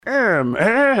Clear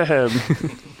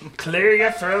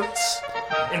your throats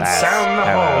and sound the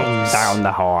horns. Sound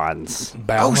the horns.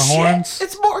 Bound the horns.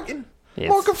 It's Morgan. Yes.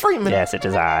 Morgan Freeman. Yes, it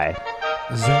is I,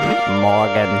 Is that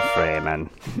Morgan Freeman.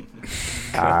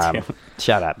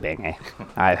 Shut up, Bingy.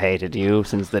 I've hated you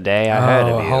since the day I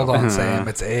heard of you. Hold on, Sam.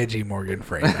 It's edgy Morgan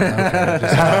Freeman.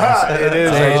 Okay, It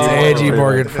is it's edgy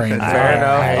Morgan Freeman. Fair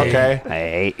enough. Okay. I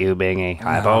hate you, Bingy.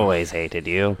 I've always hated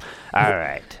you. All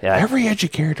right. Every edgy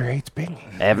character hates Bingy.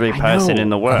 Every person in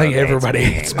the world. I think hates everybody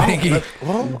Bingy. hates Bingy.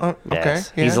 Well, okay.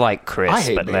 Yes. Yeah. He's like I Chris,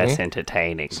 hate but less Bingy.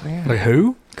 entertaining. Like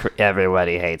who?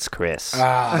 Everybody hates Chris.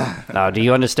 Now, do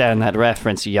you understand that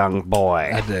reference, young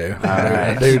boy? I do.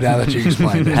 I do now that you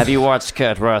explained it. Have you watched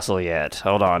Kurt Russell yet?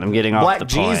 Hold on, I'm getting off Black the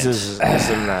point. Jesus is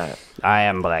in that. I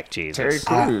am Black Jesus.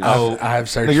 Terry Crews. I have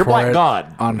searched No, you're for Black it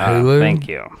God. on Hulu. Thank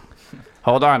you.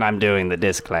 Hold on, I'm doing the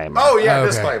disclaimer. Oh, yeah, Okay.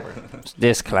 disclaimer.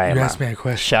 Disclaimer. You asked me a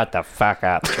question. Shut the fuck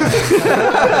up.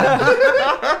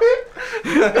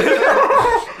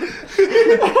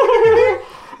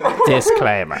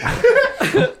 Disclaimer.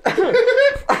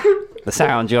 The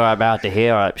sounds you're about to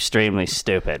hear are extremely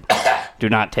stupid. Do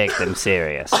not take them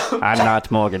serious. I'm not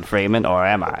Morgan Freeman, or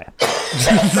am I?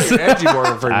 Edgy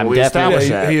Morgan Freeman. I'm We definitely- established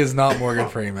Yeah, that. he is not Morgan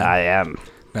Freeman. I am.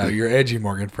 No, you're edgy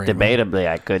Morgan Freeman. Debatably,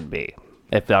 I could be.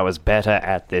 If I was better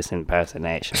at this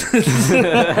impersonation.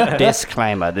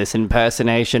 Disclaimer, this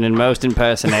impersonation and most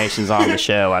impersonations on the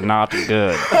show are not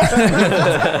good.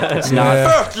 It's not.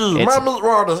 Fuck you. It's- Mama's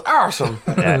World is awesome.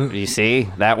 You see?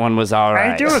 That one was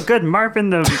alright. I do a good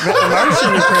Marvin the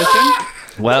Martian impression.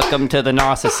 Welcome to the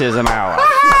Narcissism Hour.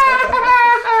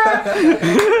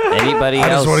 Anybody I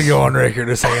else? just want to go on record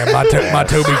as saying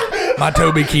my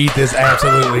Toby Keith is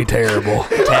absolutely terrible.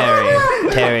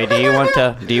 Terry, do you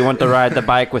want to ride the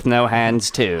bike with no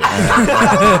hands too?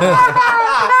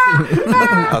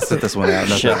 I'll sit this one out.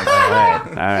 No Sure. thanks.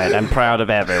 All right. I'm proud of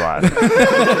everyone.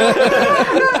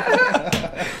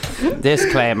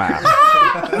 Disclaimer.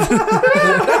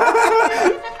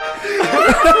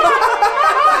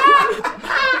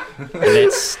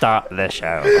 Let's start the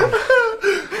show.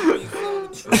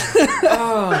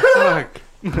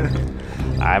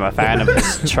 I'm a fan of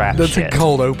this trap That's shit. a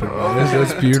cold open, man.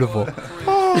 That's beautiful.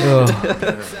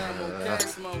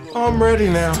 I'm ready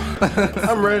now.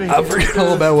 I'm ready. I forgot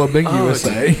all about what Binky was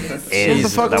saying. Is What the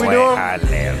fuck the are we way doing? I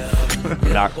live.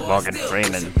 Not Morgan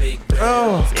Freeman.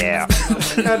 Oh, Yeah.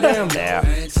 goddamn. Yeah.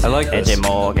 I like AJ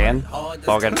Morgan.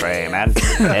 Morgan Freeman.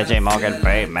 AJ Morgan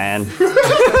Freeman.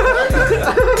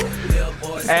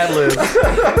 Ad-lib.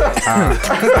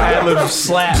 Ad-lib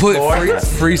slap, boy.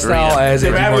 Freestyle as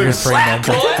Tim Morgan Adler's Freeman.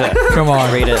 slap, Come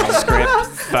on. Read a script.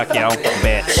 Fuck you,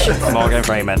 bitch. Morgan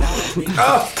Freeman.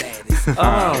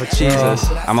 Oh, Jesus.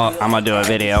 I'm gonna do a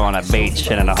video on a beach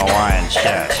and in a Hawaiian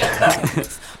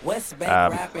shirt.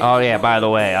 Oh yeah, by the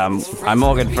way, I'm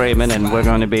Morgan Freeman and we're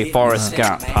going to be Forrest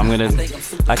Gump.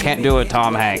 I can't do a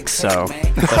Tom Hanks, so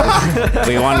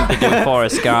we wanted to do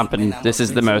Forrest Gump, and this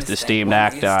is the most esteemed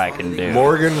actor I can do.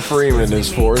 Morgan Freeman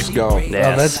is Forrest Gump.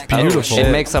 Yes. Oh, that's beautiful. It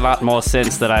makes a lot more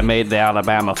sense that I made the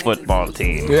Alabama football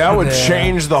team. Yeah, I would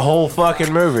change the whole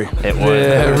fucking movie. It would.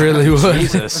 Yeah, it really would.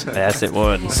 Jesus. Yes, it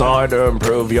would. Sorry to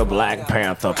improve your Black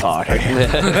Panther party.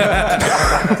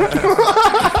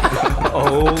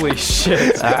 Holy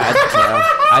shit.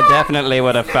 I definitely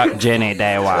would have fucked Jenny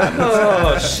day one.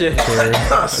 Oh, shit.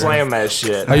 Slam that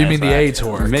shit. Oh, you mean the A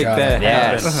tour? Make Got that it.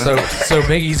 Yes. So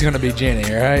Binky's gonna be Jenny,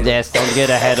 right? Yes, don't get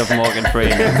ahead of Morgan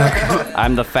Freeman.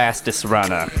 I'm the fastest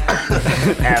runner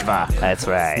ever. That's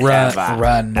right.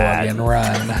 Run, Morgan,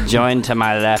 run. Joined to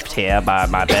my left here by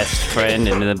my best friend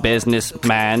and the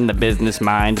businessman, the business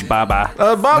mind, Bubba.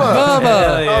 Bubba.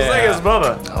 I was thinking it's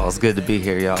Bubba. Oh, it's good to be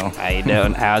here, y'all. How you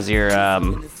doing? How's your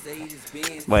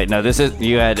Wait, no, this is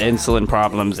you had insulin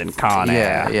problems in Con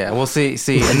Air. Yeah. Well, see, in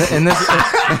this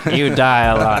You die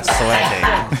a lot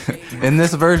sweating. in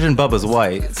this version, Bubba's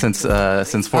white since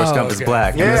Forrest Gump is okay.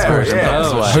 black. In this Yeah, version, yeah.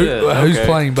 Bubba's white. Who's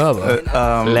playing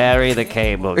Bubba? Larry the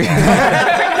Cable Guy.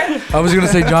 I was gonna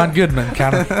say John Goodman,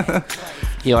 kind of.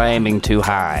 You're aiming too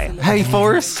high. Hey,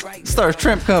 Forrest, start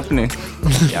Shrimp Company.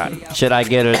 Yeah. Should I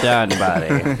get her done,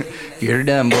 buddy? Get her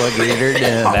done, boy. Get her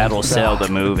done. That'll sell the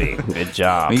movie. Good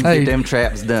job. You Hey, get them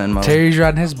traps done, man. Terry's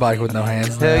riding his bike with no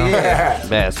hands now. Hell yeah.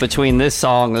 Best. Between this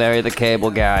song, Larry the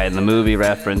Cable Guy, and the movie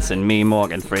reference, and me,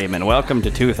 Morgan Freeman, welcome to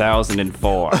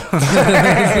 2004.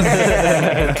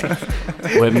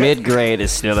 Where mid-grade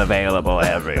is still available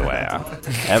everywhere.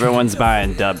 Everyone's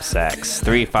buying dub sex.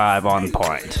 3.5 on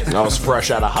point. I was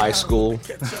fresh out of high school.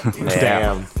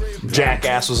 Damn.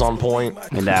 Jackass was on point.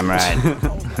 You're damn right.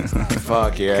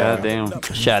 Fuck yeah. Goddamn.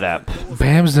 Shut up.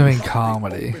 Bam's doing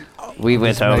comedy. We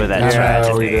went over that Yeah,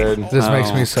 tragedy. we did. This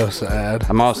makes me so sad.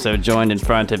 I'm also joined in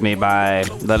front of me by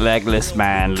the legless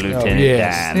man, Lieutenant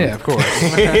Yes. Dan. Yeah, of course.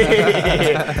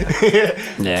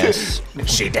 Yes.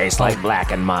 She tastes like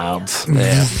black and milds.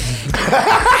 Yeah.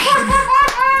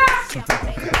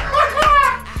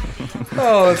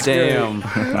 Oh, that's Damn.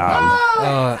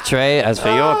 Trey, as for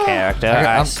your character,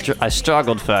 I'm- I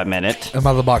struggled for a minute. Am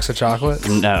I the box of chocolates?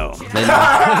 No. Because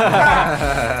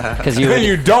you, And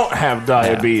you don't have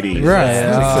diabetes. Right.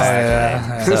 Yeah, Oh, exactly.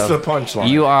 yeah. That's the punchline.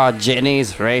 you are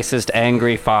Jenny's racist,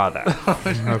 angry father.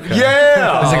 Okay.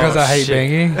 yeah. Is it because I hate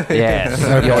Bingy? Yes.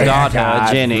 Okay. Your daughter,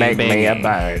 God, Jenny, make me a Bingy.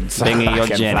 bird. So Bingy, I you're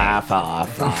can Jenny. fly far,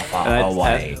 far, far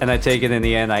away. And I take it in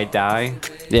the end I die.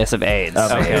 Yes, of AIDS.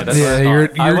 Okay, that's Yeah,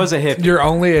 what I was a hippie. You're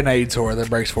only an AIDS whore that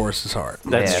breaks Forrest's heart.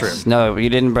 That's Yes. true. No, you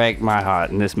didn't break my heart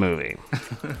in this movie.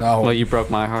 Oh, Well, you broke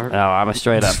my heart. No, I'm a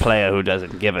straight up player who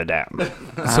doesn't give a damn.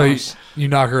 so you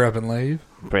knock her up and leave?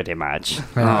 Pretty much.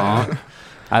 Oh,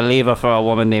 I leave her for a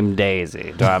woman named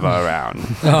Daisy, drive her around.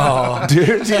 oh.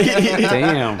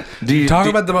 Damn. Talk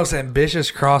about the most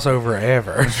ambitious crossover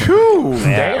ever.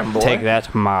 Yeah, Damn, boy. take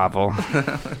that, Marvel.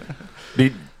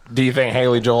 Do you think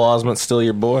Haley Joel Osment's still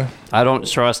your boy? I don't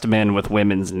trust men with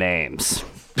women's names.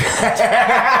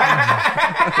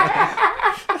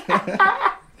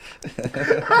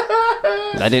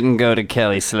 I didn't go to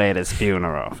Kelly Slater's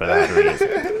funeral for that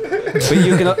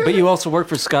reason. But you also work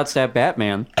for Scott Stapp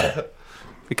Batman.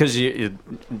 Because you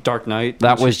Dark Knight.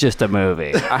 That was just a movie.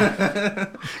 You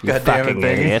God damn it, fucking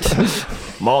Bingy. idiot.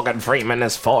 Morgan Freeman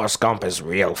as Forrest Gump is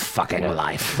real fucking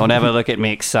life. Don't ever look at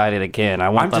me excited again. I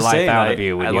want I'm the just life saying, out of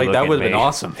you when you like look that at would have me. been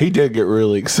awesome. He did get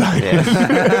really excited.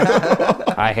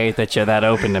 I hate that you're that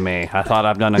open to me. I thought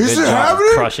I've done a good it job of happening?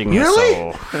 crushing your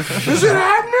Really? soul. Is it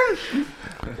happening?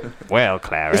 Well,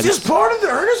 Clarence. Is this part of the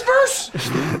Ernest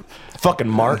verse? Fucking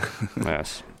Mark.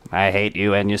 Yes. I hate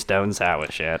you and your Stone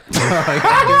Sour shit. Fuck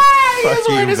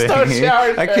you,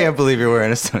 Bingy. I can't believe you're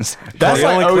wearing a Stone Sour. That's the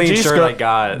like only clean OG shirt sco- I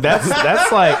got. That's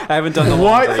like I haven't done the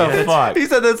what laundry the yet. fuck? He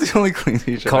said that's the only clean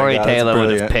t-shirt. Corey I got. Taylor That's would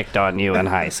have brilliant. picked on you in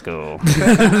high school.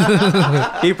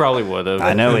 He probably would have.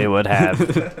 I know he would have.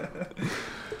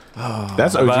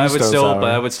 That's OG But I would Stone still, Sour.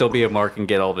 but I would still be a Mark and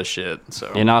get all this shit. So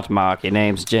You're not Mark. Your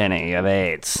name's Jenny of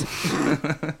AIDS.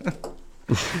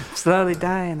 slowly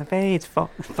dying of AIDS.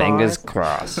 Fingers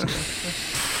crossed.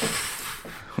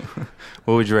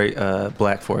 What would you rate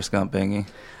Black Forrest Gump, Bingy?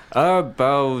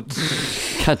 About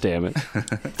God damn it.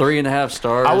 3.5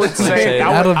 stars. I would say-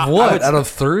 I Out would- of what? Out of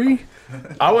 3?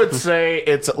 I would say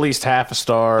it's at least half a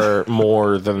star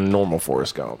more than normal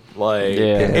Forrest Gump. Like,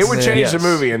 Yeah. it would change Yes. the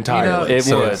movie entirely. It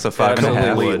So- would. so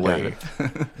 5.5 would. Completely.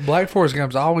 Black Forrest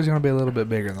Gump's always going to be a little bit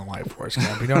bigger than White Forrest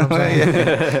Gump. You know what I'm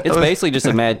saying? It's basically just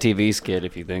a Mad TV skit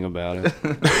if you think about it.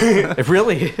 It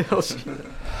really is.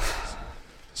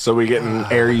 So we getting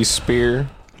Aries Spear.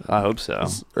 I hope so.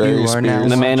 Aries are now Spears.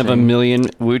 The man of a million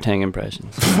Wu-Tang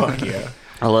impressions. Fuck yeah.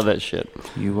 I love that shit.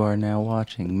 You are now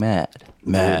watching Mad.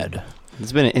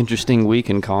 It's been an interesting week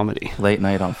in comedy. Late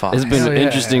night on Fox. It's been Hell an yeah.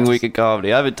 interesting week of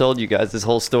comedy. I haven't told you guys this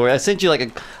whole story. I sent you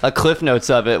like a cliff notes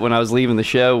of it when I was leaving the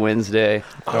show Wednesday.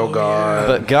 Oh god.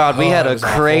 But God, we had it a was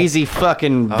awful. crazy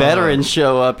fucking veteran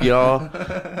show up, y'all.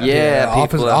 Yeah,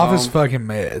 people at off his home. fucking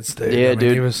meds, dude. Yeah, I mean,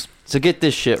 dude. He was, So get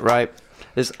this shit right.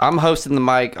 I'm hosting the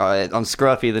mic on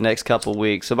Scruffy the next couple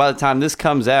weeks. So by the time this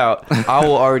comes out, I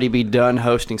will already be done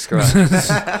hosting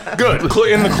Scruffy. Good.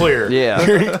 In the clear.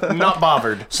 Yeah. Not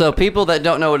bothered. So people that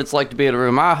don't know what it's like to be in a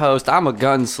room I host, I'm a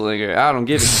gunslinger. I don't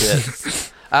give a shit.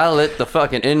 I let the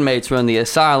fucking inmates run the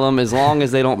asylum as long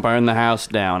as they don't burn the house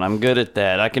down. I'm good at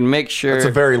that. I can make sure. It's a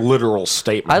very literal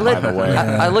statement, I by let the way.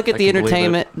 I look at the can believe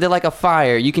entertainment. They're like a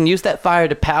fire. You can use that fire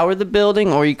to power the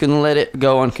building, or you can let it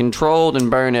go uncontrolled and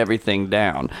burn everything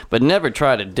down. But never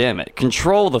try to dim it.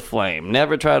 Control the flame.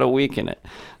 Never try to weaken it.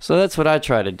 So that's what I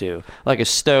try to do, like a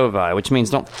stove eye, which means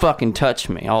don't fucking touch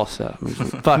me. Also, It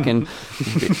means fucking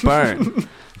burn.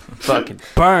 Fucking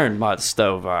burn my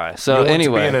stove eye. So You want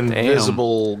anyway, to be an damn.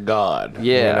 invisible god.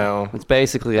 Yeah, You know? it's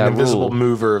basically An I invisible rule.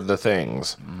 mover of the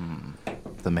things.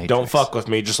 The Matrix. Don't fuck with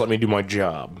me. Just let me do my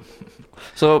job.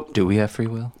 So Do we have free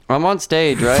will? I'm on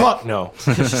stage, right? Fuck no.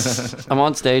 I'm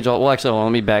on stage. Well, actually, hold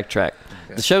on, let me backtrack.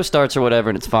 The show starts or whatever,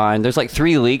 and it's fine. There's like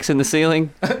 3 leaks in the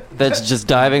ceiling that's just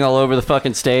diving all over the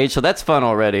fucking stage. So that's fun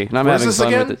already, and I'm Where's having this fun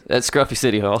again? with it. At Scruffy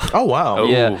City Hall. Oh wow.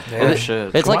 Yeah, Oh,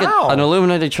 shit. It's like Wow. an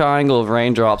illuminated triangle of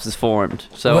raindrops is formed.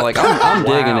 So What? like I'm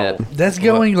digging Wow. it. that's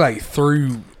going like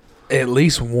through at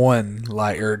least one,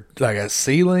 like, or like a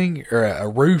ceiling or a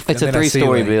roof. It's and a then 3-story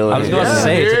ceiling. building. I was going to Yeah,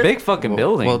 say, it's a dude. big fucking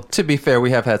building. Well, to be fair,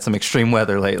 we have had some extreme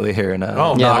weather lately here in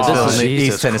Oh, Yeah, Knoxville this is- in the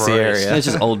Jesus East Tennessee Christ. area. It's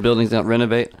just old buildings don't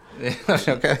renovate.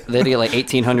 Okay. They had to get like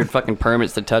 1,800 fucking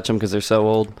permits to touch them because they're so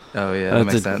old. Oh yeah, that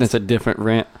makes sense. That's a different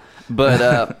rent.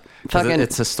 But fucking,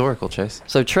 it's historical, Chase.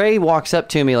 so Trey walks up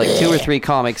to me like 2 or 3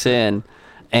 comics in,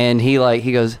 and he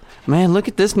goes, "Man, look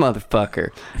at this motherfucker."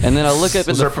 And then I look up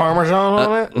Is there Parmesan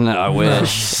on it? No, I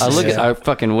wish. I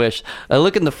fucking wish. I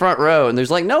look in the front row, and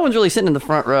there's like no one's really sitting in the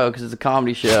front row because it's a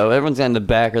comedy show. Everyone's in the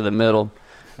back or the middle.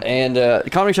 And the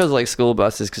comedy shows are like school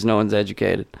buses because no one's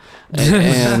educated.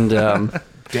 And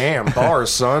Damn, bars,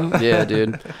 son. yeah,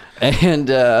 dude. And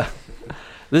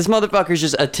this motherfucker's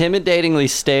just intimidatingly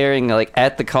staring like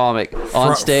at the comic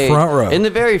on stage, front row. in the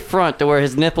very front, to where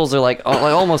his nipples are like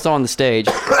almost on the stage,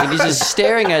 and he's just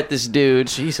staring at this dude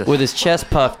with his chest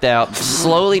puffed out,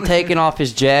 slowly taking off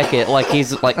his jacket like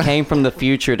he's like came from the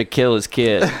future to kill his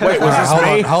kid. Wait, was this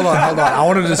me? Hold on. I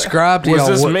want to describe to Was y'all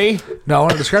this what, me? No, I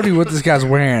want to describe to you what this guy's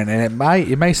wearing, and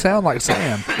it may sound like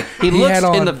Sam. He looks had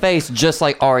on, in the face just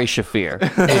like Ari Shafir,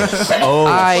 Oh,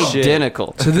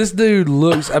 identical. So this dude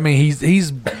looks. I mean,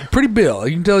 he's pretty built.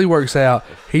 You can tell he works out.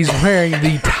 He's wearing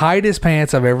the tightest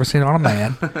pants I've ever seen on a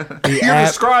man. You're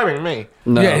describing me.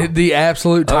 No. Yeah, the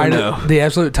absolute tightest, no. the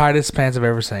absolute tightest pants I've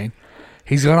ever seen.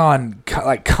 He's got on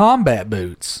like combat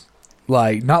boots,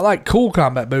 like not like cool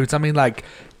combat boots. I mean like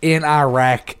in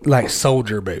Iraq, like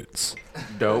soldier boots.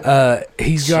 Dope.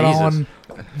 He's got on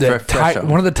the Fresh on.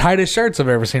 one of the tightest shirts I've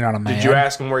ever seen on a man. Did you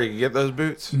ask him where you could get those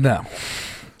boots? No,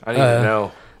 I didn't even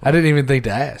know. I didn't even think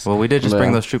to ask. Well, we did just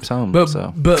bring those troops home. But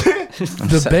so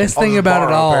the best thing I'll about it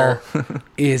borrow all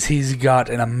is he's got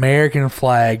an American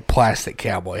flag plastic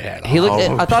cowboy hat on. He looked.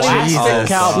 I thought he was. plastic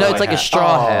cowboy No, it's like a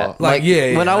straw hat. Like,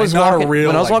 yeah, When I was not a walking, real,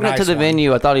 when I was like, walking up to nice the one.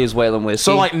 venue, I thought he was whaling whiskey.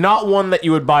 So, like, not one that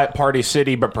you would buy at Party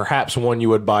City, but perhaps one you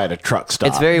would buy at a truck stop.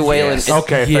 it's very whaling. Yes.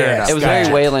 Okay, fair Yes. enough. It was Gotcha.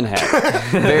 very whaling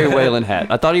hat. Very whaling hat.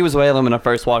 I thought he was whaling when I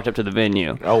first walked up to the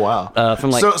venue. Oh, wow.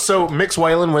 From like so mix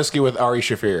Whalen whiskey with Ari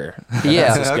Shafir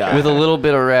yeah, this guy. with a little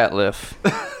bit of Ratliff.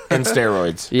 and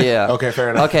steroids. Yeah. Okay, fair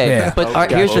enough. Okay, Yeah. but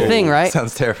here's the thing, right?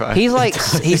 sounds terrifying. He's like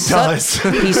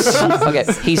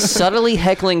he's subtly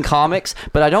heckling comics,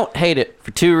 but I don't hate it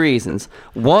for 2 reasons.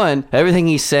 One, everything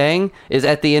he's saying is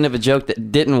at the end of a joke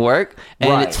that didn't work,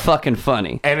 and Right. it's fucking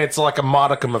funny. And it's like a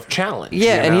modicum of challenge.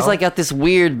 Yeah, you and he's know? like got this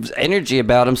weird energy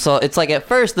about him. So it's like at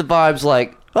first the vibe's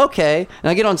like, okay. And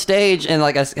I get on stage and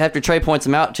like after Trey points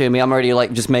him out to me, I'm already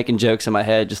like just making jokes in my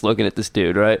head, just looking at this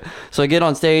dude, right? So I get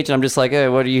on stage and I'm just like, hey,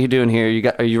 what are you doing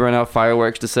here? Are you running out of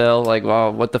fireworks to sell? Like,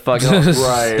 well, what the fuck?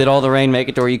 Right. Did all the rain make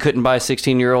it to where you couldn't buy a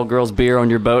 16-year-old girl's beer on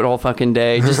your boat all fucking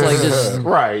day? Just like just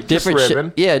Right, different just shit.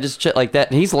 ribbing. Yeah, just shit like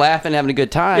that. And he's laughing, having a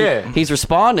good time. Yeah. He's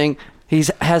responding. He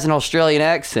has an Australian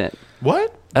accent.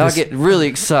 What? And I get really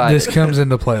excited. This comes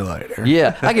into play later.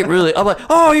 Yeah, I'm like,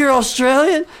 oh, you're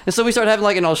Australian? And so we started having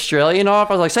like an Australian off.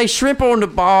 I was like, say shrimp on the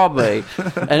barbie.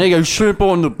 And they go, shrimp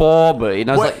on the barbie.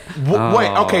 And I was Wait, like, wait,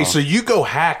 okay, so you go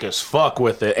hack as fuck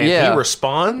with it, and Yeah. he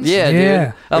responds? yeah, Yeah.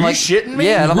 dude. I'm Are like, you shitting me?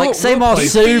 Yeah, and I'm like, We'll- say we'll more He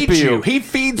feeds you. soup. He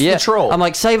feeds Yeah, the troll. I'm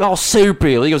like, say more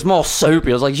soupy. He goes, more soupy.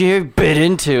 I was like, you bit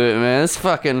into it, man. It's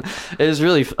fucking. It was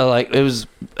really like it was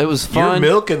You're fun.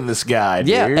 milking this guy, dude.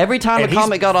 Yeah, every time And a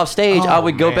comic got off stage, I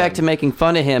would go man. back to making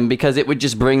fun of him because it would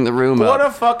just bring the room What up.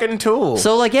 a fucking tool.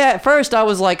 So, like, yeah, at first I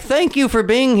was like, thank you for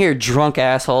being here, drunk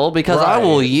asshole, because I Right.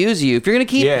 will use you. If you're going to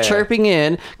keep Yeah. chirping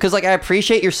in, because, like, I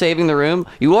appreciate you're saving the room.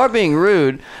 You are being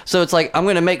rude. So it's like, I'm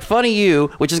going to make fun of you,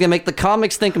 which is going to make the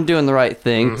comics think I'm doing the right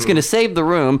thing. It's going to save the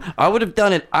room. I would have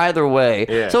done it either way.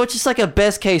 Yeah. So it's just like a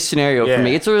best case scenario Yeah. for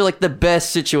me. It's really like the best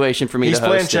situation for me He's to host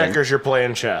playing in. checkers, you're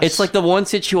playing chess. It's like the one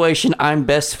situation I'm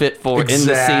best fit for in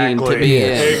the scene to be Yeah.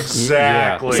 in.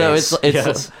 Exactly. So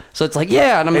it's like,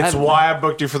 yeah, and I'm It's having, why I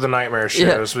booked you for the nightmare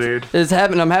shows, dude. it's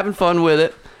happening. I'm having fun with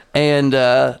it, and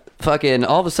fucking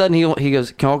all of a sudden he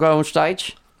goes, "Can I go on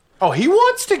stage?" Oh, he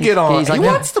wants to get on. He's He like,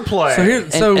 wants to play. So here,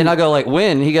 so And I go like,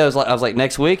 when? He goes like, I was like,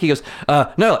 next week. He goes,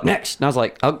 no, like, next. And I was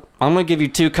like, I'm gonna give you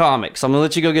 2 comics. I'm gonna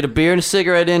let you go get a beer and a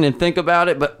cigarette in and think about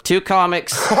it, but 2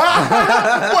 comics.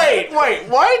 wait,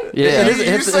 what? Yeah. You,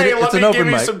 It's say, an let me open give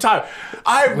you mic. some time.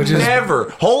 I've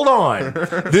never, hold on.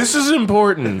 This is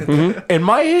important. In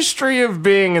my history of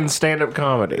being in stand-up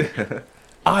comedy,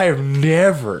 I have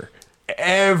never,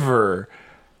 ever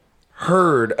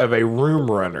heard of a room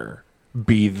runner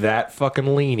be that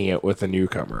fucking lenient with a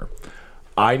newcomer.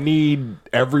 I need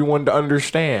everyone to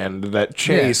understand that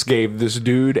Chase gave this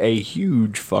dude a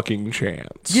huge fucking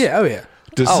chance. yeah, oh yeah.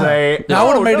 To say, I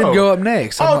would have "Oh, made no." him go up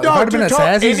next. Oh, If I'd have been a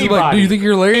sassy, he's like, do you think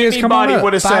you're hilarious? Come on Anybody up.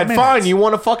 would have 5 said, minutes. fine, you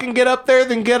want to fucking get up there?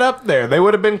 Then get up there. They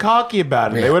would have been cocky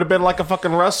about it. They would have been like a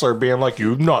fucking wrestler being like,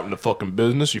 you're not in the fucking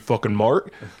business, you fucking mark.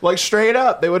 Like, straight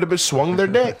up. They would have been swung their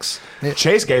dicks.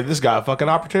 Chase gave this guy a fucking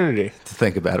opportunity. to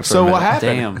think about it for So a minute. what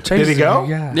happened? Damn. Chase Did he is a go? good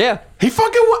guy. Yeah. He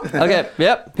fucking Okay,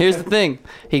 yep. Here's the thing.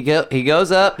 He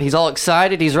goes up. He's all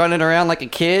excited. He's running around like a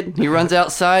kid. He runs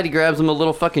outside. He grabs him a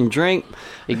little fucking drink.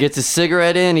 He gets his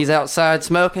cigarette in. He's outside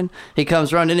smoking. He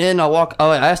comes running in. I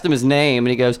asked him his name, and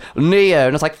he goes, Neo. And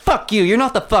I was like, fuck you. You're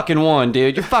not the fucking one,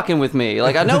 dude. You're fucking with me.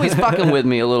 Like, I know he's fucking with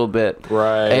me a little bit.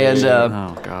 Right. And,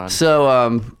 Oh, God.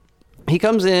 So, he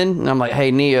comes in, and I'm like,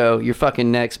 hey, Neo, you're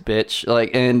fucking next, bitch.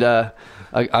 Like, and,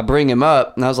 I bring him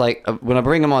up, and I was like, when I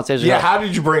bring him on stage, Yeah, how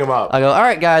did you bring him up? I go, all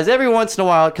right, guys, every once in a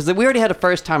while, because we already had a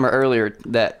first timer earlier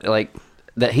that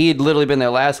he had literally been there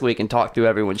last week and talked through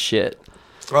everyone's shit.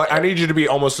 Well, I need you to be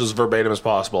almost as verbatim as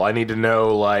possible. I need to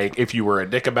know, like, if you were a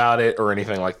dick about it or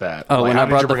anything like that. Oh, like, when how I did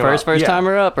brought you the bring him first up? Yeah.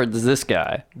 timer up, or does this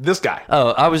guy? This guy. Oh,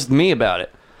 I was me about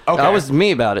it. Okay. I was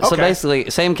me about it. So Okay. basically,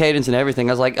 same cadence and everything.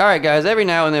 I was like, all right, guys, every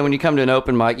now and then when you come to an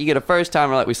open mic, you get a first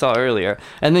timer like we saw earlier.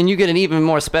 And then you get an even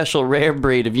more special rare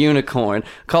breed of unicorn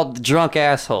called the drunk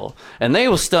asshole. And they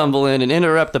will stumble in and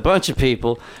interrupt a bunch of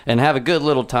people and have a good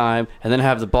little time and then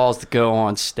have the balls to go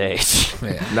on stage.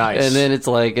 Nice. And then it's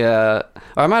like, or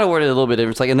I might have worded it a little bit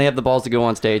different. It's like, and they have the balls to go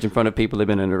on stage in front of people they've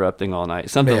been interrupting all night.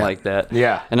 Something Yeah. like that.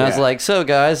 Yeah, And I was yeah. like, so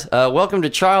guys, welcome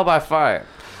to Trial by Fire.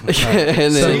 And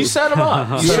then, So you set him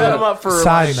up. You set him up for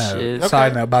Side like, note. shit.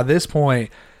 Side note. By this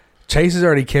point, Chase has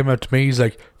already came up to me. He's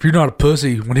like, "If you're not a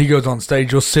pussy, when he goes on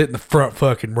stage, you'll sit in the front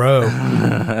fucking row."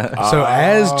 So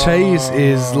as Chase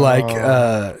is like,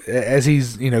 as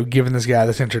he's giving this guy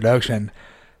this introduction,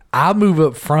 I move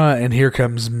up front, and here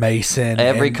comes Mason.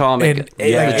 Every and, comic, and,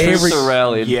 yes. like, every. troops are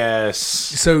rallied. Yes.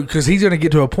 So because he's going to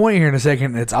get to a point here in a second,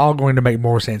 and it's all going to make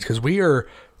more sense because we are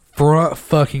front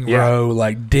fucking Yeah. row,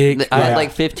 like dick. I had Yeah.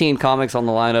 like 15 comics on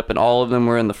the lineup, and all of them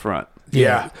were in the front.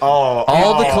 Yeah. Oh.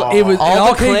 All the it was- it all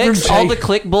all the came from clicks, all Chase. the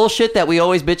click bullshit that we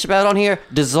always bitch about on here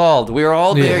dissolved. We were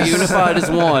all there, Yes. unified as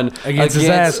one against his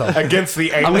asshole. Against the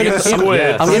gonna- alien squid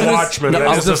I'm from gonna- Watchmen. no, That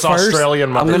I is was the this first-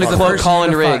 Australian I'm going to motherfucker. quote first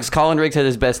Colin unified. Riggs. Colin Riggs had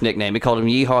his best nickname. He called him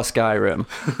Yeehaw Skyrim.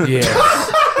 Yeah.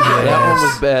 That one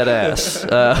was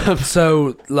badass.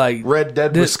 So like Red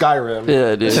Dead with Skyrim.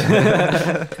 Yeah,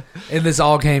 dude. And this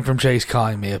all came from Chase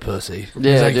calling me a pussy.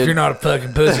 Yeah, He's like, dude. if you're not a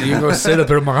fucking pussy, you're going to sit up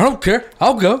there. I'm like, I don't care.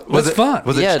 I'll go. That's fun.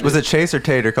 Was Yeah, it Chase or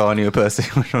Tater calling you a pussy?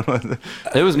 Which one was it?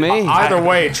 It was me. Either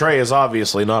way, Trey is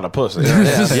obviously not a pussy.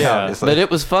 Yeah, obviously. but it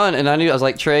was fun, and I was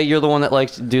like, Trey, you're the one that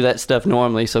likes to do that stuff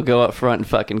normally, so go up front and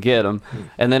fucking get them.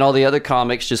 And then all the other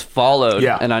comics just followed,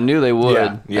 Yeah. and I knew they would,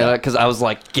 Yeah, yeah. because I was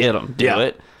like, get them, do Yeah.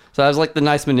 it. So I was like the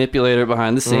nice manipulator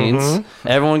behind the scenes.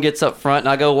 Everyone gets up front, and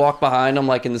I go walk behind them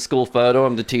like in the school photo.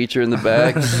 I'm the teacher in the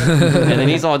back. And then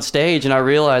he's on stage, and I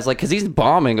realize, like, because he's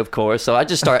bombing, of course, so I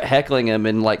just start heckling him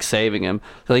and, like, saving him.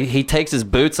 So he takes his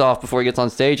boots off before he gets on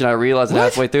stage, and I realize it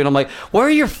halfway through, and I'm like, where are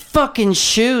your fucking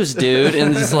shoes, dude?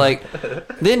 And it's like,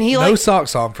 then he, no like,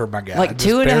 socks on for my guy. like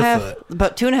just barefoot.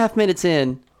 about 2.5 minutes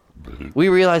in, we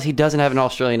realize he doesn't have an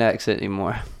Australian accent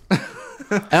anymore.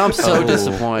 And I'm so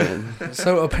disappointed.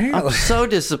 So I'm apparently, so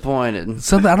disappointed.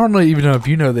 something I don't even know if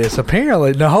you know this.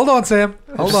 Apparently, no. Hold on, Sam.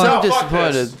 Hold So on.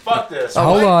 disappointed. Fuck this.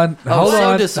 Hold on. I was Hold so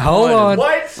on. disappointed. Hold on.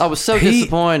 What? I was so He-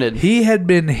 disappointed. He had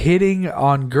been hitting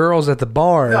on girls at the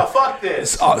bar. No, fuck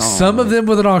this. Some of them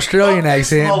with an Australian Fuck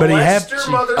this accent, but he had. molester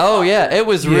motherfucker. Oh yeah, it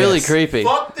was really Yes. creepy.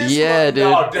 Fuck this. Yeah, dude.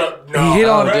 No, He hit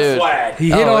on- red dude. flag. He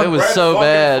hit Oh, on. it was Red so fucking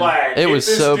bad. flag. It Get was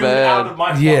this so dude bad. Out of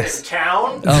my Yes. fucking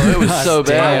town. Oh, it was so I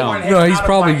bad. want No, him he's out of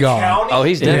probably my gone. county. Oh,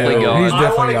 he's definitely Yeah, gone. he's I want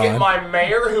definitely to get gone. my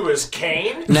mayor, who is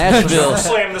Kane, Nashville.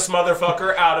 slam this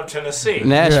motherfucker out of Tennessee.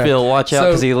 Nashville, watch out So-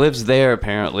 because he lives there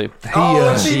apparently.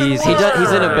 That's even He's in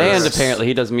a band worse. apparently.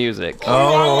 He does music.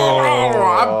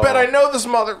 I bet I know this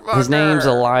motherfucker. His name's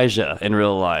Elijah in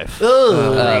real life.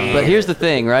 But here's the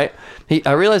thing, right?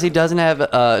 I realize he doesn't have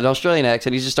an Australian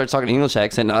accent. He just starts talking English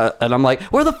accent, and I'm like,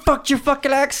 "Where the fuck did your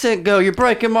fucking accent go? You're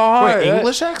breaking my heart." Wait,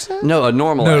 English accent? No, a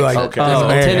normal No, like accent.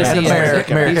 okay. Tennessee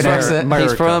American accent. He's from- accent.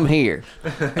 He's from here.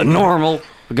 A normal,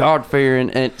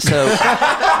 God-fearing, and so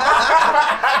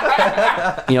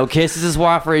kisses his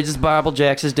wife, reads his Bible,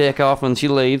 jacks his dick off when she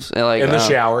leaves. And, like In the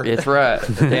shower. It's right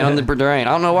down the drain.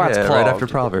 I don't know why it's Yeah, clogged. right after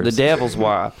Proverbs. The devil's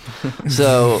wife.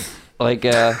 So like.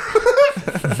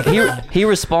 He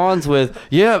responds with,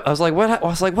 "Yeah." I was like, "What?" I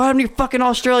was like, "Why have your fucking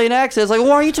Australian accent?" I was like,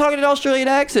 "Why are you talking an Australian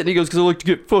accent?" And he goes, "Because I like to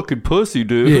get fucking pussy,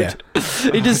 dude." Yeah.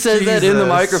 He just says that in the Jesus.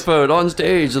 microphone on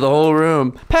stage to the whole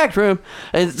room, packed room,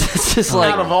 and it's just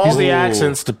like, Out of all the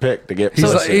accents to pick to get He's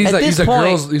pussy. like, he's At like, this he's like, point-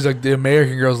 girls. He's like, the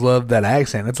American girls love that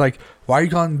accent. It's like, why are you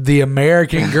calling the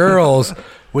American girls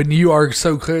when you are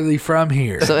so clearly from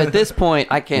here. So at this point,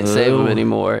 I can't save him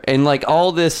anymore. And like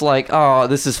all this, like, oh,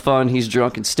 this is fun. He's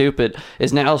drunk and stupid,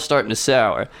 is now starting to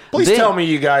sour. Please tell me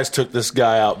you guys took this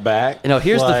guy out back. No,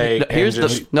 here's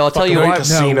I'll tell you why.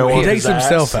 He takes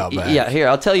himself out back. Yeah, here,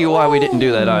 I'll tell you why we didn't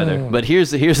do that either. But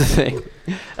here's the thing.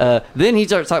 Then he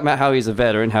starts talking about how he's a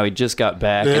veteran, how he just got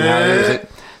back, and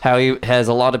how he has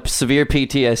a lot of severe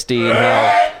PTSD, and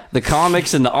how the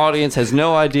comics and the audience has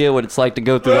no idea what it's like to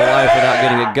go through their life without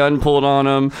getting a gun pulled on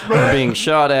them or being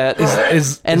shot at.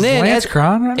 Is Lance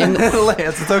crying right now?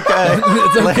 Lance, it's okay.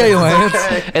 It's okay, Lance.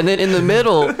 And then in the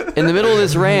middle of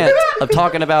this rant of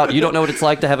talking about you don't know what it's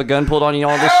like to have a gun pulled on you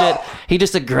and all this shit, he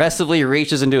just aggressively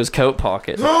reaches into his coat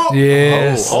pocket.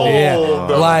 Yes.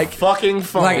 Like fucking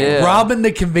fun. Like robbing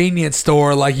the convenience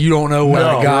store like you don't know what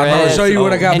I got. I'll show you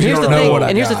what I got, and but you don't know what I got.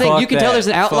 And here's the thing, you can tell there's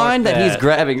an outline that he's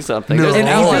grabbing something. There's an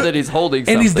outline that he's holding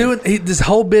something. And he's doing this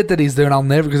whole bit that he's doing, I'll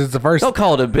never, because it's the first. Don't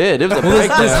call it a bit. It was a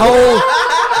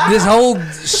this whole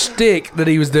shtick that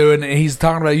he was doing, and he's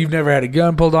talking about you've never had a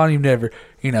gun pulled on, you've never,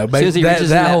 you know, as soon as he reaches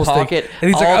in that pocket,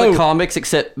 and he's all like, the comics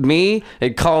except me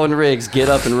and Colin Riggs get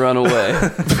up and run away.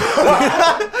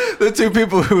 The two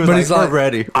people who was But like, he's like, we're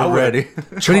ready. We're ready.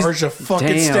 Charge a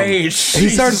fucking stage. He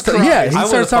starts, he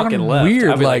starts talking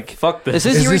weird, like, fuck this. As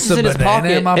soon as he Is reaches this a in his banana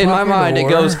pocket, in my in my pocket, mind, it or-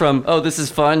 goes from, oh, this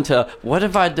is fun to, what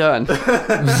have I done?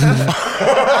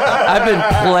 I've been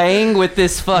playing with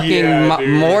this fucking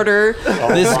mortar.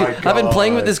 I've been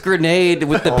playing with this grenade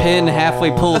with the pin halfway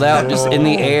pulled out just in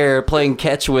the air, playing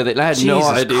catch with it, and I had no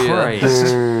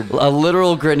idea. A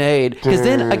literal grenade. Because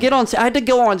then I had to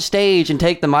go on stage and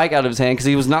take the mic out of his hand because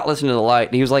he was not listening to the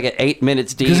light. He was like at 8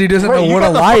 minutes deep. because he doesn't know what a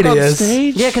light is.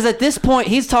 Yeah, because at this point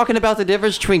he's talking about the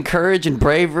difference between courage and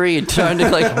bravery and trying to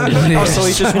like. So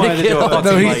he just wanted to do a No,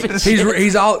 fucking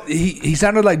he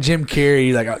sounded like Jim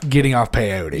Carrey, like getting off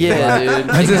peyote. Yeah, dude.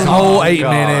 That's his whole 8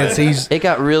 minutes. It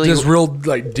got really just real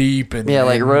like deep and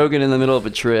like Rogan in the middle of a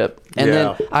trip. And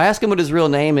then I asked him what his real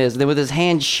name is. And then with his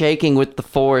hand shaking with the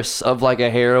force of like a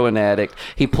heroin addict,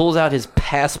 he pulls out his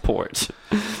passport.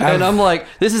 And I'm like,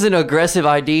 this is an aggressive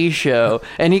ID show.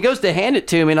 And he goes to hand it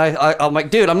to me, and I'm like,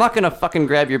 dude, I'm not going to fucking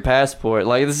grab your passport.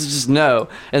 Like, this is just no.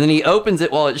 And then he opens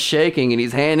it while it's shaking, and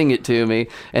he's handing it to me.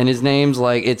 And his name's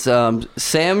like, it's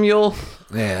Samuel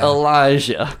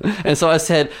Elijah. And so I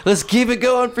said, let's keep it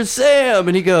going for Sam.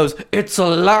 And he goes, it's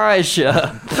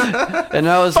Elijah. And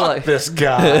I was like, this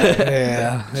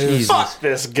guy. Jesus. Fuck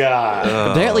this guy.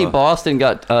 apparently Boston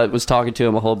was talking to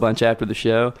him a whole bunch after the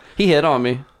show. He hit on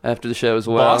me after the show as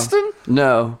well. Boston?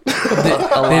 No.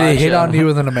 Did he hit on you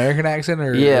with an American accent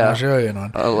or Australian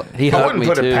one? He I hugged wouldn't me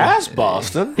put too. it past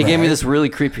Boston. He gave me this really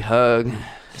creepy hug.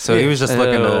 So he was just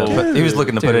looking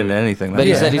to put it into anything. But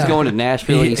he said he's going to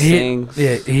Nashville and he sings.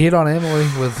 He hit on Emily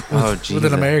with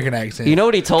an American accent. You know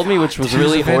what he told me, which was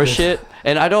really horseshit?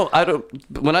 And I don't,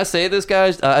 when I say this,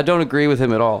 guys, I don't agree with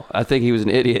him at all. I think he was an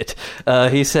idiot.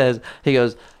 He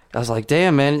goes, I was like,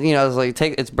 damn, man, you know, I was like,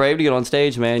 it's brave to get on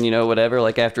stage, man, you know, whatever,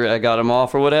 like after I got him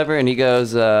off or whatever. And he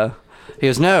goes, no,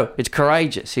 it's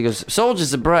courageous. He goes,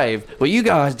 soldiers are brave. What you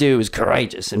guys do is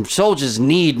courageous, and soldiers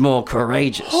need more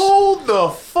courageous. Hold the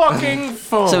fucking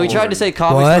phone. So he tried to say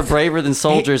comics were braver than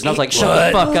soldiers, and I was like,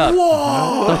 shut the fuck up.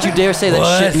 Whoa. Don't you dare say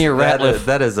that shit near Ratliff.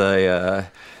 That is a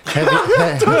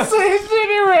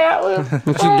Don't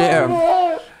you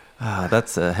dare.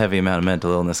 that's a heavy amount of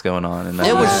mental illness going on. And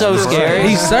It was so scary.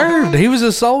 He served. He was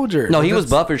a soldier. No, he was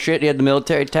buff as shit. He had the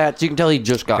military tats. You can tell he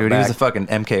just got Dude, back. he was a fucking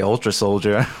MK Ultra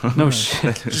soldier. No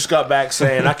shit. Just got back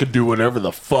saying I could do whatever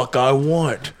the fuck I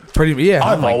want. Pretty,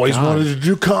 I've always wanted to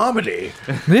do comedy.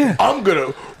 Yeah.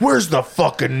 Where's the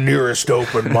fucking nearest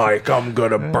open mic? I'm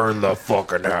gonna burn the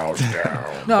fucking house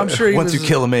down. No, I'm sure he Once was. you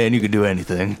kill a man, you can do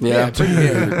anything. Yeah.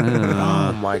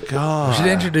 Oh my god. We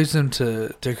should introduce him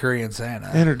to Korean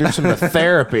Santa. Introduce him to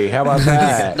therapy. How about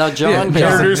that? Now, John,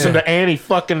 Introduce him to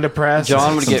anti-fucking depressants.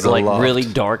 John would get a like lot. really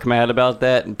dark mad about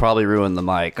that and probably ruin the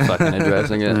mic fucking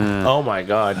addressing it. Oh my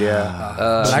god,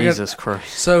 yeah. Jesus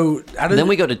Christ. So Then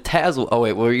we go to Tazwell. Oh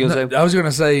wait, what were you gonna say? I was going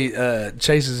to say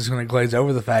Chase is just going to glaze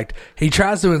over the fact he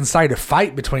tries to incite a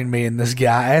fight between me and this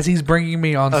guy as he's bringing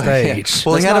me on stage.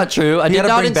 Well, That's not true. I he did had to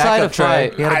not bring incite a backup tray.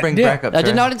 fight. He had to bring yeah. backup I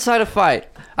did tray. not incite a fight.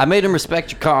 I made him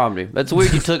respect your comedy. That's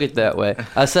weird you took it that way.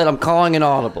 I said I'm calling an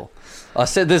audible. I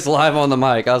said this live on the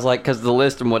mic. I was like, because the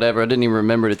list and whatever, I didn't even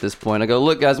remember it at this point. I go,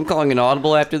 look, guys, I'm calling an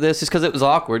audible after this just because it was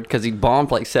awkward because he bombed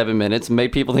for like 7 minutes and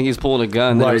made people think he was pulling a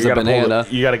gun. Then it was a banana.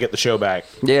 You got to get the show back.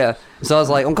 Yeah. So I was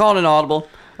like, I'm calling an audible.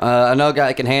 I know a guy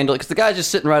that can handle it because the guy's just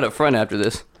sitting right up front after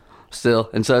this. still.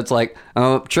 And so it's like,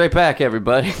 Trey Pack,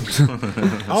 everybody.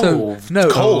 Oh, no,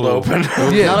 cold open.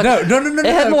 Yeah, no. It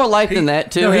had more life than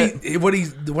that, too.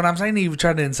 No, when I'm saying he was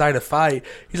trying to incite a fight,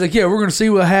 he's like, yeah, we're going to see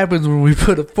what happens when we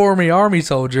put a former Army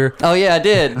soldier Oh, yeah, I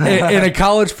did. in a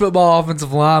college football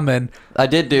offensive lineman. I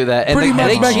did do that. And Pretty much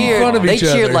they making cheered, fun of they each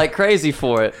cheered other. like crazy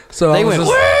for it. So they I was went,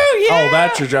 just- woo, yeah. Oh,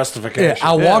 that's your justification. Yeah,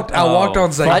 I walked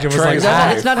on stage and was like, Trey's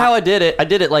That's not how I did it. I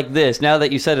did it like this. Now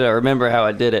that you said it, I remember how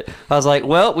I did it. I was like,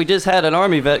 well, we just had an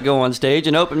Army vet go on stage,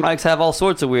 and open mics have all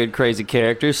sorts of weird, crazy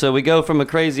characters. So we go from a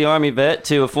crazy Army vet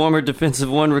to a former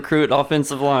defensive one recruit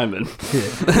offensive lineman.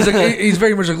 he's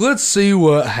very much like, let's see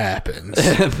what happens.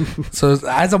 So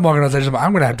as I'm walking on stage, I'm like,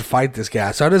 I'm going to have to fight this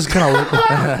guy. So I just kind of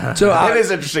That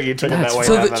is interesting. You took it that way.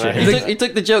 so now the- that I hear it. He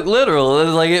took the joke literal.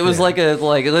 It was like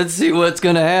let's see what's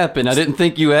gonna happen. I didn't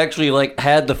think you actually like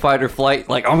had the fight or flight.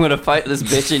 Like, I'm gonna fight this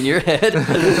bitch in your head.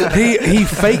 he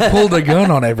fake pulled a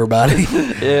gun on everybody.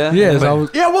 Yeah. Yes, I was,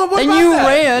 Yeah, what And about you that?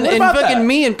 ran, What and about fucking that?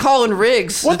 me and Colin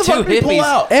Riggs, What the the two fuck did he pull hippies.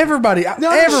 out? everybody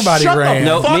Shut ran. the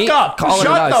No, fuck me, up. Colin, Shut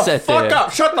and I the sat fuck there.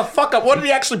 up. Shut the fuck up. What did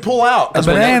he actually pull out? A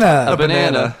banana. A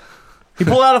banana. He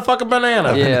pulled out a fucking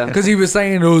banana. Yeah. Because he was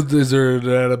saying, "Oh, is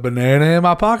there a banana in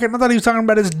my pocket?" And I thought he was talking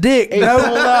about his dick. He No,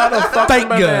 pulled out a fucking fake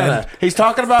banana. gun. He's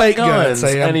talking about Fake gun, guns,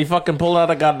 Sam. and he fucking pulled out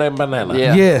a goddamn banana.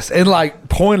 Yeah. Yes, and like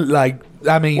point, like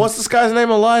I mean, What's this guy's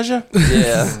name? Elijah?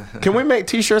 Yeah. Can we make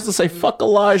T-shirts that say "fuck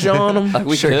Elijah" on them? Like,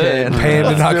 we Sure could. can. Pam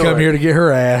did not do come it. here to get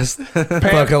her ass.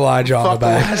 Fuck Elijah on the Fuck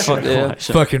back. Elijah. Yeah.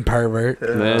 Fucking pervert.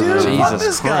 Man, Dude, fuck Jesus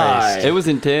this Christ. guy. It was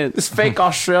intense. This fake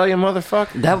Australian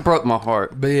motherfucker. That broke my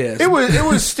heart. But yes, It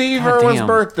was Steve God Irwin's damn.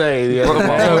 birthday the other So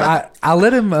day. I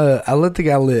let him. I let the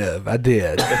guy live. I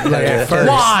did. Like at first.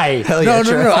 Why? Hell No, yeah,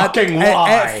 no, Trey. no. Fucking At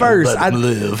why? first, I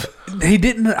live. he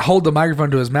didn't hold the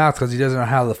microphone to his mouth because he doesn't know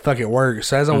how the fuck it works.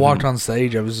 So as I walked on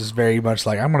stage, I was just very much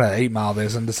like, I'm gonna 8 Mile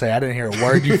this and to say I didn't hear a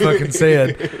word you fucking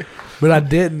said, but I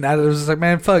didn't. I was just like,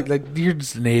 man, fuck, like you're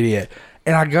just an idiot.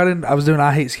 And I got in. I was doing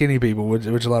I Hate Skinny People, which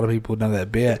a lot of people know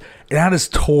that bit, and I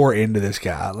just tore into this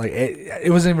guy. Like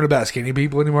it wasn't even about skinny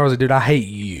people anymore. I was like, dude, I hate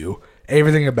you.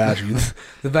 Everything about you.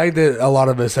 The fact that a lot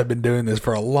of us have been doing this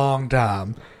for a long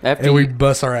time, After and we you-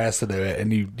 bust our ass to do it,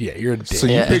 and you're a dick. So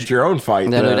you Yeah. picked your own fight.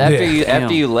 No, then. dude,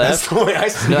 after Yeah. you That's left, the way I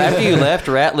see no, it. after you left,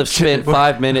 Ratliff spent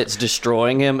 5 minutes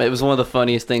destroying him. It was one of the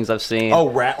funniest things I've seen. Oh,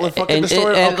 Ratliff fucking and,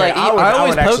 destroyed him? and, Okay, like, I would- I I always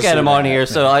would actually poke at see him on that. here,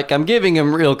 so like I'm giving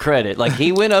him real credit. Like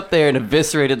he went up there and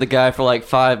eviscerated the guy for like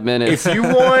 5 minutes. If you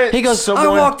want He goes, someone... I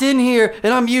walked in here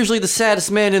and I'm usually the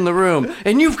saddest man in the room,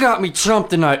 and you've got me trumped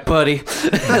tonight, buddy.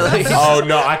 Like, Oh,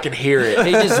 no, I can hear it.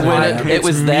 he just went. It It's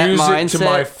was that music to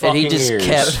my mindset, and he fucking just ears.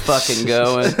 kept fucking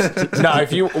going. No,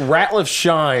 if you... Ratliff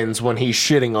shines when he's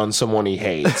shitting on someone he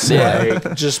hates. Yeah.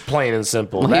 Like, just plain and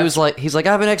simple. Well, he's like,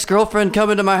 I have an ex-girlfriend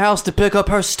coming to my house to pick up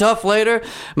her stuff later.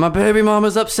 My baby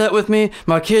mama's upset with me.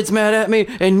 My kid's mad at me,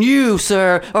 and you,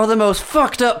 sir, are the most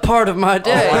fucked up part of my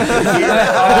day.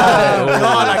 Oh,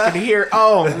 God, I can hear...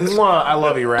 Oh, mwah, I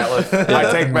love you, Ratliff.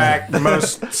 I take back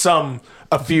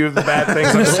a few of the bad things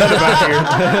I've said about you.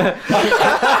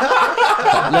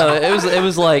 No, it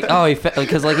was like, oh,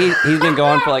 because like he's been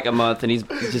gone for like a month, and he's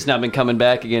just not been coming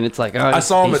back again. It's like, oh, I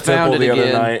saw him he's at Temple found the it other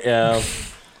again. night, yeah.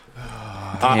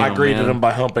 I Damn, greeted man. him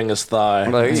by humping his thigh.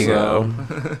 There you go.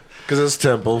 Because it's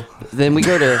Temple. Then we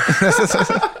go to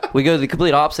the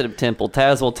complete opposite of Temple,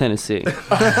 Tazewell, Tennessee.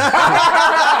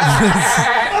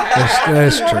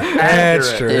 That's true.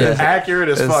 That's true. Yeah. Accurate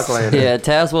as fuck, Landon. Yeah,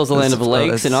 Tazewell's the land of That's-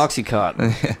 lakes and that's-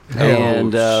 Oxycontin.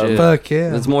 And Fuck yeah.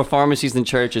 there's more pharmacies than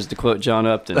churches, to quote John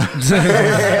Upton.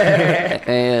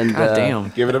 And God damn.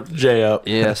 Give it up to J Up.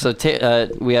 yeah, so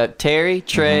we have Terry,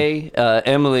 Trey,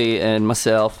 Emily, and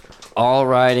myself all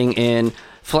riding in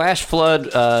flash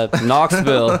flood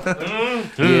Knoxville.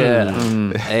 Yeah,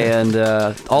 and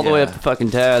all the way up to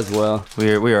fucking Tazewell.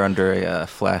 We are under a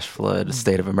flash flood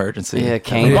state of emergency. Yeah,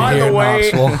 Kane. By Here the in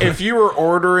way, Knoxville. if you were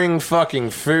ordering fucking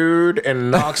food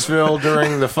in Knoxville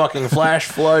during the fucking flash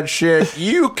flood shit,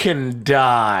 you can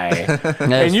die.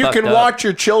 And you can watch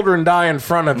your children die in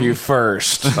front of you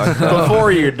first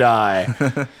before you die.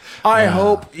 I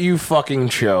hope you fucking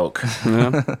choke.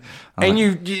 And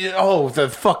the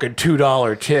fucking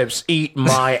 $2 tips, eat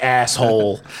my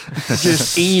asshole.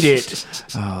 Just eat it.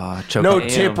 Choke No on-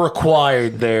 tip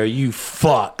required there, you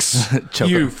fucks. Choke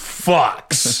You on-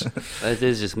 fucks. That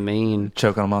is just mean.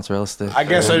 choke on a mozzarella stick. I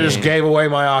guess I just gave away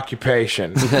my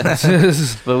occupation.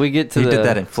 But we get to He the did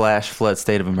that in flash flood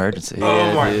state of emergency.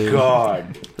 Oh my dude.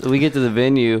 god. we get to the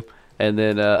venue, and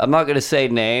then I'm not gonna say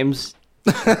names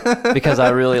because I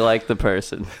really like the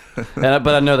person, but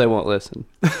I know they won't listen,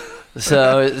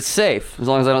 so it's safe as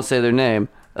long as I don't say their name.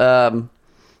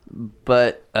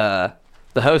 But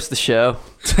the host of the show,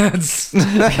 That's-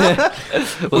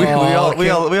 We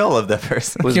all love that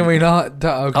person. Can we not?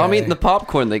 Okay. I'm eating the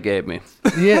popcorn they gave me.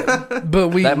 Yeah, but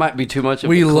we That might be too much of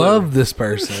we a clue. love this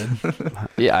person.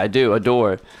 Yeah, I do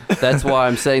adore. That's why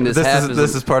I'm saying this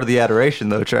This is part of the adoration,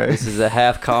 though, Trey. this is a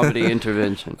half comedy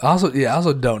intervention. I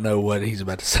also don't know what he's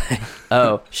about to say.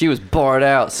 Oh, she was barred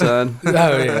out, son. Oh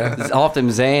yeah. It's off them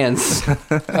Zans.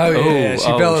 Oh yeah.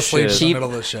 She oh, fell asleep shit. in the middle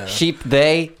of the show.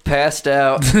 They passed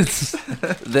out.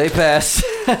 They passed.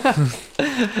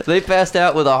 They passed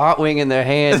out with a hot wing in their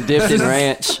hand, dipped in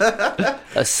ranch,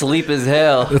 asleep as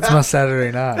hell. That's my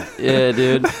Saturday night. Yeah,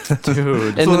 dude.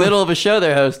 Dude. In the middle of a show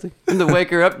they're hosting. And to wake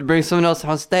her up to bring someone else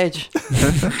on stage.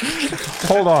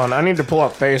 Hold on, I need to pull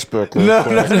up Facebook. Real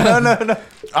quick. No.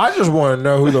 I just want to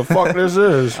know who the fuck this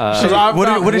is. 'Cause I've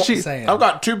got What did she? Saying. I've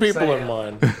got two people in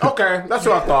mind. Okay, that's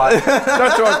what I thought.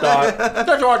 That's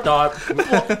what I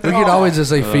thought. We could always just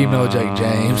say female Jake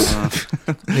James.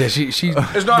 Yeah, she.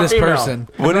 It's not this female. person,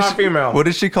 It's not female. What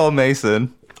did she call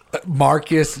Mason?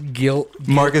 Marcus Gill.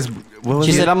 Marcus. What was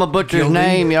She it? said, I'm a butcher's Guilty?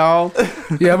 name, y'all.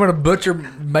 Yeah, I'm gonna butcher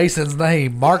Mason's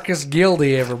name. Marcus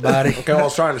Gildy, everybody. Okay, well, I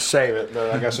was trying to save it,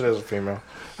 but I guess it is a female.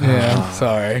 Yeah,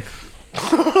 sorry.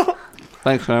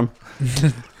 Thanks, man.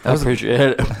 I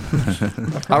appreciate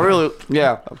it. I really,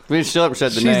 yeah. We still haven't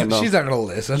said the name, though. She's not gonna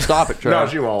listen. Stop it, Trey. No,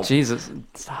 she won't. Jesus.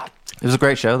 Stop. It was a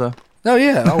great show, though. Oh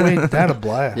yeah, oh we had a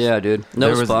blast. Yeah, dude. No,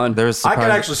 it was fun. There was I can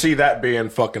surprise- actually see that being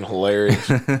fucking hilarious.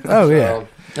 Oh yeah.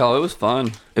 Oh, it was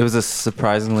fun. It was a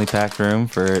surprisingly packed room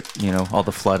for all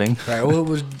the flooding. Right.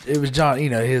 Well, it was John. You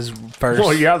know, his first.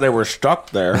 Well, yeah, they were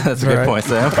stuck there. That's a Right. good point,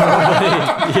 Sam.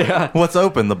 Yeah. What's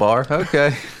open? The bar?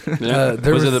 Okay.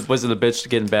 There Was it a bitch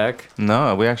getting back?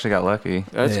 No, we actually got lucky.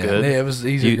 That's yeah, good. Yeah, it was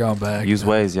easier going back. Use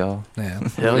Waze, y'all. Yeah.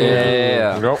 Hell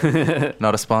Yeah. Nope.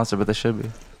 Not a sponsor, but they should be.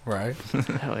 Right.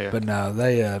 Hell yeah. But no,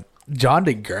 they. John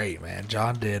did great, man.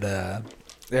 John did.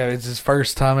 Yeah, it's his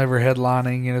first time ever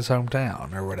headlining in his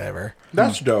hometown or whatever.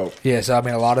 That's dope. Yeah, so I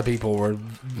mean, a lot of people were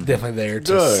definitely there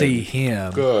to Good. see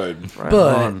him. Good. Right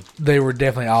But on. they were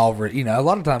definitely all, a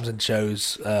lot of times in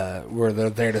shows where they're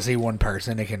there to see one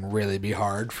person, it can really be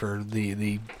hard for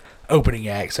the opening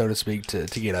act, so to speak, to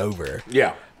get over.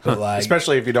 Yeah. But like,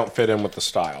 Especially if you don't fit in with the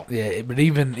style. yeah, but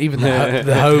even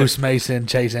the host, Mason,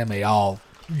 Chase, and me all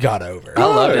got over. I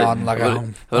loved it. On like a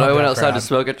home, When I went hometown outside to crowd.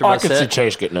 smoke after Oh, my I could see set,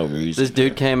 Chase getting over easy. this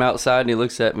dude came outside and he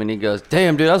looks at me and he goes,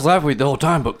 "Damn, dude, I was laughing with you the whole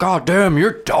time, but goddamn,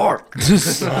 you're dark."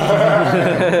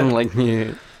 I'm like,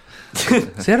 yeah.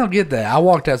 See, I don't get that. I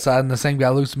walked outside and the same guy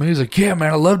looks at me. He's like, "Yeah,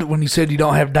 man, I loved it when you said you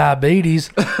don't have diabetes."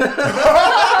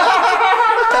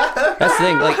 That's the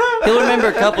thing. Like, he'll remember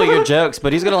a couple of your jokes,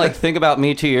 but he's gonna like think about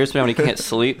me 2 years from now when he can't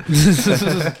sleep.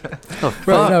 Fuck,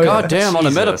 no, yeah. goddamn, on a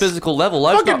Jesus. metaphysical level,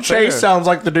 life's Fucking not fair. Chase sounds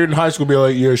like the dude in high school be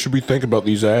like, yeah, should we think about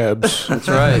these abs? That's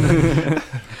right.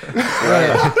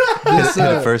 This,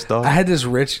 First off. I had this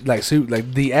rich, like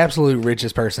the absolute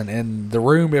richest person in the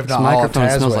room, if This not all microphone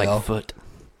smells Tazewell. like foot.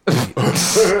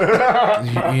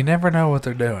 You never know what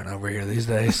they're doing over here these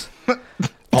days.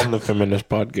 On the Feminist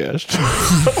Podcast.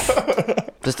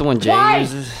 This the one Jay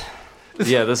uses.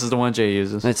 Yeah, this is the one Jay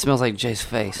uses. It smells like Jay's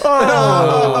face.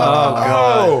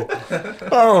 Oh.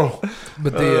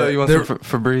 But you want the some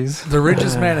Febreze? the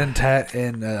richest man in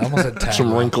almost said Some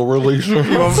Tazewell. wrinkle releaser.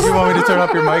 You want me to turn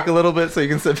up your mic a little bit so you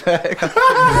can sit back?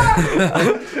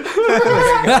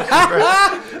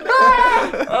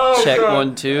 Check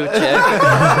 1, 2, check.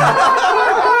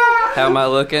 How am I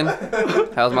looking?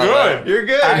 How's my Good. You're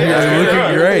good. You're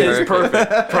looking great. It's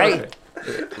perfect. Perfect.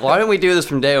 Why didn't we do this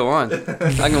from day one?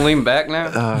 I can lean back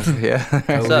now. Yeah.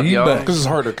 What's up, lean y'all? back. Because it's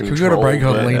hard to Can control. we go to break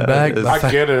home, but lean back? it's-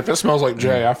 I get it. If it smells like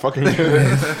Jay, I fucking get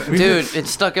it. Dude, it's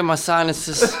stuck in my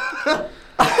sinuses.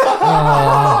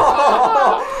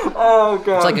 Oh,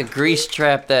 God. It's like a grease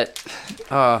trap that.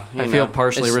 I feel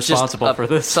partially responsible for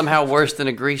this. Somehow worse than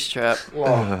a grease trap.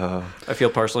 I feel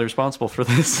partially responsible for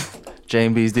this.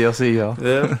 J&B's DLC, y'all.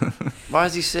 Yeah. Why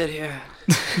does he sit here?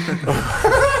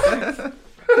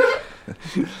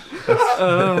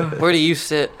 Where do you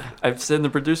sit? I sit in the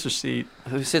producer's seat.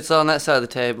 Who sits on that side of the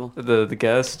table? The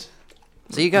guest.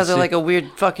 So you guys are like a weird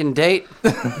fucking date?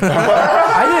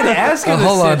 I didn't ask him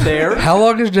Hold on. to sit there. How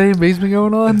long has J&B's been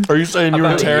going on? Are you saying you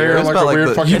and About a Terry year. are It's like about a like weird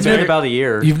the- fucking It's been date? about a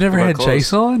year. You've never We're had close.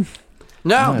 Chase on?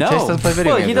 No, No. Chase doesn't play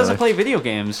video well, games, he doesn't really. play video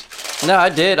games. no, I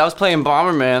did. I was playing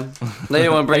Bomberman. They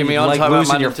didn't want to bring me on. like talk about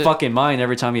losing my your Nintendo- fucking mind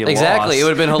every time you Exactly. It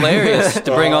would lost. have been hilarious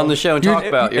to bring on the show and talk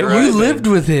about. You're You right. lived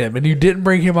with him and you didn't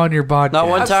bring him on your podcast. Not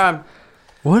one time.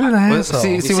 What an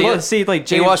asshole. See, like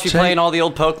Jay watched me playing all the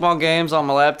old Pokemon games on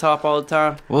my laptop all the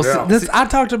time. Well, I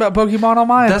talked about Pokemon on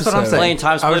my That's episode. what I'm saying. Playing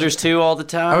Time Splitters 2 all the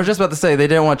time. I was just about to say they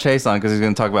didn't want Chase on because he's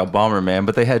going to talk about Bomberman,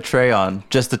 but they had Trey on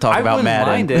just to talk about Madden.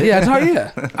 Mind it. Yeah,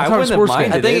 I wouldn't have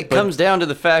minded I think it but- comes down to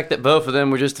the fact that both of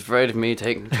them were just afraid of me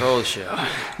taking control of the show.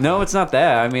 No, it's not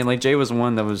that. I mean, like Jay was the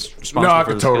one that was responsible. No, I for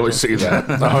could the totally schedule. see that.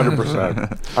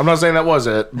 100%. I'm not saying that was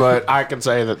it, but I can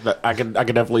say that I can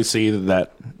definitely see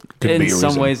that could be In a some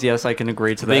reason. ways, yes, I can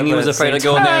agree to that. Bingy but was at the afraid of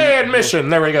same going time- there. Hey, admission.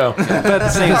 There we go. But at the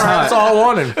same That's time, all I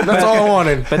wanted. That's all I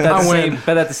wanted.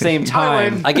 but at the same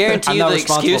time, I guarantee I'm you not the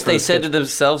responsible excuse for they the said to schedule.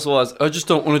 themselves was, I just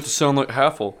don't want it to sound like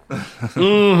Haffle.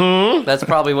 Mm-hmm. That's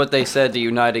probably what they said to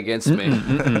unite against me.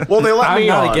 Well, they let I'm me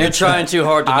not on. You're trying too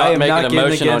hard to I not am make not an getting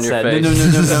emotion on against your that.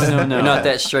 face. No. You're not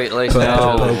that straight-laced Put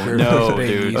natural. poker no, face,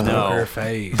 dude, poker no.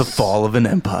 face. The fall of an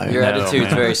empire. Your No, attitude's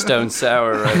man. very stone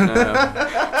sour right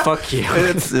now. Fuck you.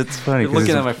 It's funny. You're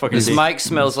looking at my fucking. This mic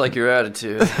smells like your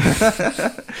attitude.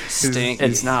 Stink.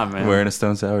 It's not, man. wearing a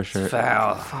Stone Sour shirt.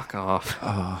 Foul. Fuck off.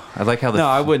 I like how the No,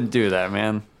 I wouldn't do that,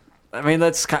 man. I mean,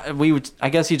 that's we would. I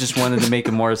guess he just wanted to make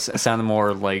it more sound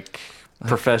more like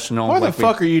professional. Why the like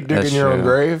fuck are you digging That's your own true.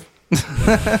 grave?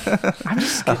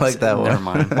 I like that one. Never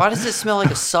mind. Why does it smell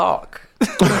like a sock?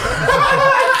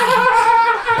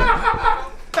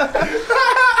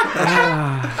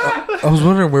 I was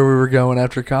wondering where we were going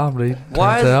after comedy.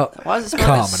 Why Turns out, does it smell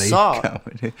like a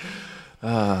comedy.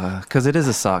 sock? Because it is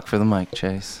a sock for the mic,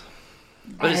 Chase.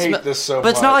 But I it hate sme- this so But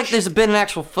it's not like much. there's been an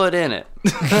actual foot in it.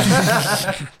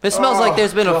 It smells like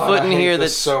there's been a foot in here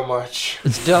that's so much.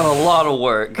 done a lot of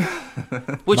work,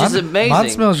 which is amazing. Mine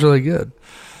smells really good.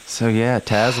 So yeah,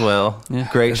 Tazwell. Yeah.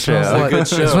 Great It smells, show. like, Good it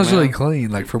show, smells man. really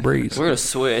clean, like Febreze. We're gonna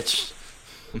switch.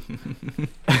 With who?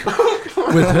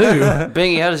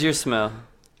 Bingy, how does yours smell?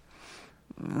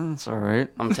 That's all right.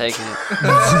 I'm taking it.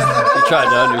 You tried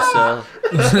to undersell.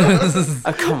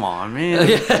 Come on, man.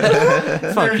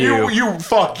 Fuck you.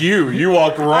 Fuck you. You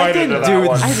walked right into that dude,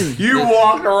 one. I didn't- You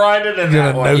walked right into that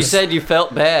gonna one. know- You said you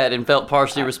felt bad and felt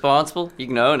partially responsible. You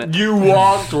can own it. You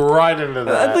walked right into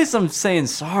that. At least I'm saying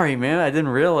sorry, man. I didn't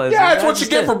realize. Yeah, it. that's I what you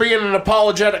just get did. for being an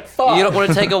apologetic fuck. You don't want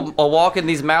to take a walk in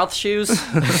these mouth shoes?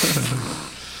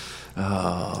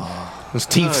 Those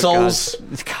teeth soles.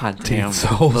 God damn.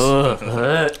 Souls.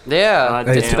 Yeah, God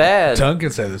it's damn. bad. Tongue can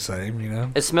say the same, you know.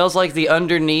 It smells like the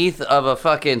underneath of a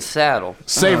fucking saddle.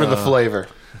 Savor the flavor.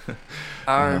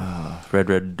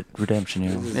 Red Redemption.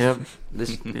 Yeah. Yep.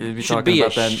 This you'll be Should talking be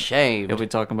about that. ashamed. You'll be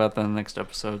talking about that in the next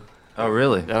episode. Oh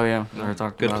really? Oh yeah, we're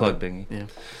talking. Good about plug, it. Bingy.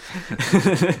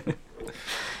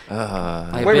 Yeah.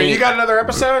 Like Wait a minute, being- you got another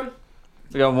episode?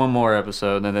 We got one more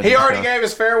episode, and then He already gave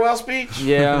his farewell speech?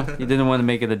 Yeah, he didn't want to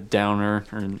make it a downer,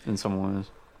 or in some ways.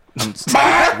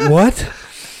 What?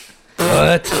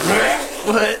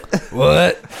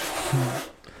 What?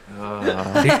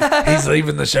 He's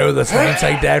leaving the show that's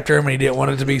named after him and he didn't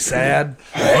want it to be sad.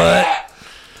 What?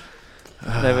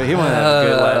 Yeah, but he wanted to have a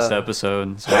good last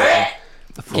episode. So.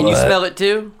 Can you smell it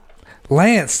too?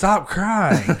 Lance, stop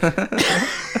crying.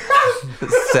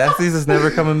 Sassy's is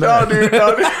never coming back.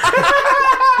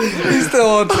 He's still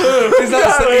on. He's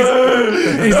not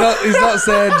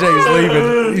sad Jay's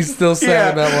leaving. He's still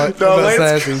sad about what about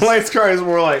Sassy's. Lance Cry is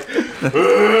more like.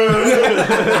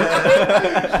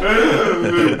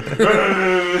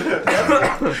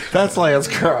 That's Lance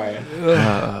crying.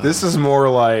 This is more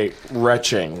like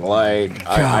retching. Like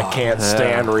I can't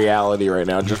stand reality right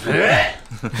now. Just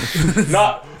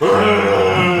not.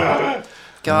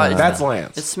 God, That's it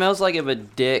Lance. smells like if a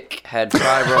dick had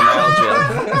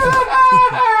fibromyalgia.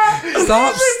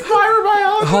 Stop.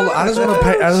 Hold on. I just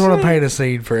want to paint a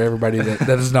scene for everybody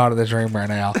that is not in this room right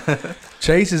now.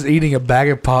 Chase is eating a bag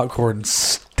of popcorn,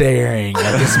 staring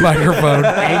at this microphone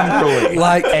Angrily.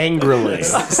 like Angrily.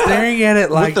 staring at it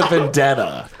like With the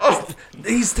vendetta.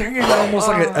 he's staring at it almost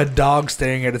like a dog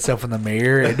staring at itself in the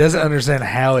mirror. It doesn't understand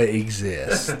how it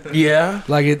exists. Yeah.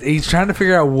 Like he's trying to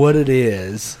figure out what it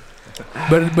is,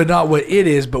 but not what it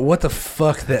is, but what the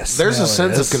fuck that There's smell a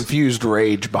sense is. of confused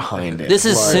rage behind it. This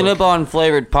is Like, Cinnabon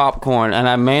flavored popcorn, and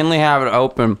I mainly have it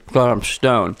open because I'm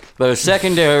stoned. But a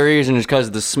secondary reason is because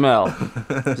of the smell.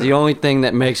 It's the only thing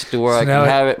that makes it to where I now can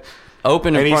it- have it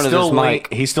open in And front of this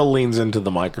mic. he still leans into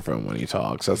the microphone when he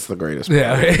talks. That's the greatest part.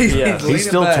 Yeah, He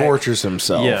still tortures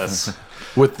himself. Yes.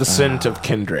 With the scent of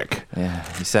Kendrick. Yeah,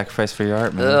 you sacrifice for your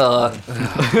art, man. Ugh.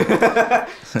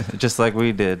 Just like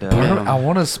we did. I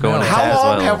want to smell. Going it. to- How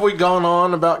long well. have we gone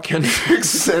on about Kendrick's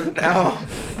scent now?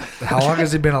 How long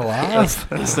has he been alive?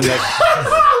 It's the next.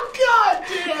 Oh, God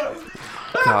damn.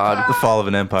 God. The fall of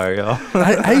an empire, y'all.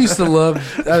 I used to love.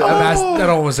 I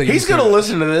don't want to say He's going to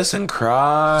listen to this and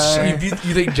cry. You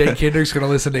think Jay Kendrick's gonna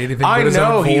listen to anything? I but his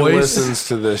know own he voice? listens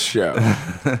to this show.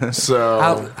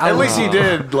 So, I at least he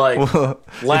did, like,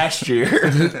 last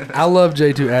year. I love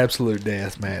Jay to absolute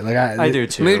death, man. Like I do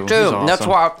too. Me too. He's awesome. That's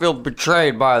why I feel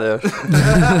betrayed by this.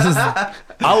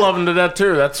 I love him to death,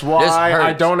 too. That's why This hurts.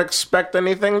 I don't expect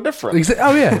anything different.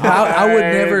 Oh yeah, I would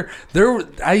never.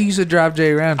 I used to drive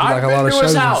Jay around to like I've a lot been of to his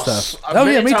shows and house stuff.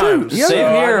 many Me times. too. Yeah, Same So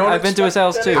I here. don't I've been to his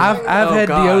house expect too. I've Oh, had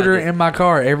God. deodorant in my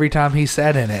car every time he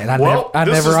sat in it, and I Well, this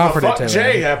never is offered the it Fuck to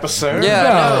Jay him. episode. Yeah,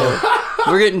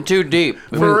 no. We're getting too deep.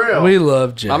 For real. We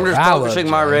love Jay. I'm just I love focusing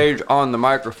my Jay. rage on the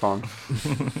microphone.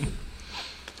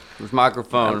 This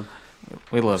microphone.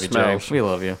 We love you, Smells. Jay. We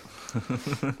love you.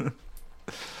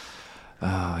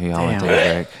 Oh, y'all want to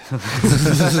Damn. take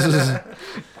a break.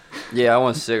 Yeah, I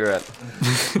want a cigarette.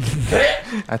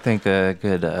 I think a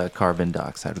good carbon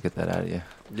dioxide would get that out of you.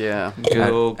 Yeah,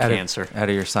 Go Out of- cancer. Out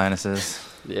of your sinuses.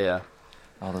 yeah.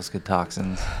 All those good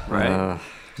toxins. Right. Does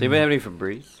anybody have any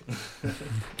Febreze? There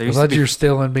I used to thought be you were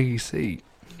still in Biggie's seat.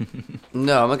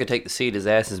 No, I'm not gonna take the seat. His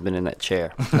ass has been in that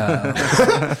chair.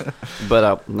 But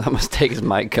I must take his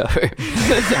mic cover.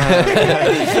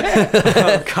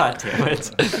 Oh, God damn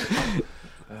it.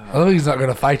 Oh, he's not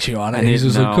gonna fight you on it. I He's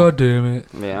didn't just like, know. God damn it.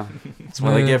 Yeah. That's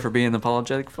what I get for being an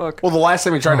apologetic fuck. Well, the last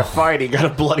time he tried to fight, he got a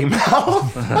bloody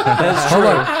mouth. Hold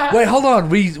on. Wait, hold on.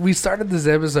 We started this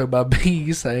episode by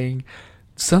Biggie saying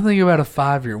something about a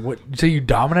 5-year. What? So you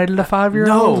dominated a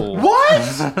 5-year-old? No. What?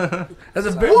 That's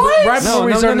a big, right before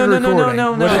we started recording.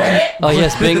 no. Oh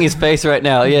yes, Bingy's face right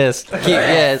now. Yes.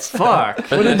 Yes. Fuck.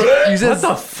 You said, What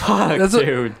the fuck, That's what-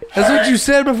 dude? that's what you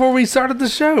said before we started the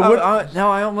show. What?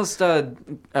 No, I almost,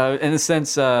 in a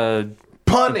sense, punished.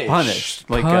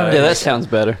 Like, Punished. Yeah, that sounds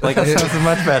better. like That sounds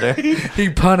much better. He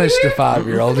punished a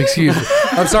 5-year-old. Excuse me.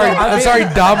 I'm sorry. I'm sorry.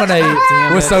 Dominate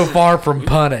was so far from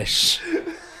punish.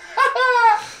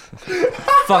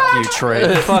 fuck you,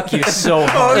 Trey. Fuck you so Oh,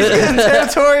 hard. he's getting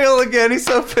territorial again. He's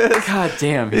so pissed. God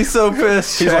damn. He's so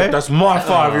pissed. He's like, that's my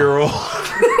 5-year-old.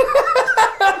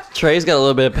 Trey's got a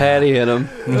little bit of patty in him.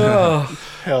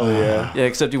 Hell yeah. Yeah,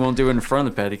 except he won't do it in front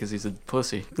of Patty because he's a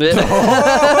pussy.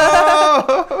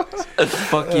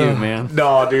 Fuck you, man.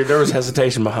 No, dude, there was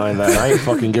hesitation behind that. I ain't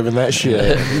fucking giving that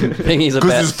shit. Bingy's a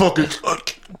Because bad. this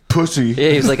fucking pussy. Yeah,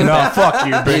 he's like a No, bad. fuck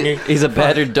you, Bingy. He's a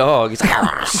battered dog. He's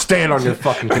like, Stand on your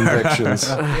fucking convictions.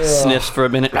 sniffs for a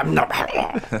minute.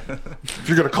 If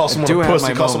you're gonna call someone do a have pussy,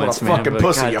 my call someone a moments, man, fucking but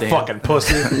pussy, you goddamn. fucking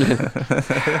pussy.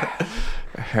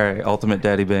 Harry, ultimate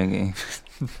daddy bangy.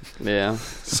 Yeah.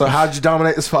 So how'd you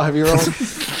dominate this 5-year-old?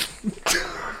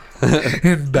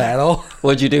 In battle.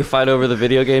 What'd you do? Fight over the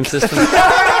video game system?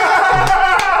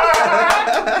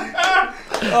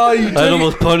 Oh, you I'd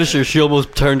almost punish her. She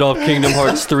almost turned off Kingdom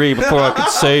Hearts 3 before I could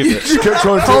save it. She kept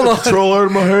trying to take the control out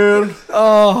of my hand.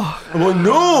 Oh, I'm like,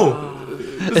 no.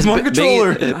 It's my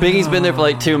controller. Biggy's been there for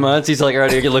like 2 months. He's like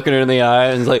already looking her in the eye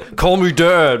and he's like, "Call me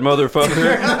dad,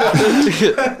 motherfucker."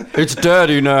 It's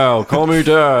daddy now. Call me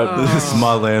dad. This is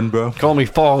my land, bro. Call me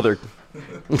father.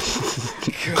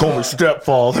 Call me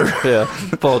stepfather. Yeah,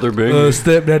 Father Biggy.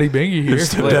 stepdaddy Bingy here.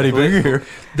 Daddy bangy here.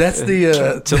 That's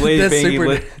the To Lady that's Bingy,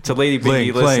 super- to Lady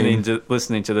Bingy Plain.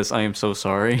 listening to this, I am so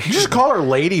sorry. You just call her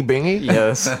Lady Bingy?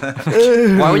 Yes,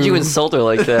 Why would you insult her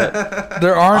like that?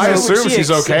 There are I no assume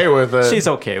she's okay with it. she's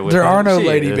okay with there it. are no She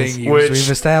Lady is. Bingies. Which- We've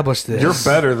established this. You're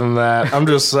better than that. I'm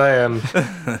just saying.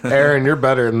 Aaron, you're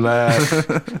better than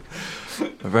that.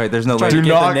 Right, there's no Trying lady. to Do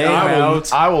get not. the name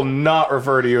out. I will not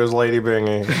refer to you as Lady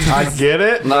Bingy. I get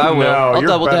it. No, I will. I'll you're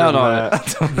double better down than on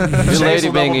that. You're Chase Lady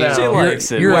will double Bingy. down. She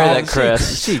likes it. you're Wear all- that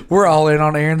crest. We're all in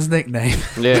on Aaron's nickname.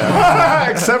 Yeah.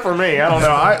 Except for me. I don't know.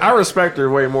 I respect her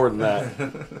way more than that.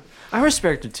 I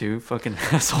respect her too, fucking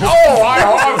asshole. Oh,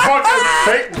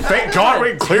 I fucking thank God we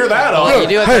can clear that up. You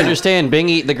do have to understand,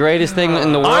 Bingy, the greatest thing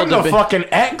in the world. I'm the to be- fucking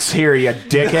X here, you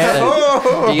dickhead.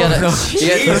 You gotta.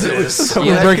 Jesus.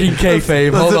 We're breaking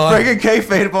kayfabe. Hold on. Breaking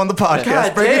kayfabe on the podcast.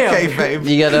 God Breaking damn. kayfabe.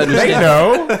 You gotta They understand.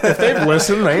 know. If they've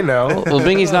listened, they know. Well,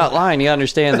 Bingy's not lying. You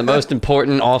understand the most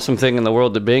important, awesome thing in the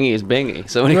world to Bingy is Bingy.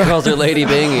 So when he calls her Lady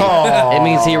Bingy, it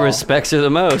means he respects her the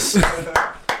most.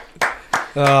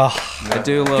 I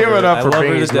do love Give her. it up I for love her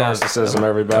to Bingy's death. narcissism,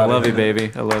 everybody. I love you,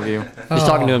 baby. I love you. He's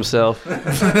talking to himself.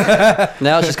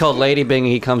 Now it's just called Lady Bingy.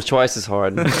 He comes twice as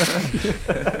hard.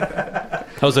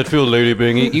 How's that feel, Lady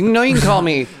Bingy? You know you can call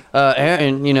me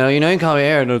Aaron. You know you can call me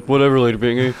Aaron. Whatever, Lady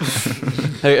Bingy.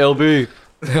 Hey, LB.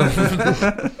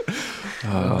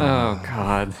 Oh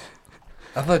God.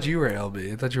 I thought you were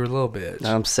LB. I thought you were a little bitch.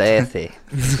 I'm sassy.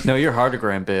 No, you're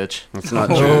Hardigram, bitch. It's not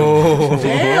true.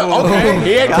 Damn, okay.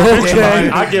 He had conviction behind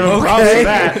it. I give him props for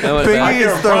that. I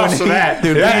give him props for that.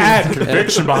 Dude, that had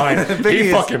conviction behind it. He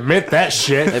fucking meant that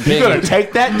shit. You gonna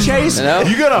take that, Chase?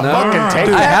 You gonna fucking take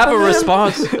that? I have a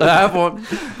response. I have one.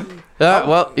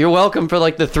 Well, you're welcome for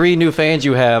like the 3 new fans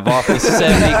you have off the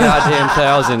 70 goddamn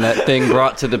thousand that thing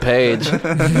brought to the page.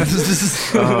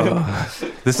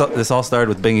 This all started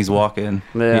with Bingy's walk-in.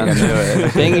 Yeah.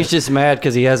 Bingy's just mad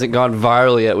because he hasn't gone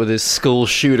viral yet with his school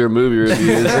shooter movie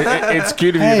reviews. It's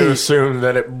cute of you to assume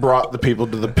that it brought the people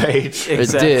to the page.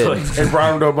 Exactly. It did. It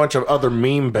brought them to a bunch of other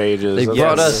meme pages. They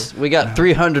brought us. We got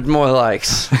 300 more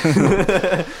likes.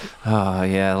 Oh,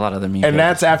 yeah, a lot of them. And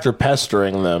that's after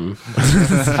pestering them.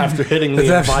 After hitting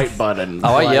the invite button.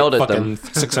 Oh, I yelled at fucking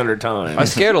them 600 times. I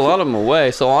scared a lot of them away.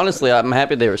 So honestly, I'm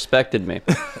happy they respected me.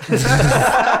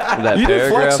 That You did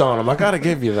paragraph. flex on them. I gotta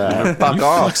give you that. Fuck you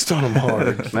off. flexed on them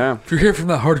hard. Man. If you're here from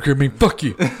that hardcore, mean fuck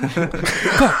you.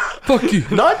 fuck you.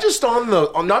 Not just on the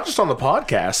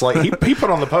podcast. Like he put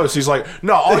on the post. He's like,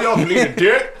 no, all y'all can eat a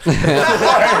dick.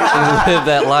 Live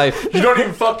that life. You don't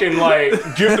even fucking like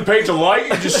give the page a like.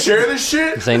 You just share this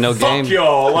shit. This ain't no Fuck game.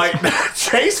 y'all. Like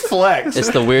Chase flex. It's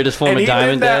the weirdest form and of he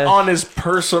Diamond did that Dash. on his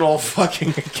personal fucking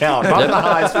account, not the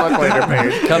highest fuck later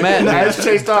page. Come at me. As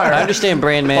Chase Dyer. I understand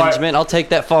brand management. I'll take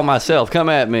that fall myself. Come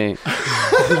at me.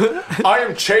 I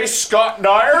am Chase Scott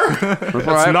Dyer. That's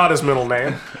Right. not his middle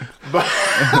name. But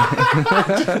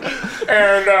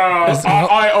and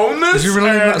I own this. Is your middle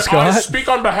name and not Scott? I speak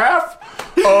on behalf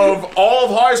of all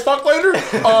of Highest Fuck Later.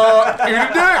 Eat a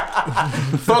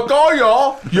dick. Fuck all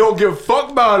y'all. You don't give a fuck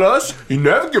about us. You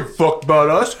never give a fuck about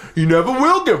us. You never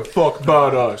will give a fuck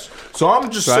about us. So I'm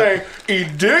just saying,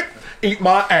 eat dick, eat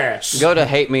my ass. Go to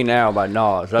Hate Me Now by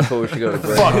Nas. That's what we should go to.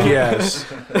 Fuck yes.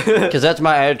 Because that's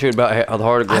my attitude about the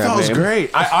Hardigram. I thought it was meme.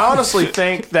 great. I honestly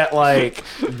think that like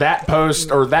that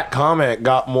post or that comment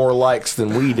got more likes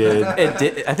than we did. It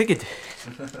did. I think it did.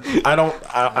 I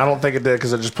don't think it did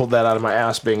because I just pulled that out of my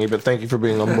ass, Bingy. But thank you for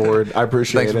being on board. I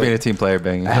appreciate Thanks it. for being a team player,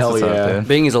 Bingy. That's Hell what's yeah. up, dude.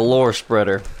 Bing's a lore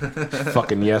spreader.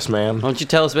 Fucking yes, man. Why don't you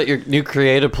tell us about your new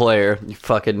creative player, you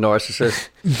fucking narcissist?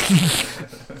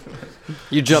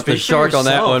 You jumped the Speak for shark on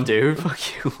that yourself, one. dude. Fuck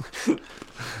you.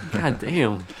 God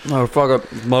damn.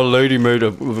 Motherfucker, my lady made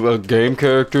a game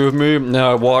character of me.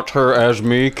 Now I watch her as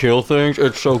me kill things.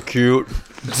 It's so cute.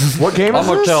 What game I'm is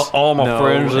gonna this? tell all my No,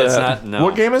 friends it's that. not. No.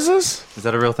 What game is this? Is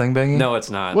that a real thing, Bingy? No, it's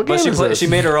not. What But game is this? she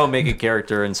made her own make a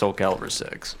character in Soul Calibur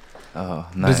 6. Oh,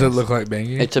 nice. Does it look like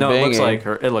Bingy? It's a No, bingy. it looks like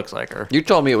her. It looks like her. You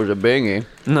told me it was a bingy.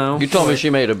 No. You told me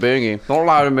she made a bingy. Don't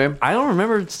lie to me. I don't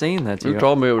remember saying that to you. You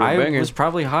told me it was a I banger. was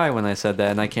probably high when I said that,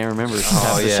 and I can't remember.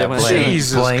 Oh, yeah. Blame,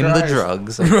 Jesus blame the Christ.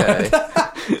 drugs. Okay.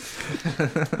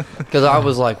 Because I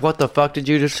was like, what the fuck did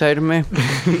you just say to me?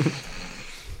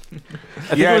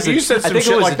 Yeah, if you said some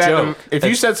shit like that, joke. if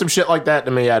you said some shit like that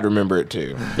to me, I'd remember it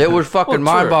too. It was fucking Well,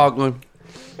 true. mind-boggling.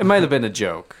 It might have been a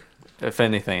joke, if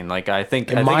anything. Like I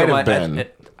think It might have been.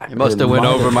 It must have went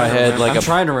over my head like I'm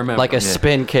trying to remember. like a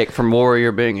spin kick from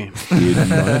Warrior Bingy. It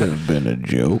might have been a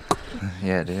joke.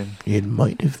 Yeah, dude. It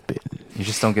might have been. You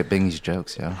just don't get Bingy's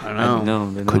jokes, yo. I know.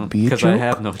 No, they Could don't, be a because I joke.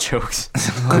 have no jokes.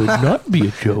 Could not be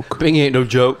a joke. Bingy ain't no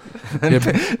joke.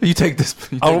 You take this.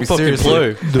 You I take don't me fucking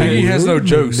seriously. play. He has no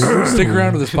jokes. Stick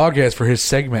around to this podcast for his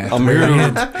segment. I'm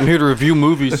here to review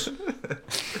movies.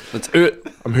 That's it.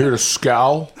 I'm here to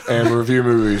scowl and review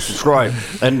movies. That's right.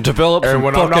 And develop And some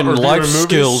when I'm not fucking reviewing life movies-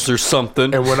 skills or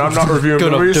something. And when I'm not reviewing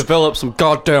Gonna movies, develop some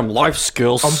goddamn life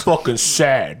skills. I'm fucking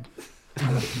sad.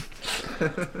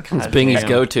 It's Bingy's damn.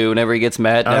 go-to whenever he gets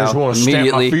mad I just now. want to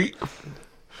stamp my Immediately. feet.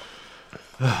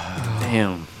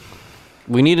 Damn.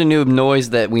 We need a new noise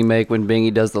that we make when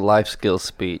Bingy does the life skills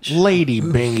speech. Lady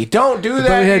Bingy, don't do I that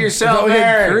thought we to had, yourself, I thought we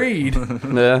had Aaron. Creed.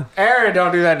 Yeah. Aaron,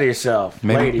 don't do that to yourself.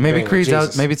 Maybe Lady Bingy, Creed's out.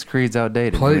 Jesus. Maybe it's Creed's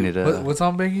outdated. Play, We need to. what's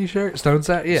on Bingy's shirt? Stone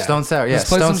Sour? Yeah. Stone Sour. Yeah, Let's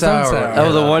play Stone some Stone Sour. Sour. That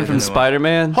was the one Yeah, from the new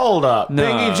Spider-Man? Hold up. No.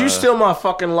 Bingy, did you steal my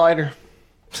fucking lighter?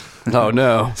 Oh,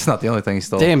 no. It's not the only thing he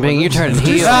stole. Damn, Bingy, you're turning Did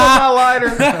you heel. steal my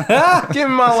lighter? Give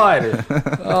me my lighter. Where the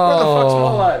fuck's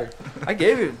my lighter? I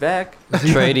gave it back.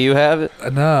 Trey, do you have it?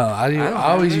 No, I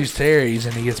always use Terry's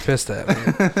and he gets pissed at me.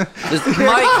 This mic,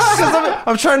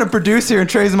 I'm trying to produce here and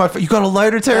Trey's in my. You got a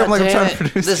lighter, Terry? I'm like, I'm trying to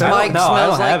produce. This that. mic No, I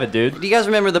smells don't like... have it, dude. Do you guys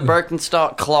remember the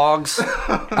Birkenstock clogs?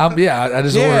 Yeah, I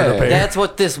just ordered a pair. That's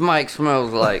what this mic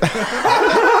smells like.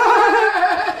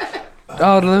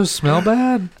 Oh, do those smell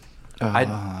bad? I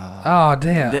Oh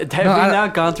damn! Have we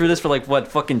not gone through this for like what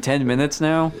fucking 10 minutes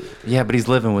now? Yeah, but he's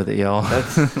living with it, y'all.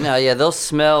 No, yeah, they'll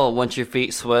smell once your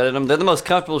feet sweat at them. They're the most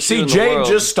comfortable shoe See, in the Jay world.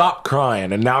 just stopped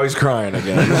crying, and now he's crying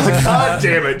again. God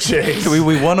damn it, Chase.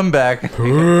 we won him back.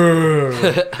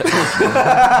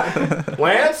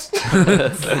 Lance?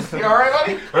 You all right,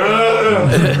 buddy?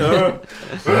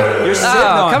 You're sitting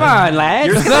on come on, Lance.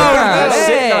 You're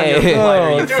sitting on your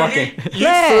glider, you Dude, fucking. you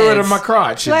threw it in my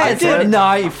crotch. I did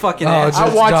not, you fucking ass.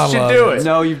 I watched you do it.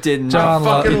 No, you didn't. John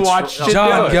Fucking watched you do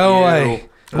John, it. go away.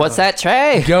 What's that,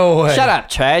 Trey? Go away. Shut up,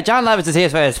 Trey. John Lovitz is here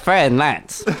for his friend,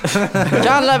 Lance.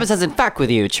 John Lovitz doesn't fuck with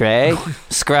you, Trey.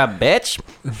 Scrub bitch.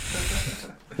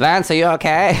 Lance, are you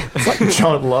okay? It's like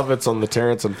John Lovitz on the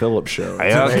Terrence and Phillips show. Are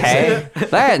you okay?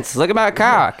 Lance, look at my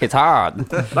cock. It's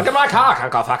hard. Look at my cock,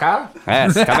 Uncle Fucker.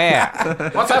 Yes, come here.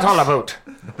 What's that all about?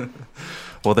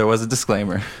 Well, there was a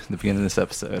disclaimer at the beginning of this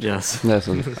episode. Yes.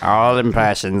 Listen, all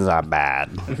impressions are bad.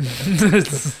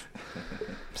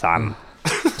 Some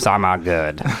are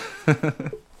good.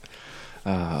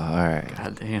 All right.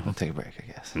 God damn. We'll take a break, I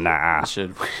guess. Nah.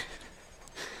 Should.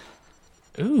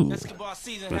 Ooh.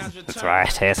 That's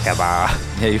right, Escobar.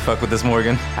 Yeah, you fuck with this,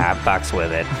 Morgan. I fucks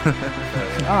with it.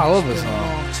 Oh, I love this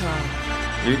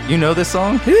song. You know this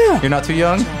song? Yeah. You're not too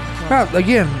young?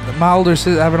 Again, my older I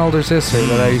have an older sister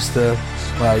that I used to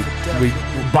like. We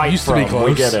Bite used from. to be close.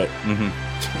 We get it.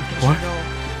 What?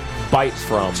 Bite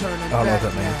from. I don't know what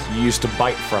that means. You used to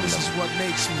bite from them.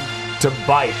 To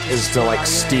bite is to like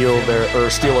steal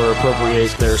or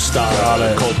appropriate their style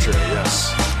and culture.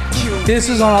 Yes. This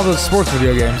is on all the sports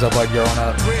video games I played growing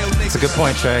up. It's a good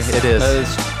point, Trey. It is.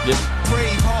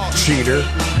 Cheater.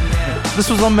 This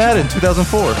was on Madden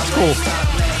 2004. It's cool.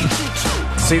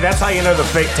 See, that's how you know the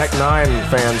fake Tech 9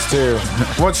 fans too.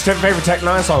 What's your favorite Tech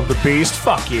 9 song? The Beast?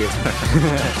 Fuck you.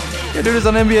 Yeah, dude, it's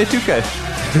on NBA 2K.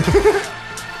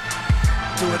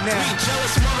 Do it now.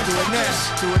 Do it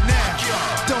now. Do it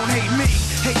now. Don't hate me.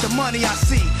 Hate the money I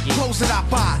see. Clothes that I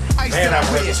buy. Ice that I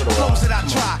wear. Clothes that I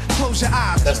try. Close your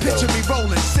eyes. Picture me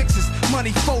rolling. Sixes.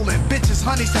 Money folding. Bitches.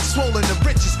 Honeys that swollen. The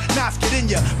richest. Knives get in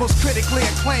ya. Most critically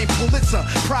acclaimed Pulitzer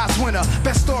Prize winner.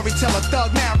 Best storyteller.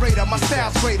 Thug narrator. My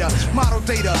style's greater. Model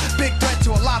data. Big threat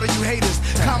to a lot of you haters.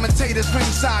 Commentators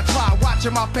ringside try.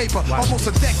 Watching my paper. Almost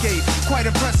a decade. Quite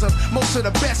impressive. Most of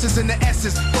the best is in the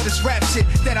essence. But it's rap shit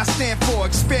that I stand for.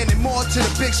 Expanding more to the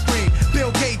big screen.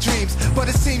 Bill Gates dreams. But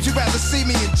it seems you'd rather see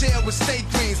me in jail with state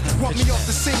dreams. Want me off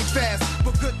the scene fast.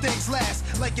 But good things last.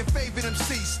 Like your favorite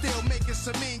MC. Still making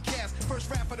some mean cast. First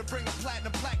rapper to bring a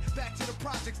platinum plaque back to the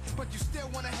projects. But you still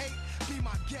wanna hate? Be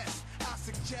my guest. I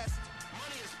suggest.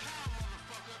 Money is power,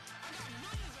 motherfucker. I got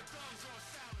millions of thugs on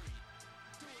salary.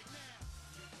 Do it now.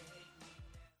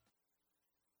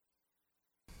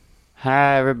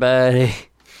 Hi, everybody.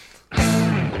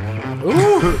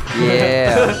 Ooh.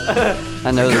 Yeah.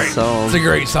 I know this song. It's a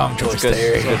great song choice,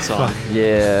 Terry. Good song.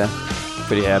 Yeah.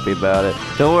 Pretty happy about it.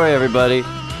 Don't worry, everybody.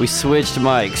 We switched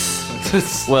mics.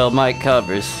 Well, mic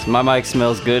covers. My mic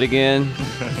smells good again.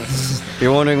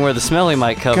 You're wondering where the smelly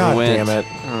mic cover God went. damn it.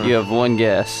 You have one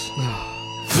guess.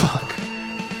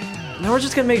 Now we're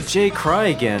just gonna make Jay cry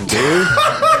again, dude.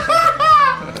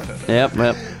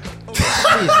 Yep.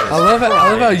 I love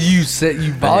how you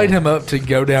volleyed him up to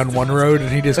go down one road, and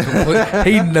he just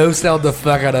he no-selled the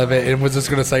fuck out of it and was just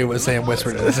going to say what Sam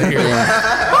whispered in his ear.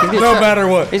 No matter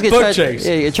what. He's gonna Fuck Chase.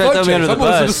 Yeah, you try to Fuck throw me Chase. under the I'm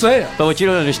listening to bus. Sam. But what you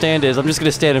don't understand is I'm just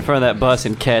gonna stand in front of that bus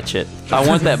and catch it. I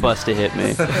want that bus to hit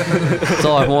me. That's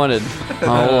all I've wanted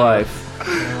my whole life.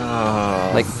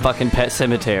 Like fucking Pet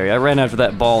Cemetery. I ran after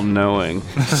that ball knowing.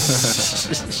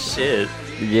 Shit.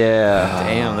 Yeah.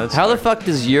 Damn, that's. How the fuck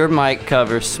does your mic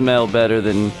cover smell better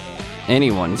than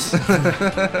anyone's?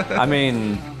 I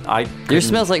mean, Yours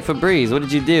smells like Febreze. What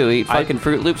did you do? Eat fucking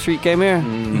Fruit Loops before you came here?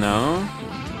 No.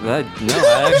 I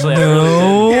actually haven't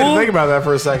really You had to think about that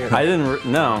for a second. I didn't.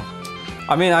 No.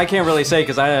 I mean, I can't really say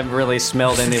because I haven't really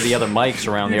smelled any of the other mics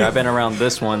around here. I've been around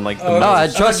this one like the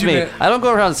most. Trust me. I don't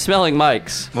go around smelling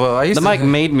mics. Well, The mic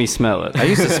made me smell it. I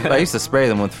used to spray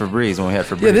them with Febreze when we had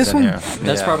Febreze this in one- here.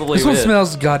 That's probably This one it.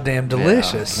 smells goddamn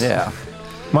delicious. Yeah.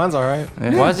 Mine's all right.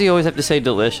 Why does he always have to say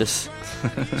delicious?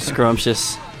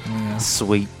 Scrumptious.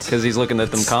 Sweet. Because he's looking at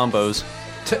them combos.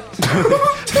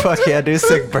 Fuck yeah, dude.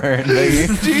 Sick burn, baby.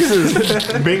 Jesus.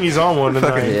 Bingy's on one tonight.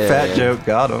 Fucking Yeah. fat joke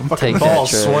got him. Take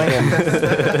Balls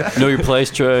that, Trey. Know your place,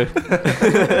 Trey.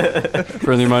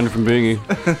 Friendly reminder from Bingy.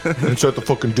 It's at the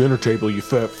fucking dinner table, you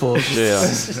fat fuck. Yeah.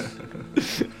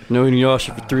 No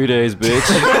Inuyasha for 3 days, bitch.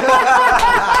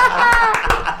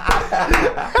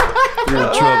 You're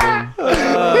in trouble.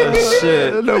 Oh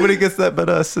shit. Nobody gets that but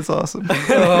us. It's awesome.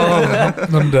 Oh,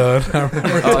 I'm done.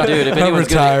 Oh, dude, if anyone's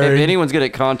good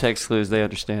at context clues, they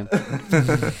understand.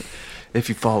 If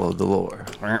you follow the lore.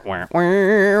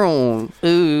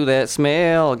 Ooh, that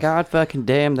smell. God fucking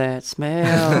damn that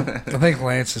smell. I think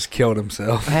Lance has killed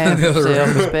himself. Have in the other room.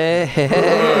 self-respect.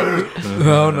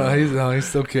 No, he's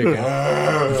still kicking.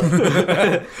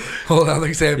 Hold on, I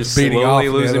think Sam's You're beating slowly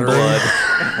off losing in the other room.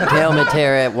 blood. Tell me,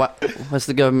 Tara, what's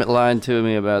the government lying to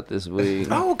me about this week?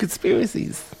 Oh,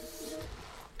 conspiracies.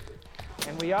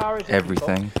 And we are, as a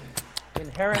Everything. people,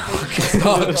 inherently.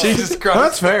 Oh, Jesus Christ.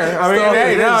 That's fair. I mean, Stop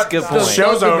hey, it. now That's a good point.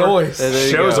 show's Stop the over. noise. There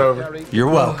you Show's go. over. You're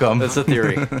welcome. That's a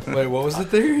theory. Wait, what was the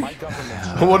theory?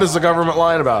 What is the government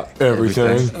lying about?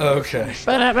 Everything. Okay.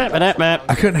 Ba-da-ba-ba-da-ba.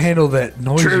 I couldn't handle that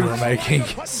noise you were making.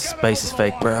 Space is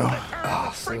fake, bro.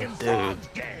 Dude.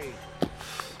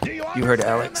 You heard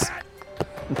Alex?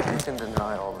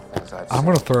 I'm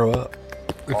going to throw up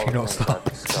if you don't stop.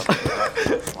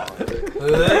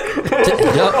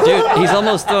 Dude, he's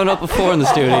almost thrown up before in the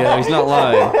studio. He's not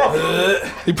lying.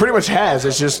 He pretty much has.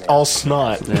 It's just all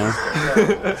snot. Yeah.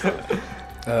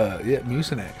 Yeah,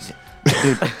 Mucinex.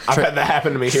 I've had that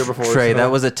happen to me here before. Trey, so-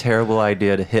 that was a terrible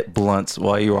idea to hit blunts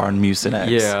while you were on Mucinex.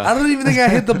 Yeah. I don't even think I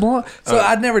hit the blunt. So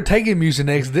I'd never taken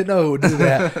Mucinex. Didn't know it would do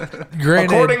that.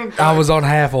 Granted, According- I was on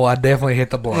Halfle. I definitely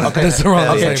hit the blunt. Okay. That's the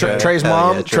wrong Okay, thing. Trey's Hell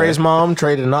mom. yeah, Trey. Trey's mom.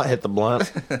 Trey did not hit the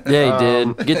blunt. Yeah, he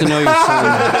did. Get to know your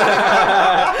son.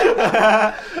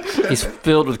 He's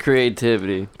filled with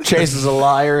creativity. Chase is a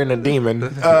liar and a demon.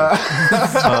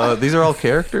 These are all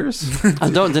characters? I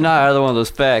don't deny either one of those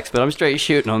facts, but I'm straight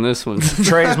shooting on this one.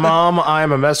 Trey's mom. I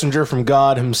am a messenger from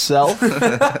God Himself,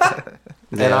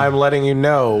 and I'm letting you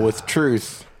know with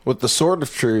truth, with the sword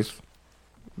of truth.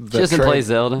 She doesn't play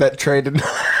Zelda. That Trey did not.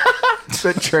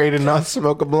 That Trey did not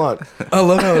smoke a blunt. I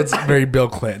love how it's very Bill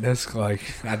Clinton. It's like,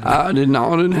 I did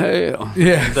not inhale.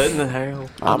 yeah. That in the hell.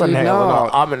 I'm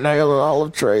inhaling all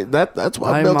of Trey. That's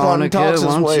why Hey, Bill Clinton Monica, talks his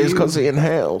won't ways, you- because he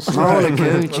inhales.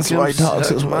 Monica, That's why he talks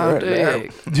his way my right now.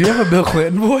 dick. Do you have a Bill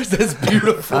Clinton voice? That's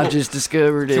beautiful. I just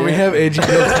discovered it. Can we have edgy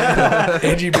Bill Clinton?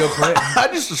 Edgy Bill Clinton. I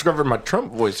just discovered my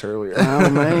Trump voice earlier. Oh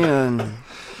man,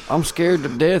 I'm scared to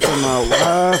death of my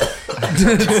wife.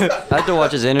 I have to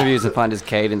watch his interviews and find his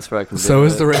cadence for I can. So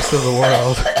is the rest of the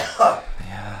world.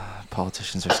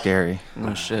 Politicians are scary.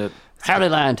 Oh shit! How they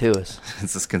lying to us?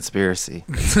 It's this conspiracy.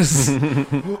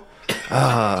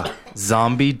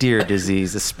 Zombie deer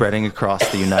disease is spreading across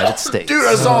the United States. Dude,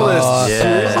 I saw this.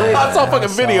 Yeah. I saw a fucking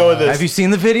video of this. Have you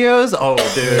seen the videos? Oh,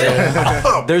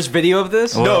 dude. There's video of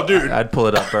this? Well, No, dude. I'd pull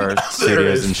it up. Our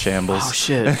studio's in shambles. Oh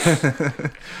shit!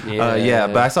 Yeah,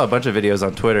 but I saw a bunch of videos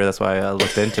on Twitter. That's why I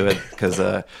looked into it, because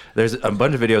there's a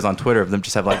bunch of videos on Twitter of them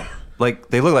just have like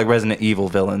they look like Resident Evil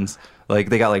villains. Like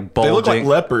they got like They bulging. look like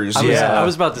lepers. I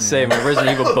was about to say, my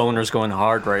Resident Evil boner's going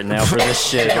hard right now for this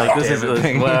shit. Like, this is what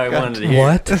I wanted to hear.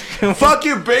 What? Fuck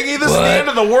you, Biggie. This is the end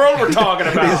of the world we're talking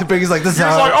about. Biggie's like this. He's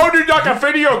like, oh, dude, like a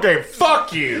video game.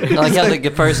 Fuck you. I like how the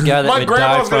first guy My that would die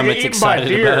grandma's from gonna it's get eaten by a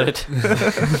excited about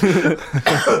it.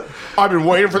 I've been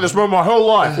waiting for this moment my whole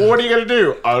life. Well, what are you gonna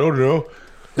do? I don't know.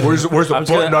 Where's the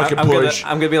button I can push?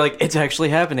 I'm gonna be like, it's actually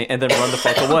happening, and then run the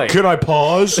fuck away. Can I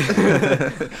pause?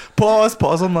 pause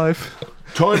on life.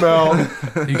 Time out.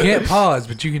 You can't pause,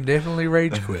 but you can definitely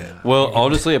rage quit. Well,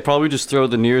 honestly, I'd probably just throw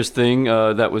the nearest thing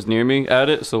that was near me at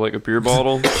it. So, like a beer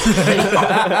bottle.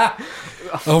 I'm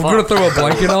going to throw a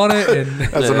blanket on it. And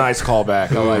That's a nice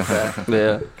callback. I like that.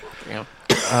 Yeah.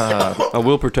 I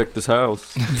will protect this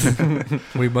house.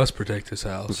 we must protect this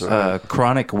house.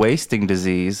 Chronic wasting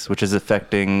disease, which is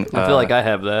affecting. I feel like I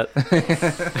have that.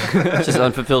 It's just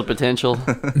unfulfilled potential.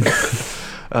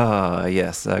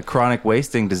 Yes, chronic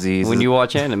wasting disease. When you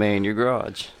watch anime in your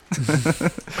garage.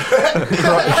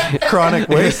 Chronic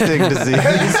wasting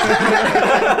disease.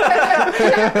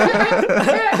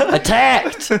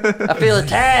 Attacked! I feel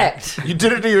attacked. You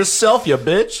did it to yourself, you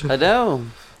bitch. I know.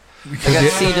 I got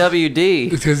CWD.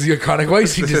 Because you're chronic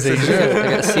wasting disease. I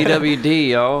got CWD,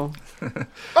 y'all.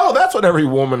 Oh, that's what every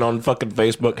woman on fucking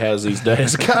Facebook has these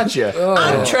days. Gotcha.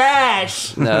 I'm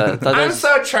trash. No, I'm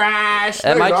so trash.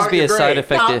 That might just be a side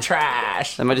effect. I'm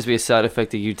trash. That might just be a side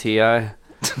effect of UTI.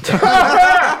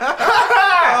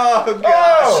 Oh,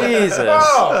 God. Jesus.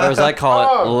 Or as I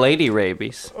call it, lady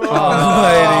rabies. Lady rabies,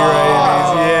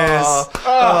 yes.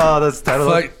 Oh, that's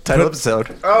the title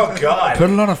episode. Oh, God. Put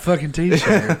it on a fucking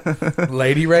t-shirt.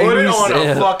 Lady rabies. Put it on a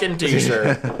Yeah. fucking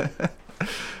t-shirt.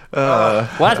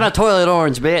 Why's my toilet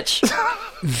orange, bitch?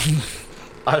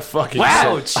 I fucking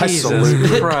Wow, I Jesus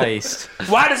salute. Christ.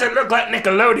 Why does it look like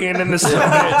Nickelodeon in this image?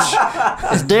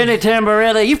 It's Danny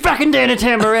Tamborelli. You fucking Danny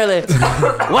Tamborelli.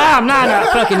 Wow, I'm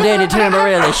not fucking Danny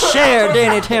Tamborelli. Share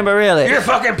Danny Tamborelli. You're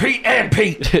fucking Pete and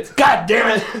Pete. God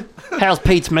damn it. How's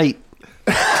Pete's meat?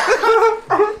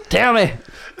 Tell me.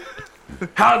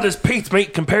 How does Pete's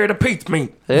meat compare to Pete's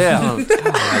meat? Yeah.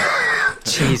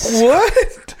 Jesus.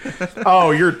 What?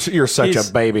 Oh, you're such a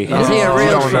baby. Is he a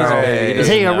real? don't know. Is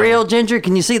he a real ginger?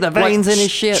 Can you see the veins in his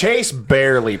shit? Chase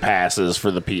barely passes for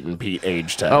the Pete and Pete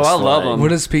age test. Oh, I love him.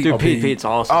 What is Pete? Dude, Pete's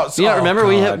awesome. Oh, Yeah, remember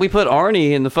God. we put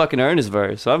Arnie in the fucking Ernest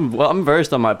verse. So I'm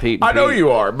versed on my Pete. And I know Pete. you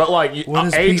are, but like What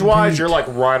is Pete age and wise, Pete? you're like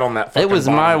right on that. It Fucking was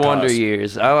my bottom Wonder cusp.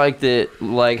 Years. I liked it,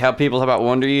 like how people talk about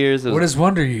Wonder Years. What is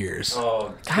Wonder Years?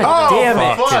 Oh, damn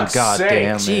it. for fuck's God sake.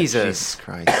 damn it. Jesus.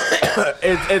 Christ.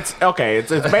 It's okay. It's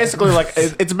basically like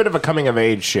it's a bit of a coming of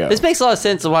age show. This makes a lot of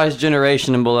sense of why his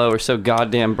generation and below are so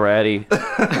goddamn bratty.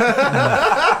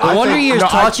 The Wonder Years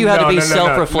taught you how to be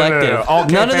self-reflective. All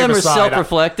None of kayfabe them are aside,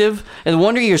 self-reflective, and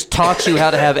Wonder Years taught you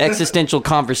how to have existential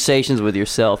conversations with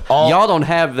yourself. Y'all don't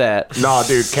have that. Nah,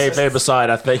 dude. Kayfabe aside,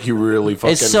 I think you really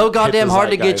fucking. It's so hit goddamn the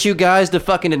hard to get zeitgeist. you guys to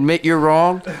fucking admit you're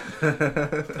wrong.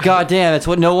 Goddamn, it's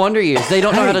what No Wonder Years. They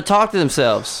don't know how to talk to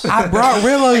themselves. I brought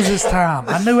Rillos this time.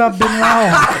 I knew I've been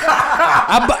wrong.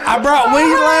 I brought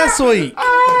weed last week.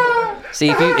 See,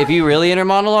 if you really inner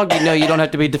monologue, you know you don't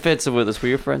have to be defensive with us. We're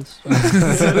your friends.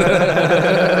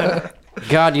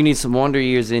 God, you need some Wonder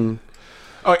Years in.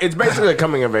 Oh, it's basically a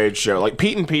coming of age show. Like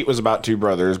Pete and Pete was about two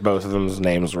brothers. Both of them's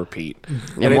names were Pete,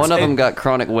 And one of them got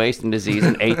chronic wasting disease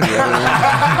and ate the other one.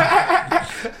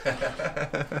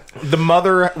 The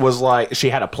mother was like,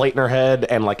 she had a plate in her head,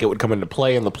 and like it would come into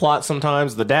play in the plot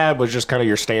sometimes. The dad was just kind of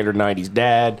your standard '90s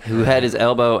dad, Who had his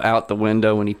elbow out the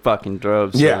window when he fucking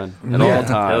drove, son. Yeah. At Yeah. all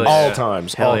times. all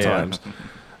times, Hell all yeah. times.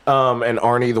 And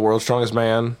Arnie, the world's strongest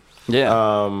man. Yeah.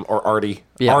 Or Artie.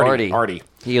 Yeah, Artie.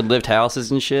 He had lived houses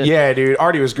and shit. Yeah, dude.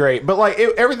 Artie was great, but like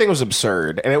everything was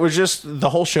absurd, and it was just the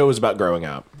whole show was about growing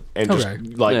up and just Okay.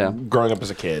 like Yeah. growing up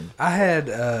as a kid. I had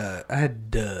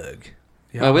Doug.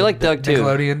 Oh, we like Doug too.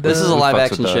 Nickelodeon This is a Doug. live fucks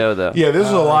action with Doug. show though. Yeah, this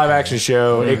was a live action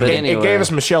show. It, But it anyway. gave us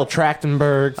Michelle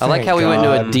Trachtenberg. I like Thank how we went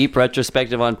into a God. deep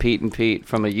retrospective on Pete and Pete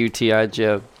from a UTI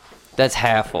joke. That's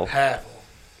Haffle.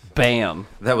 Bam.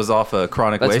 That was off a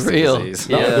chronic That's wasting real. disease.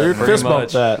 Yeah. Dude, pretty fist bump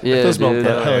much. that. Yeah, Fist bump dude.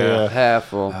 that. Hell yeah.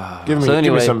 Haffle. Give me, So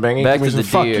anyway, give me some banging. back Give me to some the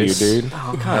fuck you, deers. dude.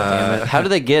 How do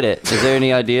they get it? Is there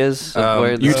any ideas of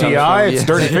where this comes UTI, from? it's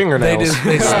dirty They fingernails.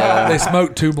 they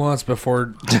smoke 2 blunts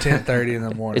before 10:30 in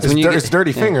the morning. It's when you It's get-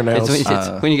 dirty It's fingernails.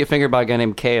 when you get fingered by a guy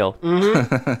named Kale.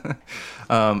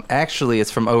 Actually,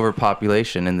 it's from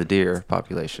overpopulation in the deer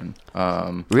population.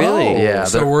 Really? Oh, Yeah,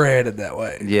 so they're- we're headed that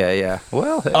way. Yeah.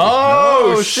 Well.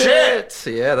 Oh, shit!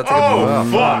 Yeah, that's a good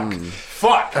Oh, one.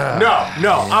 fuck.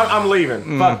 No, I'm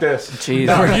leaving. Fuck this.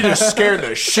 Jesus. No, you just scared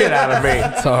the shit out of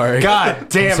me. Sorry. God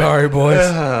damn it. Sorry, boys.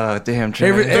 Oh, damn,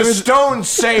 Trey. The Stones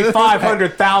say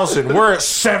 500,000. We're at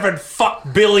 7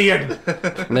 billion.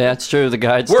 Yeah, it's true. The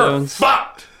We're Guidestones.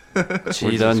 fucked.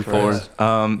 We're done for.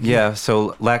 Yeah,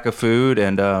 so lack of food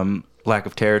and lack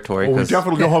of territory. Well, we 'cause-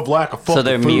 definitely don't have lack of fucking So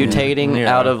they're food. mutating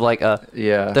Yeah. out of like a.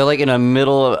 Yeah. They're like in the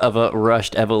middle of a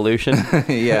rushed evolution.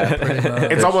 yeah.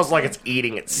 It's almost like it's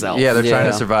eating itself. Yeah, they're trying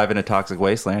Yeah. to survive in a toxic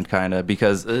wasteland, kind of,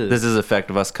 because this is the effect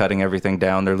of us cutting everything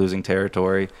down. They're losing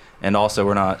territory, and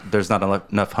also there's not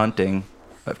enough hunting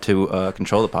to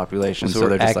control the population. So So we're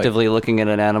they're just actively looking at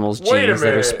an animal's Wait a genes that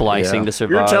are minute. splicing Yeah. to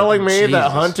survive. You're telling me that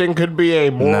Jesus. hunting could be a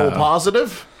moral No.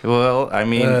 positive? well, I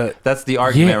mean, that's the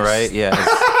argument, yes. right? Yeah.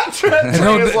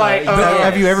 It's like,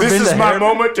 have you ever this been is to my Harry-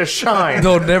 moment to shine.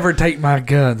 They'll never take my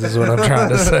guns, is what I'm trying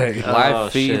to say. Life Oh,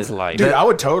 feeds shit. life. Dude, I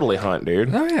would totally hunt,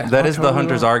 dude. Oh, yeah. That is the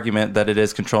hunter's argument that it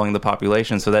is controlling the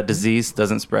population, so that disease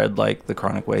doesn't spread like the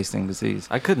chronic wasting disease.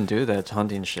 I couldn't do that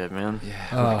hunting shit, man. Yeah.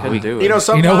 Oh. I couldn't do it. You know, You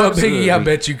sometimes... know what, Biggie? I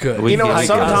bet you could. You know, I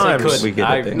sometimes... honestly we get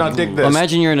I- it. Thing. Now, dig this. Well,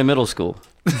 imagine you're in a middle school.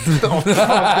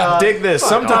 Dig this.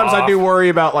 Sometimes I do worry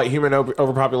about like human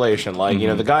overpopulation. Like you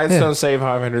know, the Guidestones say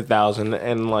 500,000,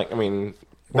 and like I mean,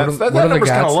 What that's, are- that what are the number's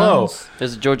kind of low. Guidestones?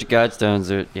 There's Georgia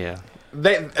Guidestones. Yeah.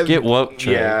 They Get woke,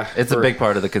 Trey. Yeah, It's a big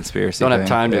part of the conspiracy. Don't have thing.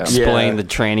 time to Yeah. explain Yeah. the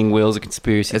training wheels of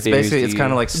conspiracy It's theories. basically to it's you.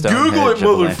 kind of like Stonehenge. Google it, of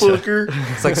Atlanta.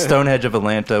 motherfucker. It's like Stonehenge of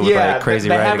Atlanta with Yeah, like crazy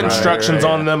they have writing. instructions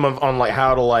Right. on them on like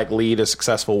how to like lead a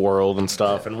successful world and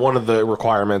stuff. And one of the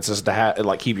requirements is to have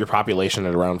like keep your population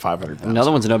at around 500,000.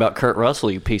 Another one's to know about Kurt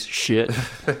Russell, you piece of shit.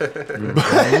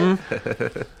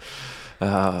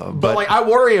 But like I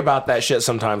worry about that shit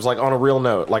sometimes, like on a real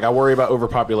note. Like I worry about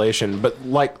overpopulation. But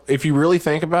like if you really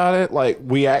think about it, like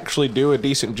we actually do a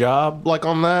decent job like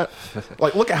on that.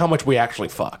 Like look at how much we actually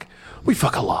fuck. We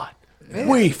fuck a lot.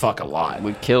 We fuck a lot.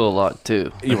 We kill a lot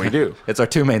too. Yeah, we do. It's our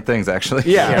two main things, actually.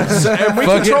 Yeah, so, and we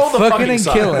Fuck control it, the fucking fucking and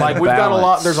side. killing. Like we've got a lot.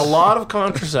 Balance. There's a lot of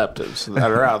contraceptives that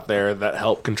are out there that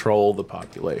help control the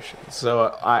population.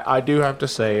 So I do have to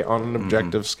say, on an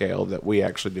objective scale, that we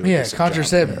actually do. a Yeah, decent job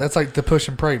contraception. there. That's like the push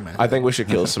and pray, man. I think we should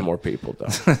kill some more people, though.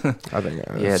 I think.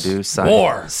 Yeah, dude.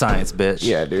 More. Science, bitch.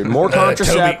 Yeah, dude. More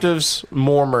contraceptives,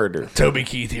 more murder. Toby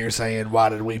Keith here saying, "Why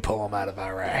did we pull him out of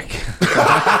Iraq?"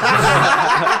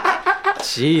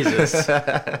 Jesus.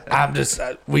 I'm just.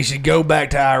 We should go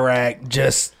back to Iraq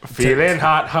just Feeling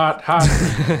hot, hot, hot.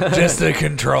 just to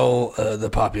control the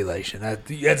population.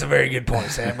 That's a very good point,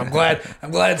 Sam. I'm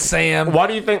glad Sam. Why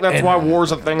do you think that's And- why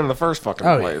war's a thing in the first fucking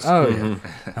place? Yeah.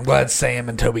 I'm glad Sam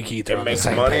and Toby Keith are It on the makes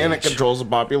same money page. and it controls the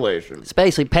population. It's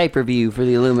basically pay-per-view for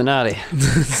the Illuminati.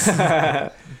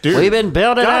 Dude, We've been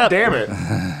building God up. damn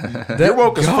it. You're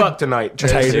woke as fuck tonight,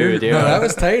 Chase. Tater. Dude, yeah. No, that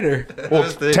was Tater.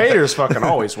 Well, Tater's fucking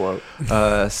always woke.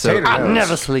 So Tater I knows.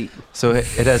 never sleep. So it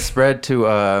has spread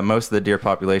to most of the deer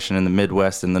population in the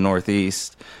Midwest and the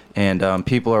Northeast, and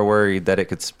people are worried that it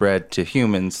could spread to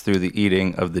humans through the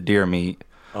eating of the deer meat.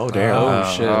 Oh, damn. Oh,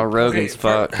 shit. Oh, Rogan's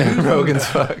fucked. Rogan's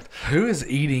fucked. Who is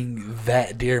eating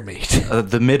that deer meat?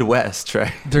 The Midwest,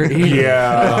 right? They're eating.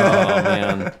 Yeah. Oh,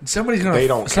 man. Somebody's They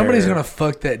don't somebody's care. gonna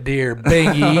fuck that deer,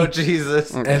 Bingy,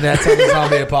 Jesus. and that's how the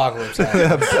zombie apocalypse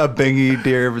happens. A bingy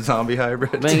deer zombie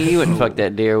hybrid. Man, you wouldn't fuck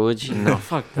that deer, would you? No,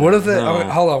 fuck. What if that? No. okay,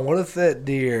 hold on. What if that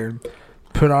deer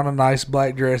put on a nice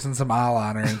black dress and some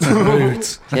eyeliner and some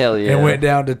boots Hell yeah. and went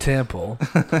down to Temple?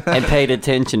 And paid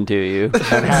attention to you.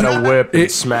 And had a whip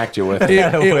and smacked you with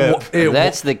it.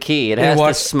 That's the key. It has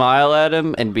watch- to smile at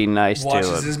him and be nice to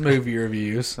watches him. his movie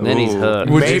reviews. Then he's hooked.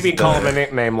 Would Maybe you- call him a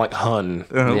nickname like Hun.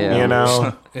 Yeah. You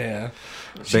know? Yeah.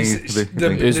 Is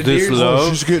this love?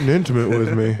 She's getting intimate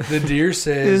with me. The deer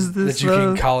says Is this that you can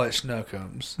love? call it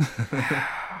Snookums.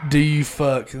 Do you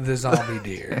fuck the zombie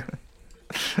deer?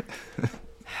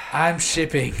 I'm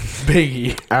shipping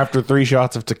Biggie. After 3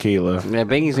 shots of tequila. Yeah,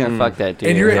 Bingy's gonna fuck that dude.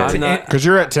 And you're I'm at not- Because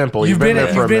you're at Temple. You've been there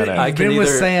for a minute. You've been can with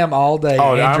either- Sam all day.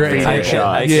 Oh, and I'm drinking feeding that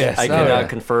shots. shit. Yes. I oh, cannot yeah.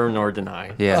 confirm nor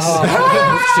deny. Yes.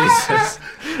 Jesus.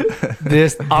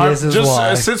 This is just,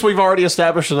 why. since we've already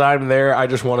established that I'm there, I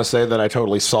just want to say that I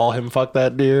totally saw him fuck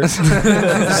that deer.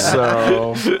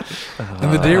 So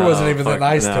And the deer wasn't even that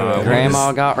nice no. to him.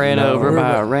 Grandma got ran over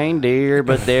by a reindeer,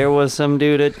 but there was some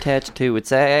dude attached to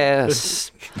its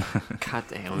ass. God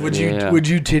damn it. Would Yeah.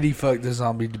 you titty fuck the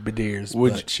zombie deer's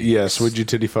butt cheeks? yes, would you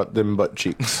titty fuck them butt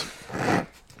cheeks?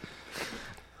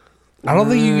 I don't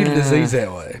think you get a disease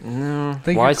that way.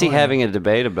 Think Why you're is he clean. having a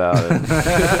debate about it?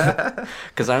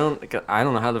 Because I don't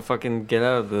know how to fucking get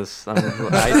out of this. I don't know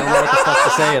what the fuck to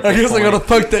say at I this guess I point. gotta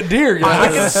fuck that deer. I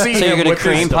Guys. can see So you're him gonna with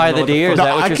cream his, pie the deer? Is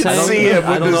that what I you're can saying? see him I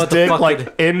with don't know his what the dick fuck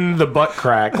like in the butt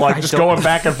crack, like just don't- going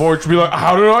back and forth. Be like,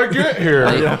 how did I get here?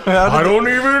 I don't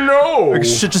even know.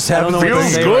 Should just I have don't know what to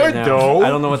Feels say good, right now. though. I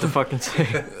don't know what to fucking say.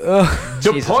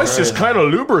 The Jesus puss is Christ. kind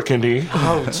of lubricanty.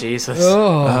 Oh, Jesus.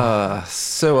 Oh,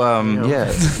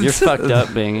 Yeah. You're fucked up,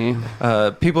 Bingy.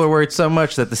 People are worried so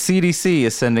much that the CDC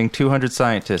is sending 200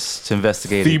 scientists to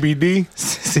investigate it. CBD,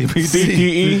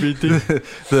 CTE,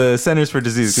 the Centers for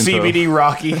Disease Control. CBD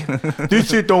Rocky. This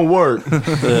shit don't work.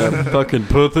 Fucking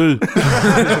pussy.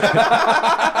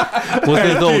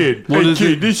 Hey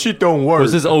kid, this shit don't work.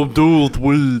 What's this old duel's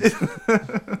weed?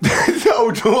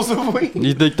 Oh, Joseph Wee.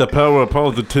 You think the power of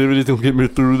positivity is gonna get me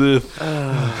through this?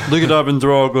 Look at Ivan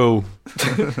Drago.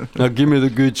 Now give me the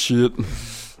good shit.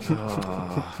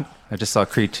 I just saw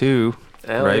Creed 2.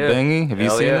 Hell Right, yeah. Bangy? Have you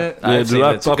Hell seen yeah. it? I've seen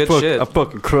it. It's good shit. I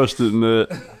fucking crushed it in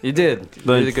that. You did. You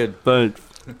Thanks. did good. Thanks.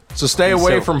 So stay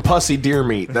away So- from pussy deer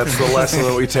meat. That's the lesson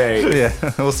that we take. Yeah,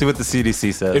 we'll see what the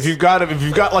CDC says. If you've got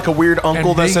like a weird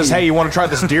uncle And that says, Biggie. "Hey, you want to try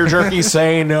this deer jerky?"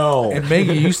 Say no. and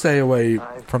Maggie, you stay away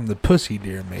from the pussy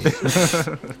deer meat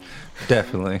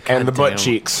Definitely. And the butt damn.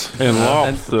 cheeks. And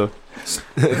lobster.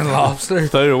 and lobster.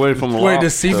 Stay away from lobster. Wait,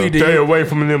 does Stay CBD? away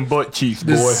from them butt cheeks,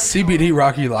 boy. Does CBD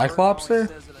Rocky like lobster?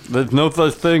 There's no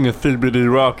such thing as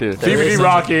CBD Rocky. CBD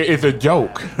Rocky is a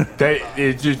joke. That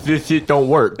is just this shit don't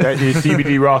work. That is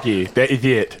CBD Rocky. That is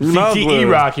it. might as CTE well.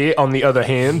 Rocky, on the other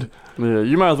hand, Yeah,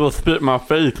 you might as well spit in my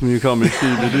face when you call me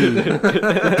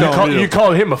CBD. you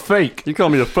call him a fake. You call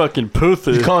me a fucking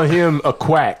pussy. You call him a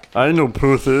quack. I ain't no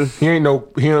pussy. He ain't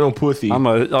no pussy. I'm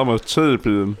a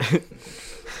champion.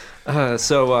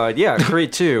 Yeah,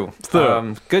 Creed 2.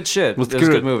 So, Good shit. What's It was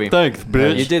a good movie. Thanks,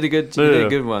 bitch. You did a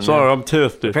good one. Sorry, yeah. I'm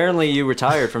testy. Apparently, you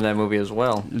retired from that movie as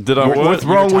well. Did I what? What's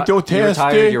wrong with your You retired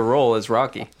testy? your role as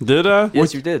Rocky. Did I?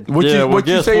 Yes, you did. What Yeah, you well, what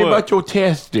you guess say what? about your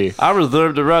testy? I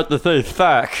reserve the right to say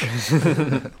fact.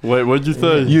 Wait, what'd you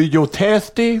say? Your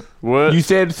testy? What? You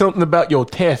said something about your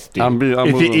testy. I'm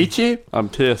Is it itchy? I'm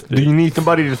testy. Do you need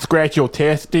somebody to scratch your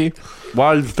testy? Why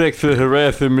are you sexually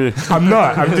harassing me? I'm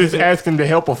not. I'm just asking to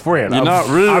help a friend. You're not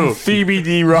real. I'm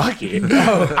CBD Rocky.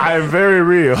 I am very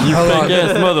real. You fake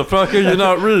ass motherfucker, you're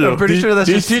not real. I'm pretty sure that's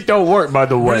This just. shit don't work, by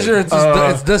the way. Pretty sure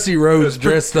it's Dusty Rhodes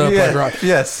dressed up like rock.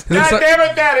 Yes. God damn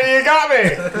it, Daddy, you got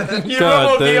me. You God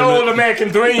almost the damn it. old American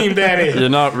dream, Daddy. You're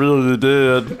not really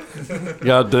dead.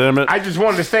 God damn it. I just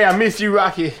wanted to say I miss you,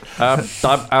 Rocky. I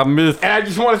miss And I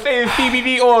just want to say the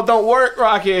CBD oil don't work,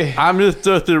 Rocky. I miss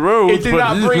Dusty Rhodes, It did but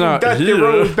not he's bring not Dusty here.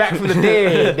 Rhodes back from the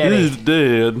dead, Daddy. He's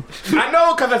dead. I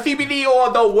know, because the CBD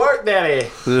oil don't work, Daddy.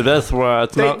 Yeah, that's why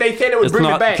it's not. They said it would it's bring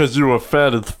not it back. because you were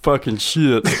fat as fucking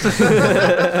shit.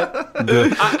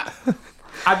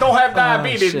 I don't have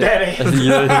diabetes, shit.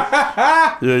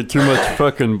 Daddy. You ate too much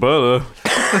fucking butter.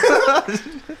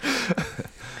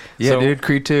 Yeah, So, dude.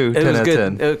 Creed 2. 10 It was out of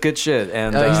good. 10. It was good shit.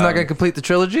 And He's not gonna complete the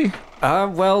trilogy.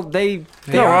 Well, they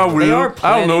No, are, I will. They are I don't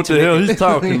planning know what to the hell make- he's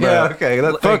talking about. okay.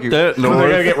 Fuck Thank you. that They're going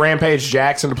to noise. get Rampage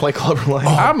Jackson to play Clubber Lang.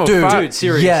 I'm a Dude, fight.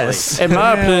 seriously. Yes. In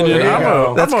my opinion, there you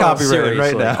go. That's copyrighted right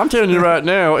seriously. now. I'm telling you right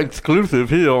now, exclusive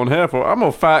here on Half-Hour, I'm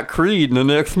gonna fight Creed in the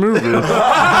next movie. That's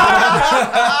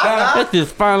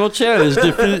his final challenge: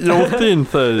 defeat your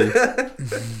sensei.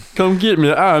 Come get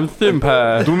me, I'm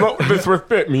senpai. Do not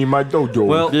disrespect me in my dojo.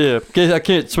 Well, Yeah, guess I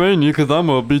can't train you because I'm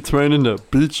gonna be training to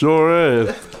beat your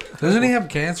ass. Doesn't he have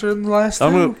cancer in the last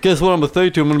I'm two? gonna guess what I'm gonna say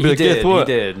to him. I'm gonna be he like, did. guess what?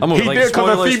 He did. I'm gonna, He Like, did because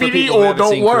the spoilers for CBD people who oil haven't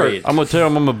don't seen work. Creed. I'm gonna tell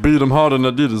him I'm gonna beat him harder than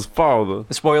I did his father.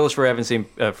 Spoilers for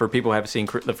people who haven't seen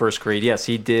the first Creed. Yes,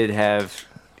 he does have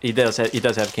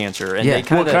cancer, and Yeah. they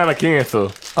kind What kind of cancer?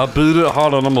 I beat it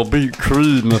harder than I'm gonna beat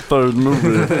Creed in the third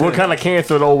movie. What kind of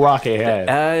cancer did old Rocky had?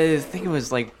 I think it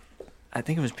was I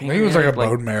think it was like a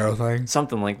bone marrow thing.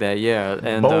 something like that. Yeah,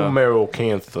 and Bone marrow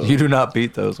cancer. You do not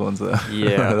beat those ones though.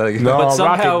 Yeah. No, But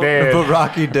somehow- Rocky dead. But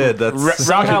Rocky did. That's Rocky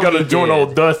somehow gonna he join did.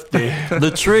 old Dusty.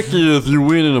 The trick is you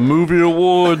win in a movie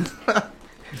award.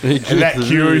 And that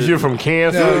cures you from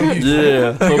cancer.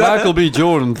 Yeah. So Michael B.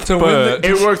 Jordan's So when fat.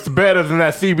 It works better than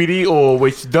that CBD oil,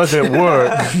 which doesn't work,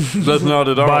 That's not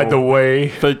at all. by the way.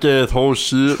 Fake ass whole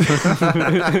shit.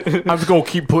 I'm just gonna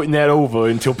keep putting that over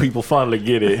until people finally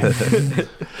get it.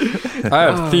 I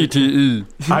have CTE.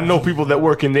 I know people that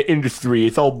work in the industry.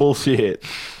 It's all bullshit.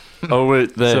 Oh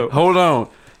wait, hold on.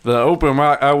 The open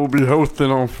mic I will be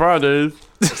hosting on Fridays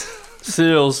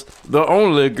sells the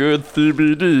only good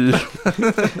CBD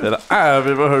that I've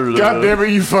ever heard of. God damn it,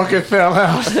 you fucking fell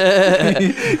out.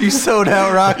 you sold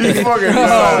out Rocky. You fucking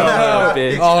fell out.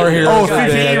 bitch. All our heroes. Oh, are CBD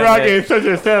dead. Rocky is such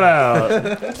a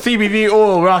sellout. CBD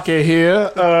oil Rocky here.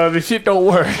 The shit don't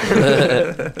work.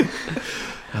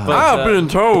 I've been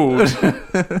told.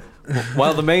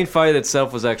 While the main fight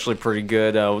itself was actually pretty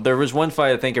good, there was one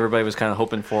fight I think everybody was kind of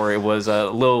hoping for. It was a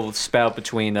little spout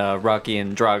between Rocky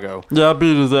and Drago, Yeah, I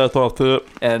beat his ass off tip.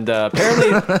 and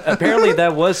apparently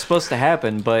that was supposed to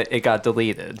happen, but it got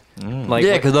deleted. Like,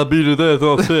 Yeah, because I beat his ass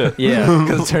off tip. yeah,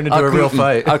 Because it turned into a real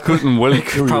fight. I couldn't wait.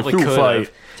 probably Food could fight.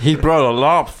 have. He brought a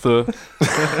lobster.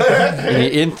 And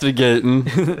he instigating.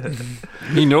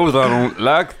 He knows I don't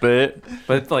like that.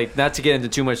 But like, not to get into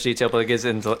too much detail, but it's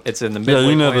in the Yeah, midway you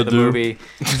point never of the do. movie.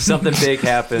 Something big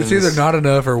happens. It's either not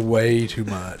enough or way too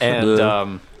much. And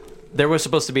Yeah. there was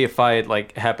supposed to be a fight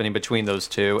like happening between those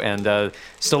two, and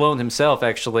Stallone himself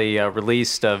actually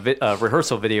released a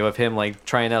rehearsal video of him like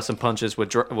trying out some punches with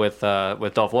Dolph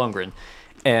Lundgren,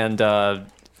 and a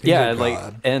like,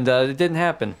 god. and it didn't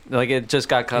happen. Like, it just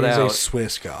got cut He's a out.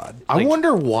 Swiss god. I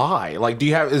wonder why. Like,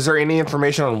 is there any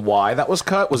information on why that was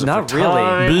cut? Was it Not for really.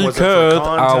 time? Was it for Because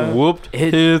I content? whooped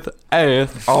his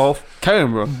ass off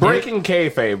camera. Breaking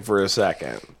kayfabe for a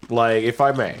second, like, if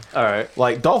I may. All right.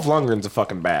 Like, Dolph Lundgren's a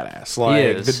fucking badass. Like,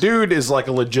 is. the dude is like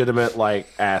a legitimate like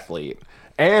athlete,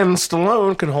 and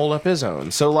Stallone can hold up his own.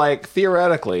 So, like,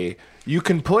 theoretically, you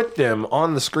can put them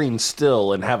on the screen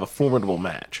still and have a formidable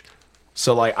match.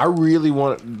 So, like, I really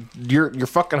want your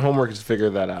fucking homework is to figure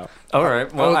that out. All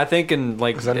right. Well, I think in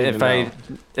like 'Cause I need to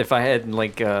if I had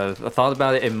like thought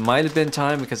about it, it might have been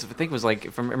time, because I think it was like,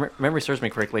 if memory serves me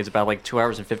correctly, it's about like 2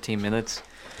 hours and 15 minutes,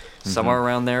 somewhere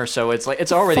around there. So it's like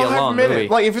it's already a 5 long minutes. movie.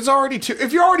 Like,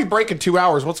 if you're already breaking 2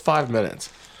 hours, what's 5 minutes?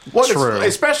 What is- True.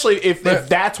 especially if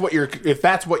that's what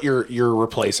you're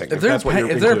replacing. If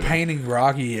they're painting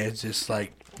Rocky as just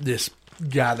like this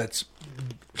guy that's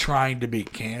trying to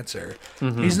beat cancer,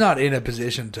 he's not in a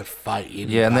position to fight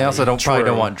anybody. Yeah, and they also probably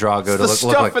don't want Drago to the look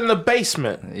stuff like. in the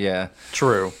basement. Yeah.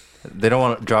 True. They don't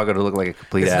want Drago to look like a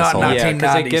complete It's not asshole. nice. Yeah, because they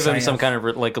 1990 give him Sam. some kind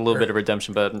of like a little bit of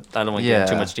redemption, but I don't want to get Yeah.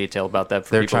 into too much detail about that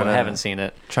for They're people who trying to- haven't seen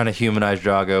it. Trying to humanize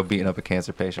Drago beating up a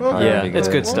cancer patient. Okay. Probably Yeah, would be it's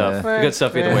good stuff. Yeah. Good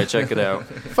stuff either way. Check it out.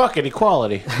 Fuck it,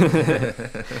 equality.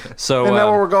 So Isn't that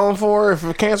what we're going for? If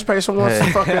a cancer patient wants to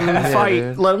fucking fight,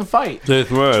 dude. let him fight.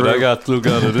 That's right. Still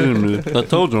got it in me. I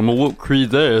told you I'm gonna whoop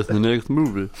Creed's ass in the next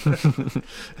movie.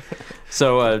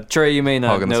 So, Trey, you may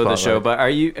not Hogging the know the show,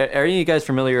 spotlight. but are you guys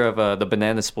familiar of the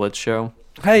Banana Split show?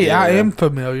 Hey, I am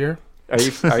familiar. Are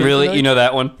you Really? familiar? You know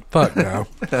that one? Fuck no.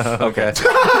 Okay.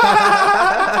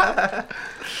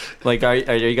 Like, are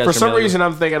you guys For some familiar? reason,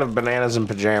 I'm thinking of bananas and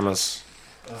pajamas.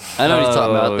 I know what he's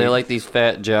talking Oh. about. They're like these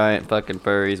fat, giant fucking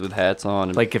furries with hats on.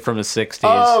 And Like from the 60s.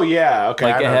 Oh yeah, okay.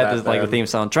 Like I it know had that this, like the then. theme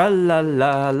song. Tra la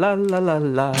la la la la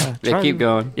la. yeah, keep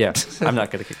going. Yeah, I'm not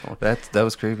gonna keep going. That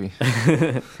was creepy.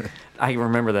 I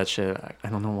remember that shit. I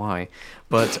don't know why,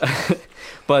 but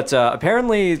but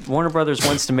apparently Warner Brothers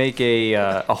wants to make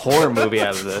a horror movie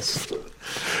out of this.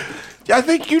 I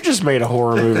think you just made a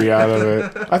horror movie out of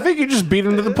it. I think you just beat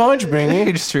him to the punch, You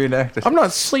Bingy. just reenacted. I'm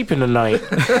not sleeping tonight.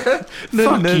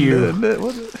 Fuck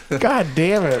you. God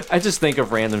damn it. I just think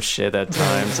of random shit at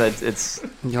times. It's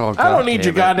Oh, I don't need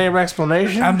your goddamn it. goddamn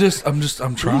explanation.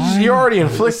 I'm trying. You already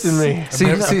inflicted me.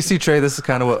 See, Trey, this is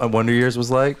kind of what Wonder Years was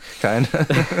like. Kind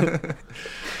of.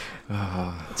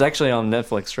 it's actually on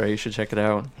Netflix, Trey. You should check it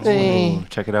out.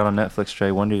 Check it out on Netflix,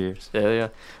 Trey. Wonder Years. Yeah.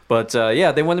 But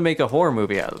yeah, they want to make a horror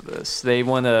movie out of this. They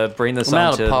want to bring this I'm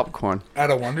out onto of popcorn. Out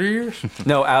of Wonder Years?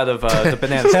 no out of the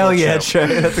Banana Split Hell yeah, show.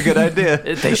 Trey. That's a good idea.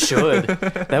 They should.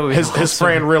 That would be His awesome.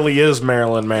 friend really is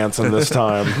Marilyn Manson this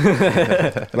time.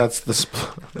 That's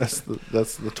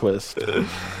the twist.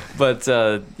 But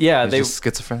yeah, He's they. just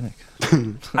schizophrenic.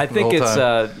 I think whole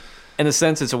it's in a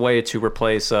sense it's a way to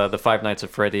replace the Five Nights at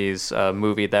Freddy's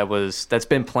movie that's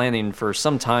been planning for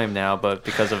some time now, but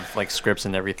because of like scripts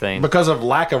and everything. Because of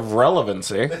lack of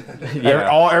relevancy.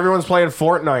 Yeah. Everyone's playing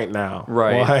Fortnite now.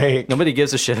 Right. Like, Nobody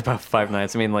gives a shit about Five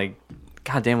Nights. I mean, like,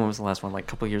 god damn, when was the last one? Like a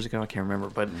couple years ago? I can't remember.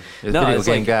 But It's no, video it's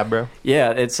game like, guy, bro.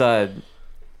 yeah, it's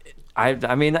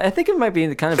I mean, I think it might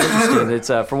be kind of interesting. It's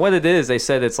from what it is. They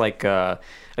said it's like a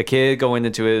kid going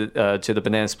into to the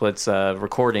Banana Splits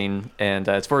recording, and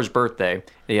it's for his birthday.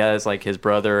 He has like his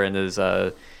brother and his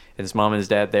mom and his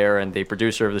dad there, and the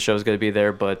producer of the show is going to be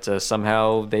there. But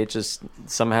somehow they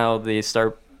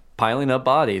start piling up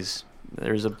bodies.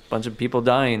 There's a bunch of people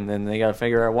dying, and they got to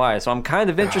figure out why. So I'm kind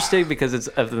of interested because it's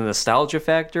of the nostalgia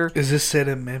factor. Is this set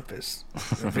in Memphis?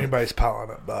 If anybody's piling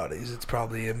up bodies, it's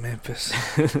probably in Memphis.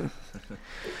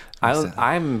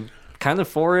 I'm kind of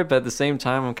for it, but at the same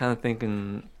time, I'm kind of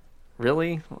thinking,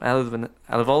 really, out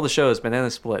of all the shows, Banana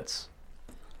Splits,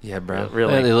 Yeah, bro.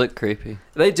 really, Yeah, they look creepy.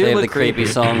 they do They have look the creepy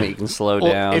song that you can slow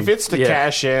well, down. if it's to Yeah.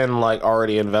 cash in like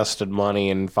already invested money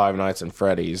in Five Nights and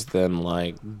Freddy's, then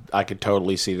like I could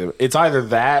totally see them. It's either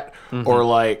that or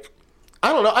like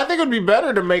I don't know. I think it would be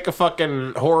better to make a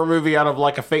fucking horror movie out of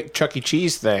like a fake Chuck E.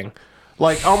 Cheese thing.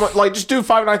 Like almost like just do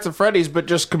Five Nights at Freddy's, but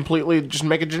just completely just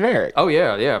make it generic. Oh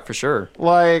yeah, for sure.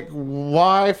 Like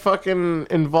why fucking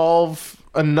involve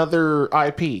another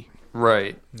IP?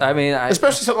 Right. I mean,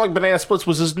 Especially something like Banana Splits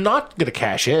was just not going to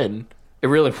cash in. it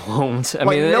really won't. I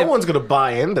Like mean, no one's going to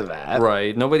buy into that.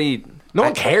 right. Nobody. No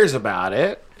one cares about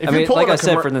it. If I you're mean, pulling like a I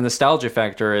said, commer- for the nostalgia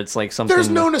factor, it's like something. there's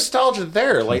no nostalgia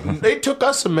there. Like it took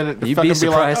us a minute to You'd fucking be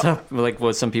surprised be like, how, like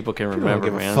what some people can I don't remember,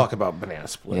 give man. a fuck about Banana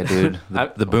Split. Yeah,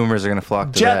 dude. The boomers are gonna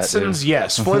flock to Jetsons, that. Dude.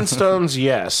 yes. Flintstones,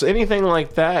 yes. Anything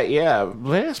like that, yeah.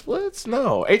 Banana Splits,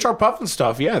 no. HR Puff and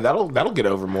stuff, yeah. That'll get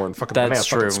over more than fucking That's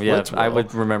Banana true. fucking Yeah, Splits I will.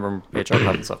 would remember HR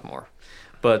Puff and stuff more.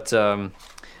 But so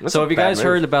That's a have you bad guys move.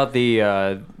 heard about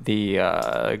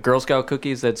the Girl Scout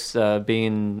cookies that's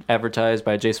being advertised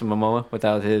by Jason Momoa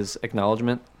without his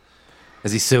acknowledgement?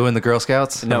 Is he suing the Girl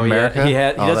Scouts? No, of America? he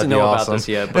Oh, doesn't that'd know be about awesome. this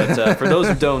yet. But for those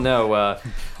who don't know,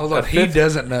 Hold on, he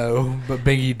doesn't know, but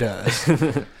Biggie does.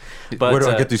 but Where do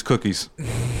I get these cookies?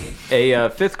 a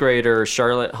fifth grader,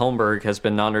 Charlotte Holmberg, has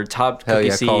been honored top Hell cookie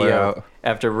yeah, call her CEO out.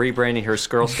 after rebranding her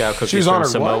Girl Scout cookies was from honored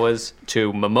what? Samoa's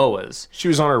to Momoa's. She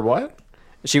was honored what?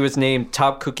 She was named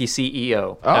top cookie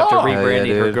CEO after Hell yeah,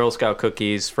 rebranding her dude. Girl Scout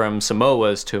cookies from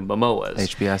Samoa's to Momoa's.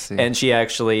 HBIC. And she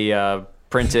actually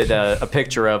printed a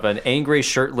picture of an angry,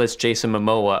 shirtless Jason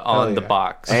Momoa on the yeah.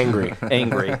 box. Angry.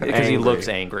 Angry, because he Angry. looks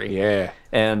angry. Yeah.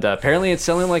 And apparently it's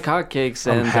selling like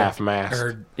hotcakes. I'm And half-mast.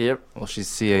 Or Yep. Well, she's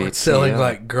CA. it's selling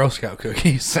like Girl Scout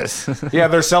cookies. Yeah,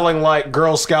 they're selling like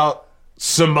Girl Scout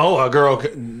Samoa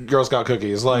Girl Scout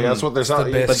cookies. Like that's what they're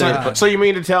selling. the best So you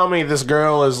mean to tell me this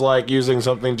girl is like using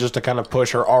something just to kind of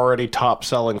push her already top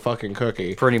selling fucking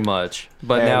cookie? Pretty much.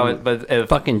 But And now, if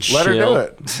Fucking Let her do shill.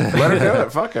 it. Let her do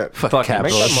it. Fuck it. Fuck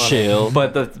Capitalist shill.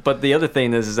 But the other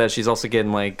thing is that she's also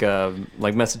getting like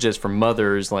messages from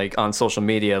mothers like on social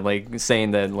media like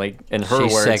saying that like in her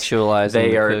She's words sexualizing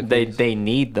they the are cookies. they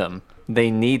need them. They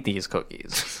need these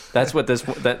cookies. That's what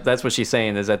that's what she's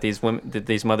saying is that these women that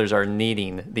these mothers are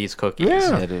needing these cookies.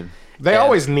 Yeah. Yeah, dude. They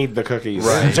always need the cookies.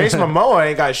 Right. Jason Momoa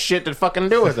ain't got shit to fucking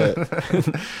do with it.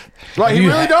 Like he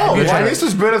really don't. Like this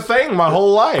has been a thing my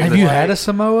whole life. Have you Like, had a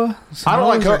Samoa? I don't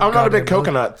like. Samoas are I'm not a big goddamn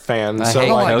coconut fan. I so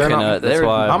hate like, they're coconut. not- That's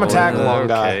why I'm a tag along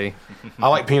Okay. guy. I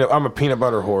like peanut. I'm a peanut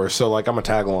butter whore. So like I'm a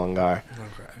tag along guy.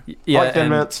 Yeah, I like Thin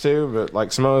and Mints too, but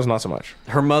like Samoa's not so much.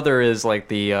 her mother is like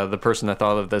the person that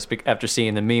thought of this after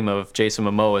seeing the meme of Jason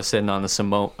Momoa sitting on the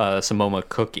Samoa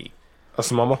cookie. A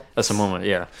Samoa. A Samoa,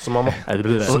 yeah. Samoa.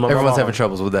 Everyone's having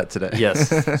troubles with that today. Yes.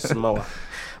 Samoa.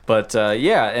 But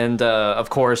yeah, and of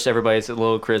course everybody's a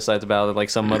little criticized about it. Like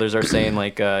some mothers are saying,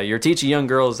 like you're teaching young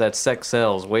girls that sex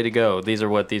sells. Way to go! These are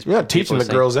what these. You're not people teaching are the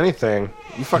saying. girls anything.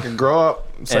 You fucking grow up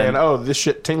saying, And- "Oh, this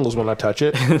shit tingles when I touch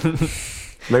it."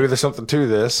 Maybe there's something to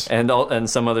this. And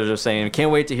some others are saying, can't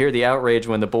wait to hear the outrage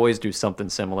when the boys do something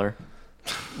similar.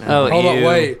 Oh, Hold on,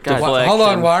 wait. God, Hold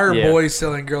on. Why are yeah. boys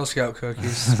selling Girl Scout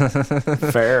cookies?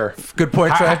 Fair. Good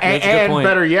point, Trey. That's a good And point.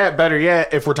 better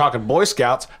yet, if we're talking Boy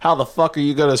Scouts, how the fuck are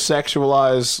you gonna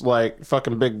sexualize like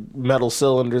fucking big metal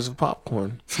cylinders of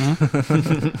popcorn? How you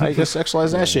gonna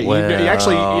sexualize that shit? Well, you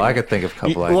actually, I could think of a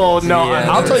couple ideas. well, no,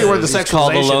 Yeah. I'll tell you where the It's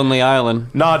called the sexualization. Lonely Island.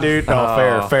 Nah, dude,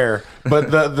 no, fair.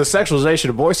 But the sexualization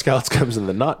of Boy Scouts comes in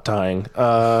the knot tying.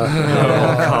 Oh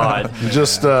God!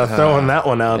 Just throwing that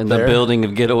one out In the there. building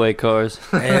of getaway cars.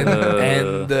 and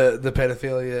the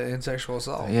pedophilia and sexual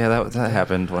assault. Yeah, that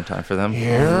happened one time for them.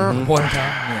 One time.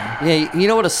 Yeah. Yeah, you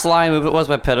know what a sly move it was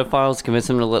by pedophiles to convince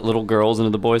them to let little girls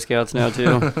into the Boy Scouts now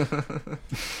too.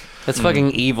 That's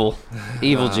fucking evil,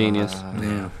 evil genius.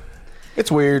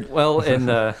 It's weird. Well, and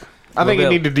I think you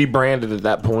need to debrand it at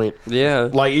that point. Yeah,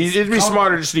 Like it'd be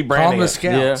smarter just Call them debranding the it.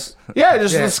 Scouts. Yeah,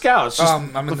 just Yeah. the Scouts. Just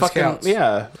I'm in the fucking, Scouts.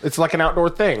 Yeah, it's like an outdoor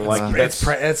thing. Like That's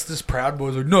this Proud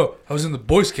Boys. Like, no, I was in the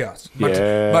Boy Scouts.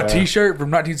 Yeah. My T-shirt from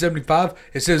 1975.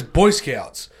 It says Boy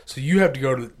Scouts. So you have to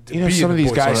go to. you know, be in some of the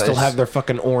these Boy guys Scouts. still have their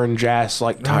fucking orange ass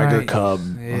like Tiger Right. Cub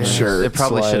Yeah. shirts. It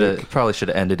probably like- should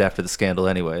have ended after the scandal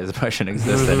anyways. It probably shouldn't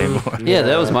exist anymore. yeah,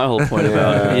 that was my whole point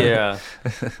about it. yeah,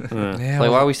 Yeah,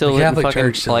 Like, why are we still the letting Catholic fucking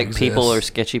Church still like people or exists.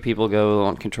 sketchy people go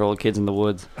on control kids in the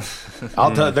woods?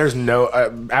 I'll tell. There's no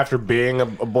after being a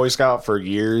Boy Scout for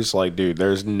years. Like, dude,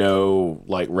 there's no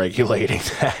like regulating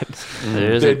that.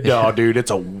 There's No, dude,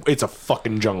 it's a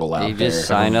fucking jungle out You there. just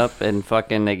sign up and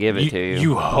fucking they give it to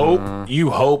you. You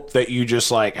hope that you just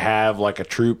like have like a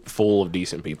troop full of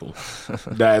decent people.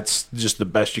 That's just the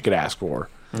best you could ask for.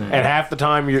 And half the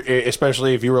time,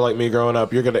 especially if you were like me growing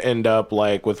up, you're gonna end up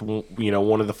like with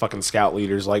one of the fucking scout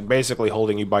leaders, like basically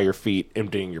holding you by your feet,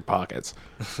 emptying your pockets.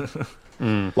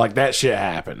 Like that shit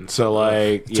happened. So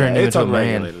like, Turned you it's into a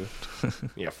man. unregulated.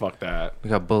 Yeah, fuck that. We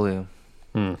got bullying.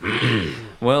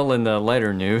 Well, in the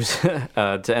lighter news,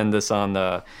 to end this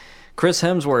on, Chris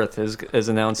Hemsworth is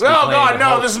announced. Oh to be playing God, the no!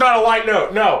 Hulk. This is not a light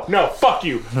note. No, fuck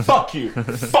you, fuck you,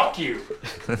 fuck you,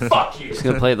 fuck you. He's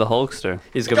gonna play the Hulkster.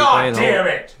 He's gonna be God playing damn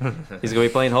Hulk. it! He's gonna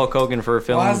be playing Hulk Hogan for a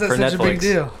film Why is that for such Netflix. a big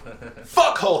deal?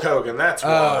 Fuck Hulk Hogan. That's why.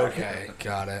 Oh, okay,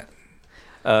 got it.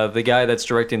 The guy that's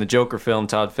directing the Joker film,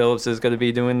 Todd Phillips, is going to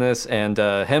be doing this, and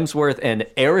Hemsworth and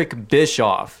Eric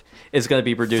Bischoff is going to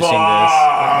be producing this.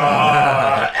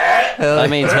 That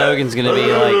means Hogan's gonna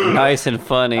be like nice and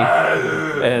funny.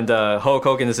 And Hulk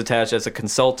Hogan is attached as a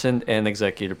consultant and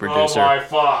executive producer.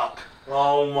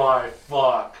 Oh my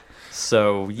fuck.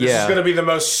 So This yeah, is gonna be the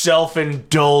most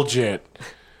self-indulgent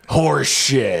horse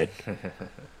shit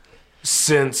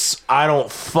since I don't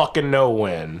fucking know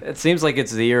when. it seems like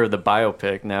it's the year of the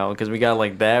biopic now because we got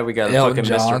like that. We got Elton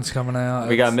fucking John's Mr. coming out.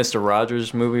 We got Mr.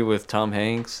 Rogers movie with Tom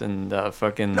Hanks and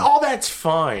fucking. All that's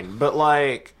fine, but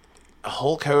like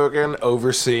Hulk Hogan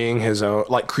overseeing his own,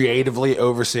 like creatively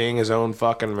overseeing his own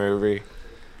fucking movie.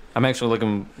 I'm actually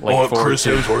looking like forward to.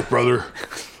 Hemsworth, brother.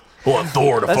 I want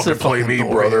Thor to That's fucking the play me,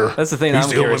 brother. That's the thing He's I'm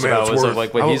the only curious man about that's was worth-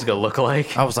 like what he's gonna look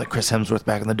like. I was like Chris Hemsworth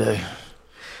back in the day.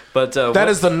 But That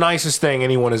is the nicest thing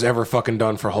anyone has ever fucking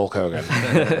done for Hulk Hogan.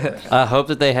 I hope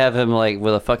that they have him like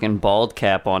with a fucking bald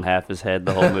cap on half his head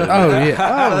the whole movie. Oh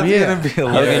yeah. Oh yeah.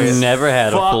 Hogan never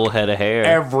had a Fuck full head of hair.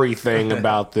 Everything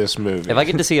about this movie. If I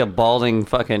get to see a balding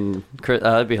fucking,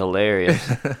 that'd be hilarious.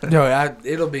 No,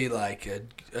 it'll be like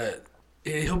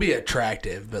He'll be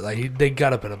attractive, but like they got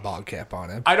to put a ball cap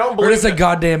on him. I don't Or believe just a that-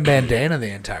 goddamn bandana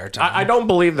the entire time. I don't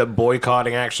believe that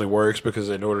boycotting actually works, because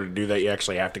in order to do that, you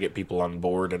actually have to get people on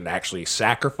board and actually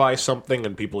sacrifice something,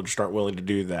 and people just aren't willing to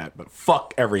do that. But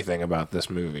fuck everything about this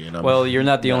movie. And Well, you're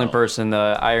not the only person.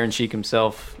 Iron Sheik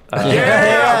himself.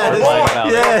 Yeah,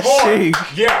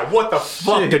 what the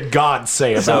fuck did God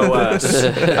say about So this?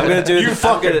 I'm gonna do. You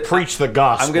fucking preach the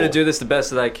gospel. I'm gonna do this the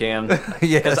best that I can.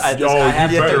 Yes. I Oh,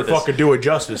 have you to do better this. fucking do it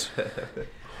justice.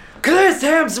 Chris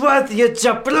Hemsworth, you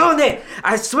jabroni!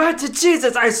 I swear to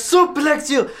Jesus, I suplex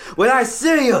you when I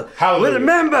see you. Hallelujah.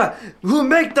 Remember who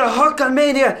make the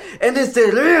Hulkamania and is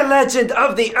the real legend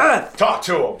of the earth. Talk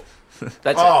to him.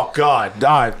 That's Oh God,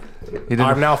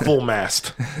 I'm now full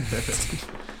mast.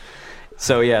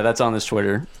 So yeah, that's on his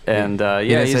Twitter, and He yeah,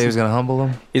 didn't say he was gonna humble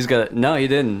him. he's gonna. No, he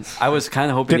didn't. I was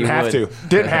kind of hoping Didn't he have would. to.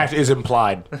 Didn't have to is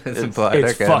implied. It's implied.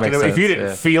 It's Okay, that fucking. makes If you sense, didn't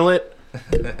yeah. feel it,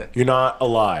 you're not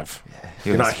alive.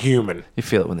 You're not human. You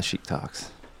feel it when the sheik talks.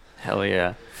 Hell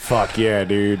yeah. Fuck yeah,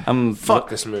 dude. I'm Fuck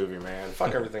this movie, man.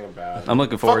 Fuck everything about it. I'm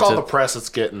looking forward Fuck all to. the press it's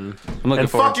getting. I'm looking And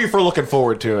forward. fuck you for looking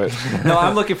forward to it. No,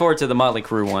 I'm looking forward to the Motley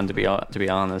Crue one. To be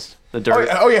honest, the Oh, dirt.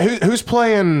 yeah. Who's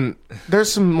playing?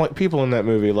 There's some like people in that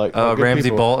movie. Like good Ramsey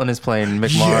people. Bolton is playing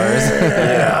Mick Mars.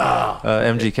 Yeah.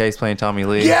 MGK's playing Tommy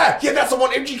Lee. Yeah, that's the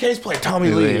one. MGK's playing Tommy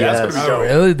Lee. That's Yes. gonna be Oh, dope.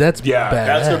 really? That's Yeah,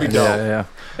 that's gonna be badass. dope. Yeah.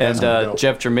 And dope.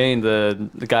 Jeff Tremaine, the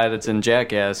guy that's in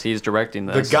Jackass, he's directing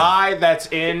The this. guy that's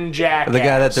in Jackass. The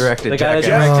guy that directed The guy that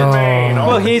Jackass. Jeff directed. Tremaine.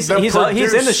 Well, he's the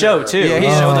in the show producer. too. Yeah, He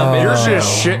he's- showed up. In You're it.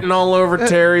 just shitting all over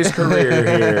Terry's career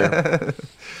here.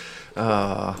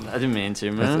 I didn't mean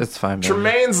to, man. It's fine, man.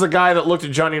 Tremaine's the guy that looked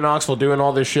at Johnny Knoxville doing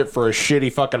all this shit for a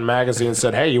shitty fucking magazine and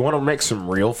said, "Hey, you want to make some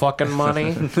real fucking money?"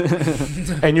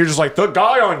 And you're just like, the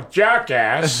guy on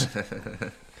Jackass.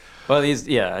 Well, he's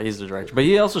the director, but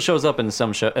he also shows up in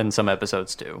some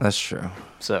episodes too. That's true.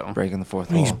 So Breaking the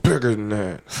fourth wall. He's bigger than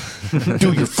that.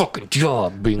 Do your fucking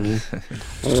job, Bingy.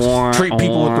 Treat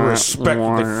people with the respect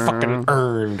that they fucking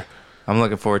earned. I'm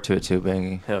looking forward to it too,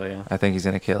 Bangy. hell yeah. I think he's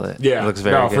gonna kill it. Yeah, it looks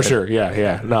very good. for sure.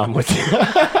 Yeah. No, I'm with you.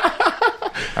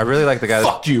 I really like the guy.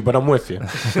 Fuck you, but I'm with you.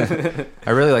 I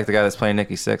really like the guy that's playing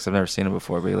Nikki Sixx. I've never seen him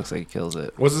before, but he looks like he kills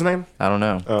it. What's his name? I don't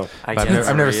know. Oh, I've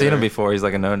never seen him before. He's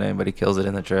like a no name, but he kills it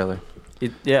in the trailer.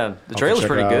 Yeah, the trailer's check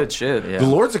pretty it out. good. Shit. Yeah. the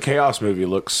Lords of Chaos movie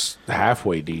looks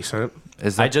halfway decent.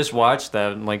 Is I that, just watched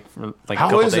that like a How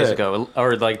couple is days it? ago,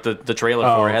 or like the trailer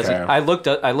Oh, for it hasn't.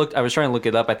 okay. I was trying to look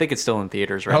it up. I think it's still in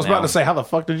theaters right I was now. about to say, how the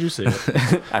fuck did you see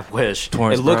it? I wish.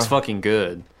 Torrance, It looks bro. fucking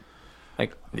good.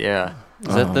 Like yeah.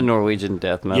 Is that the Norwegian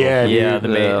death metal? Yeah, Yeah,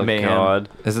 dude. the Oh, mayhem. God.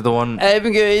 is it the one?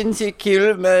 I'm going to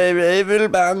kill my rival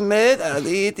bandmate and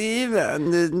eat him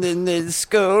and the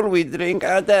skull we drink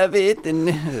out of it and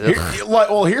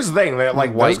Here's the thing. That,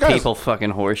 like, white those guys- people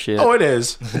fucking horseshit. Oh, it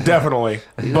is definitely.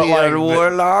 But we like, are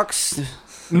warlocks.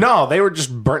 no, they were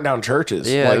just burnt down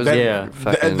churches. Yeah, like it was- that, yeah,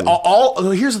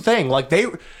 fucking- Here's the thing. Like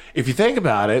if you think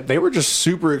about it, they were just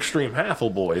super extreme Hathel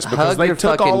boys because Hug they your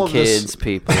took fucking all of kids, this.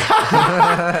 people.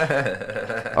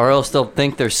 Or else they'll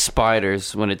think they're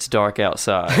spiders when it's dark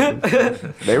outside.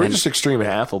 They were just extreme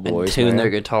Hathel And boys. tune man. their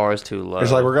guitars too low.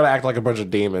 It's like we're gonna act like a bunch of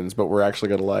demons, but we're actually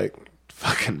gonna like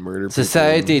fucking murder people.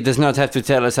 Society does not have to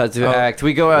tell us how to act.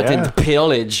 We go out yeah. and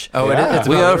pillage. Oh, Yeah. it is.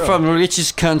 We are from the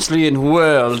richest country in the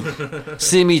world.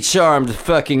 Semi-charmed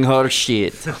fucking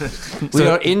horseshit. We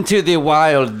are into the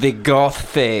wild, the goth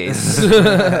phase.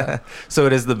 So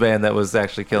it is the band that was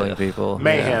actually killing people.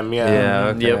 Mayhem, yeah. Yeah.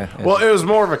 Okay. Yep. Well, it was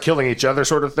more of a killing each other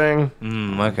sort of thing.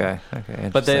 Okay.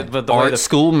 But the way Art the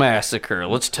School Massacre.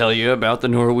 Let's tell you about the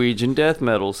Norwegian death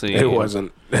metal scene. It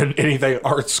wasn't anything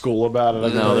art school about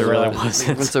it. no, there really Bunch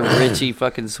wasn't. of richy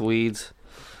fucking Swedes.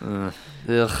 Ugh.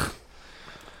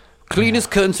 Cleanest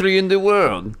country in the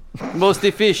world. Most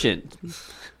efficient.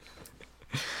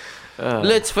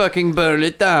 Let's fucking burn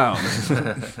it down.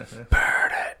 Burn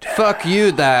it down. Fuck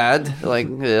you, Dad. Like,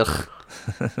 ugh.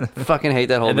 Fucking hate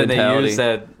that whole And then mentality. they use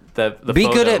that the Be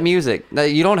good photo. at music.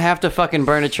 You don't have to fucking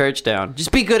burn a church down.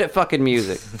 Just be good at fucking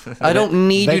music. I don't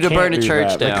need They you to can't burn a do church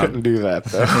that. They down. couldn't do that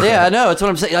though. Yeah, I know. That's what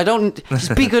I'm saying. I don't.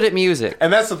 Just be good at music.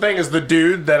 And that's the thing is the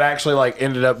dude that actually like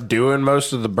ended up doing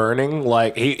most of the burning,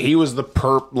 like he was the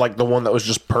the one that was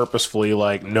just purposefully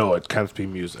like, no, it can't be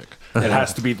music. It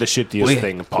has to be the shittiest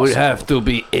thing possible. We have to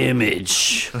be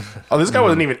image. Oh, this guy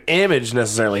wasn't even image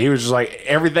necessarily. He was just like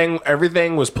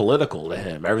everything was political to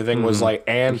him. Everything was like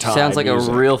anti. Sounds like a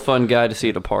real fun guy to see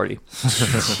at a party.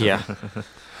 Yeah.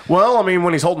 Well, I mean,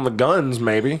 when he's holding the guns,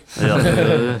 maybe.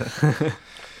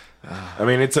 I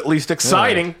mean, it's at least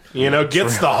exciting.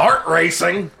 Gets the heart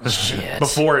racing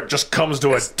before it just comes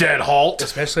to a dead halt.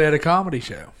 Especially at a comedy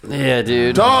show. Yeah,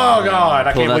 dude. Oh God,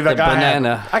 I Pulled can't believe out that the guy.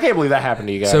 banana. I can't believe that happened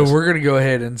to you guys. So we're gonna go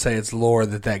ahead and say it's lore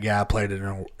that guy played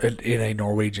in a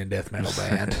Norwegian death metal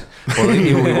band. Well,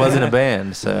 he wasn't a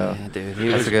band, so Yeah,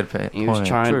 dude. that's a good point. He was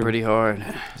trying pretty hard.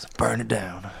 Burn it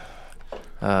down.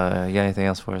 You got anything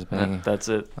else for us, Benny? That's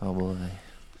it. Oh boy.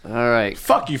 All right.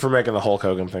 Fuck you for making the Hulk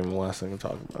Hogan thing the last thing to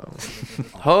talk about.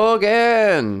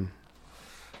 Hogan.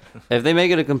 If they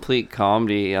make it a complete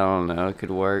comedy, I don't know, it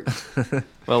could work.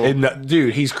 Well,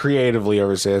 Dude, he's creatively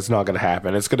oversaid. It's not going to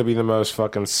happen. It's going to be the most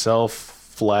fucking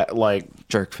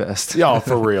Jerk fest. Yeah,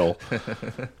 for real.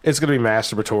 It's going to be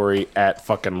masturbatory at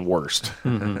fucking worst.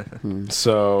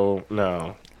 So,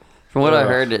 no. From what I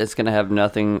heard, it's going to have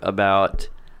nothing about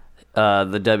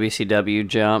the WCW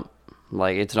jump.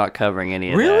 Like, it's not covering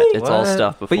any of that. It's all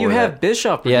stuff before But you have that.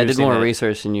 Bischoff. Yeah, I did more it.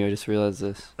 research than you. I just realized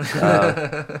this.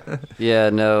 Yeah,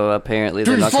 no, apparently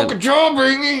they're not going job,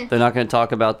 Ringy! They're not going to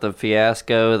talk about the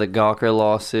fiasco, the Gawker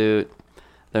lawsuit.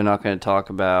 They're not going to talk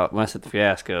about, when I said the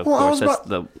fiasco, of course, that's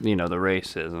the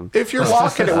racism. If you're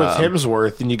locking it with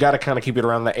Hemsworth, then you got to kind of keep it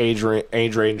around the age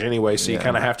range anyway, so you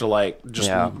kind of have to,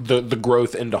 the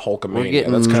growth into Hulkamania. We're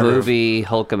getting movie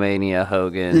Hulkamania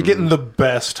Hogan. You're getting the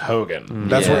best Hogan.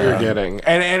 That's what you're getting.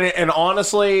 And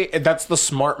honestly, that's the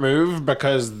smart move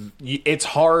because it's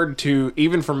hard to,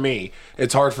 even for me,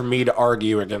 it's hard for me to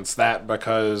argue against that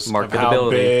because of how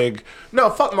big... No,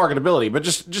 fuck marketability, but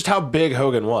just how big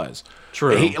Hogan was.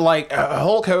 True.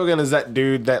 Hulk Hogan is that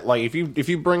dude that, like, if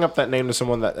you bring up that name to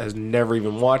someone that has never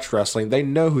even watched wrestling, they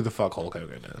know who the fuck Hulk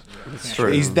Hogan is. It's true.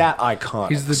 He's that iconic.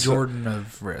 He's the Jordan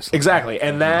of wrestling. Exactly,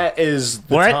 and that is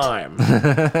the time. Look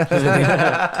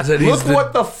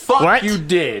what the fuck you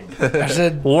did. I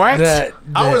said what? I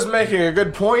was making a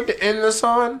good point to end this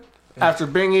on after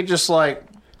Bingy just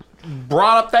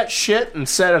brought up that shit and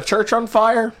set a church on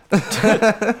fire.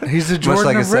 He's the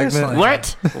Jordan of wrestling.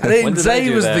 What? I didn't say he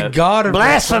was the god of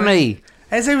blasphemy. Wrestling.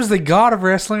 I didn't say he was the god of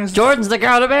wrestling. Jordan's the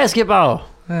god of basketball.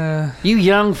 You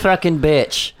young fucking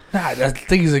bitch. Nah, I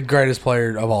think he's the greatest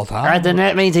player of all time. Right, then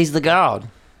that means he's the god.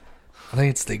 I think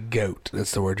it's the GOAT.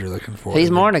 That's the word you're looking for. He's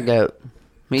more than a goat.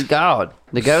 He's God.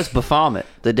 The goat's Baphomet,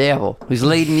 the devil, who's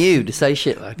leading you to say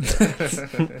shit like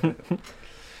that.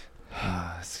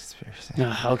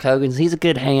 Hulk Hogan's, he's a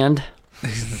good hand.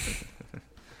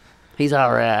 He's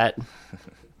all right.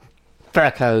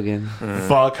 Fuck Hogan.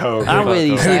 Fuck Hogan. I'm with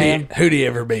you, Sam. Who'd he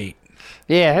ever beat?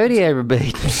 Yeah, who'd he ever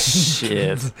beat?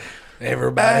 Shit.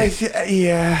 Everybody.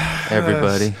 Yeah.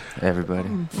 Everybody.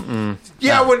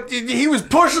 Yeah, when he was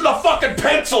pushing the fucking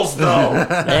pencils, though.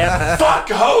 Yeah. Fuck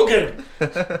Hogan.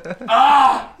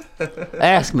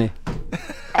 Ask me.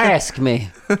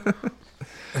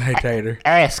 Hey, Tater.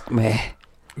 Ask me.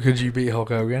 Could you beat Hulk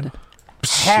Hogan?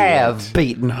 Have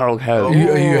beaten Hulk Hogan.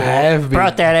 You have beat.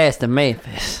 Brought that ass to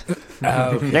Memphis.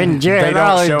 Then Jerry They don't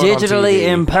Lawler show it on digitally TV.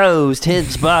 imposed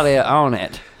his body on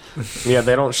it. Yeah,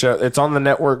 they don't show. It's on the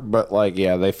network, but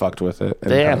they fucked with it.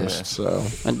 in Yeah. post, so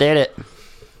I did it.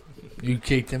 You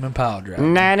kicked him in pile drive.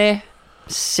 90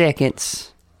 seconds.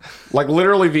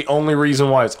 literally the only reason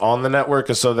why it's on the network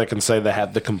is so they can say they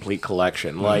have the complete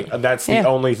collection. That's the Yeah.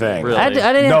 only thing. Really? I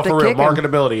didn't No, have to for real. kick him.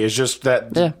 Marketability is just that.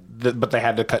 Yeah. But they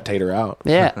had to cut Tater out.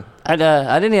 Yeah, I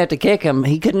didn't have to kick him.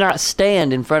 He could not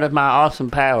stand in front of my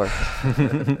awesome power.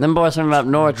 Them boys from up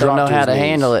north don't know Dropped how his to knees.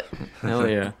 handle it. Hell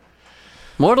yeah.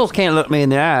 Mortals can't look me in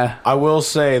the eye. I will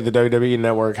say the WWE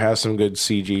Network has some good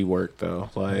CG work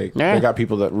though. Yeah. They got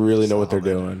people that really know what they're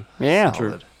doing. Yeah.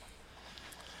 True.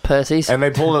 Pussies. And they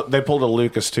pulled a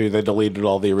Lucas too. They deleted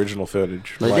all the original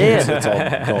footage. They did. It's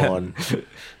all gone.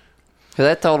 Because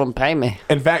I told him pay me.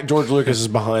 In fact, George Lucas is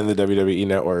behind the WWE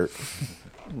Network.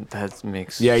 That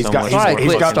makes Yeah, he's so got much Right,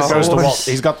 he's got the Star ghost of Wars. Walt.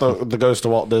 He's got the ghost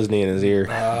of Walt Disney in his ear.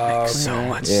 makes so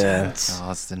much Yeah. sense.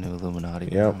 Oh, it's the new Illuminati.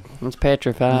 Yep. It's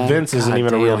petrified. Vince isn't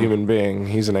even a real damn. human being.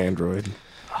 He's an android.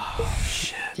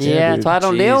 Yeah, that's why I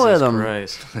don't deal with them.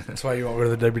 Christ. That's why you won't go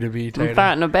to the WWE, Tater. I'm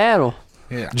fighting a battle.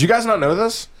 Did you guys not know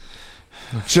this?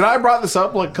 Should I have brought this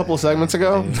up a couple of segments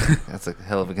ago? That's a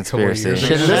hell of a conspiracy. years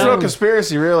Should've There's no known.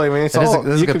 conspiracy, really. I mean, it's That is all,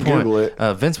 that's you a good can point. Google it.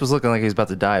 Vince was looking like he was about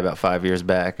to die about 5 years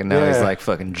back, and now Yeah. he's like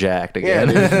fucking jacked Yeah, again.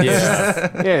 dude.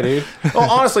 Yeah. Yeah, dude. Well,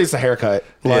 honestly, it's the haircut.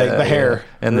 Like, Yeah, the hair. yeah.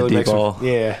 And the really deep makes me- ball.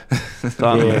 Yeah.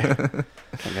 Yeah.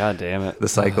 God damn it. The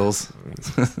cycles.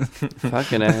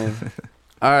 Fucking A.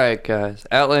 All right, guys.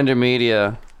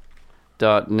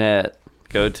 OutlanderMedia.net.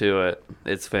 Go to it.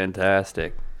 It's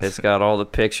fantastic. It's got all the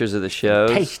pictures of the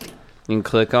shows. You can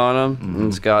click on them, and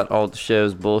it's got all the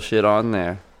show's bullshit on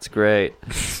there. It's great.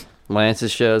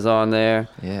 Lance's show's on there.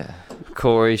 Yeah.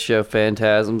 Corey show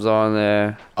Phantasms on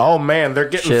there. Oh man, they're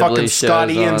getting Shibley fucking shows Scott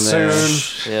Ian on there.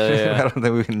 soon. Yeah, I don't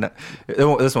think we can.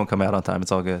 This won't come out on time.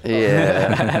 It's all good.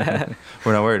 Yeah.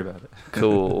 We're not worried about it.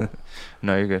 Cool.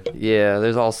 No, you're good. Yeah,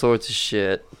 there's all sorts of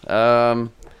shit.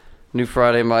 New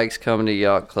Friday Mike's coming to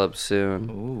Yacht Club soon.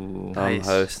 Ooh, I'm nice.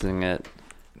 hosting it.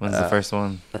 When's the first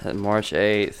one? March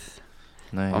 8th.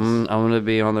 Nice. I'm gonna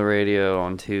be on the radio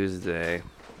on Tuesday.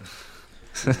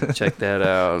 Check that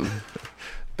out.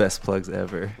 Best plugs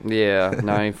ever. Yeah,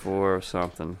 94 or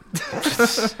something.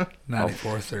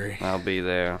 94.3. I'll be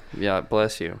there. Yeah,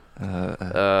 bless you.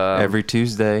 Every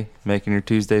Tuesday, making your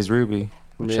Tuesdays Ruby.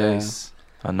 with Yeah. Chase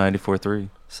on 94.3.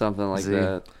 Something like Z.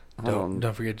 that.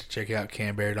 Don't forget to check out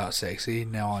Canberra.sexy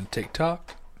now on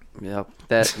TikTok. Yep.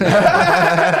 That.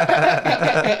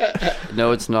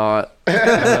 No, it's not. Oh,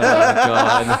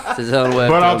 God. It's his own web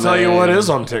But I'll tell you domain. what is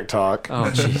on TikTok.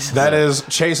 Oh, Jesus. That is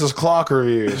Chase's clock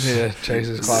reviews. Yeah,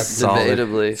 Chase's clock.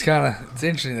 Debatably. It's it's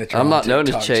interesting that you're I'm on not known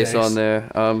TikTok, as Chase on there.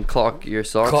 Clock your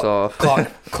socks off. Clock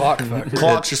fucker.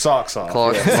 Clocks your socks off.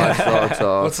 Clock my socks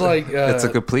off. What's like? It's a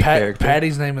complete character.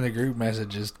 Patty's name in the group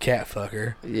message is cat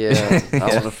fucker. Yeah, I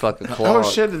want to fuck a clock. Oh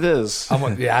shit, it is.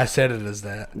 Yeah, I said it as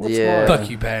that. Yeah. Fuck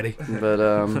you, Patty. But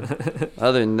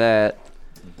other than that,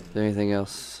 is there anything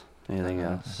else? Anything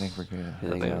else? I think we're good. Anything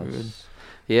I think we're else?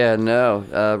 good. Yeah,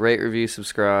 no. Rate, review,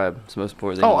 subscribe. It's the most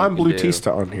important thing. Oh, you I'm can Blue do.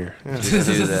 Tista on here. Yeah. Just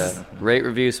do that. Rate,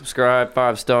 review, subscribe.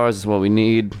 5 stars is what we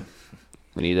need.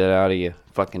 We need that out of you.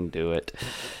 Fucking do it.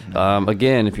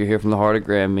 Again, if you're here from the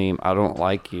Heartagram meme, I don't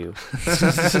like you.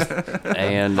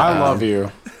 And I love you.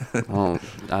 Oh,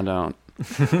 I don't.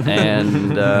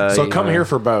 And So you come know, here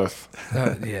for both.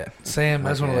 Yeah, Sam, I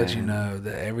just want to let you know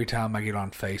that every time I get on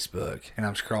Facebook and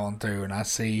I'm scrolling through and I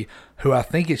see who I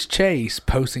think is Chase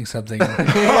posting something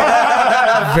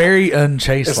very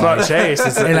unchase, It's not Chase.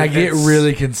 It's and I get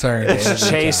really concerned. It's every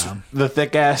Chase, time. the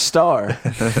thick ass star.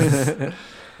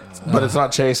 But it's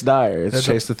not Chase Dyer. It's Is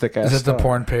Chase the thick ass Is that star. the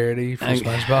porn parody from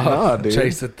SpongeBob? Nah, dude.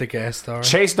 Chase the thick ass star.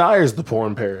 Chase Dyer's the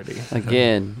porn parody.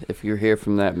 Again, if you're here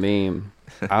from that meme,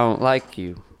 I don't like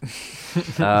you.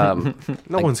 No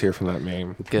one's here from that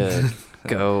meme. Good.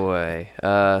 Go away.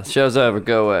 Show's over.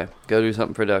 Go away. Go do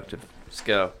something productive. Just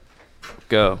go.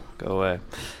 Go. Go away.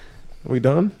 We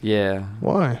done? Yeah.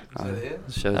 Why?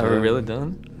 Show's Are we over. really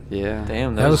done? Yeah.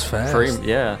 Damn, That was fast.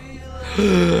 Yeah.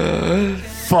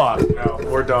 Fuck. No,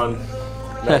 we're done.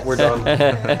 No, we're done.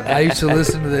 I used to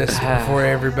listen to this before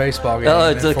every baseball game. Oh,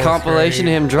 it's in a fourth compilation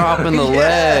of grade. him dropping the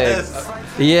leg.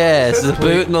 Yes, the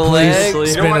boot in the leg. Please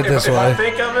You spin know what? it this if I way.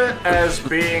 think of it as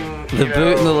being The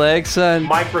boot in the leg, son.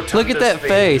 Mike Look at that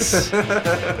Rotunda's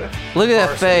face. Look at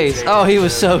that face. Oh, he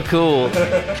was so cool.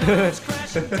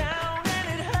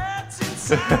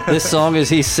 This song is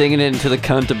he singing it into the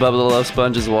cunt to Bubba the Love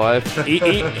Sponge's wife.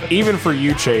 Even for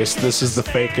you, Chase, this is the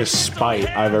fakest spite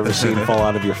I've ever seen fall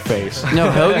out of your face. No,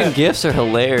 Hogan gifts are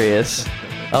hilarious.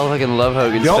 I fucking love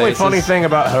Hogan's The only faces. funny thing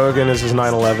about Hogan is his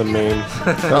 9/11 meme.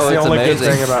 That's Oh, the it's only amazing.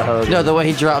 good thing about Hogan. No, the way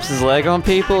he drops his leg on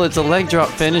people, it's a leg drop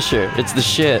finisher. It's the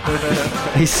shit.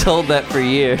 He sold that for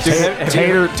years.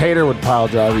 Tater would pile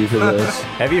drive you for this.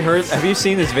 Have you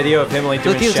seen this video of him like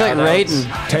doing Look, he was like shout-outs? raiding.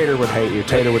 Tater would hate you.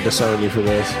 Tater would disown you for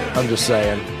this. I'm just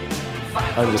saying.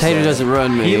 Tater saying. doesn't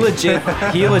run me. He legit.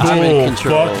 I'm in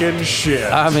control. Fucking shit.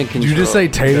 I'm in control. Did you just say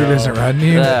Tater doesn't run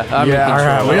you? Yeah, I'm in all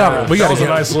right. control. We That gotta was a go.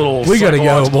 nice little We gotta go,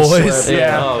 psychological boys. slip.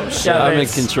 Yeah. Oh, shit. Yeah, I'm in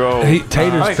it's- control. Tater's I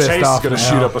think pissed Chase is off gonna now.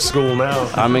 shoot up a school now.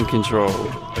 I'm in control.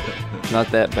 Not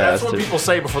that That's what bastard. people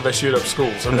say before they shoot up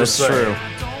schools. I'm That's just saying.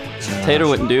 true. Tater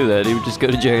wouldn't do that. He would just go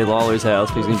to Jerry Lawler's house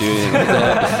if he's gonna do anything like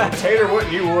that. Tater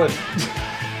wouldn't, you would.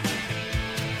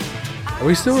 Are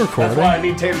we still That's why I recording?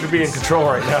 need Tater to be in control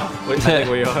right now. I think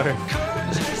we are.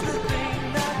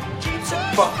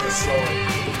 Fuck this song.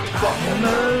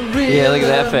 Yeah, look at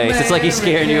that face. It's like he's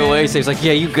scaring you away. So he's like,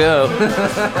 "Yeah, you go.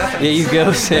 Yeah, you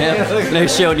go, Sam." And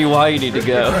he's showing you why you need to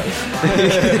go.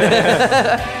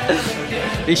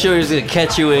 He's sure he's gonna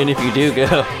catch you in if you do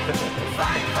go.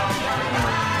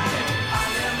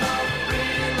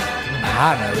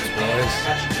 High notes, boys.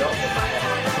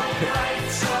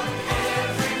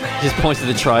 He just points to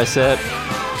the tricep.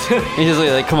 He's just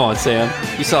like, "Come on, Sam.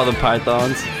 You saw them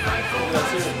pythons."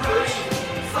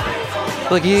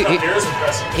 Look, he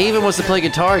even wants to play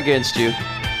guitar against you.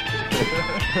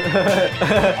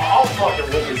 I'll fucking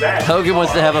whoop his ass. Hogan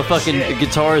wants to have a fucking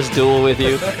guitarist duel with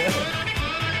you.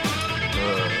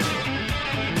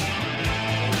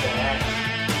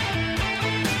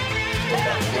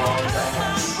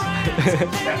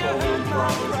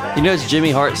 You know it's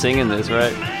Jimmy Hart singing this,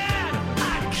 right?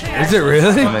 Is it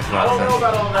really? That makes a lot of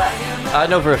sense. I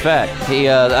know for a fact. I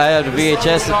had a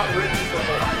VHS.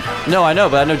 No, I know,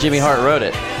 but I know Jimmy Hart wrote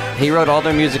it. He wrote all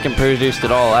their music and produced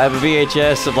it all. I have a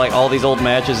VHS of like all these old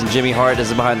matches, and Jimmy Hart, as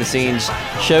a behind the scenes,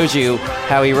 shows you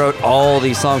how he wrote all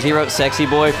these songs. He wrote "Sexy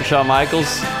Boy" for Shawn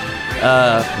Michaels.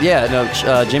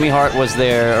 Jimmy Hart was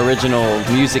their original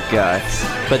music guy.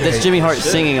 But that's Jimmy Hart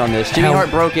singing on this. Jimmy Hart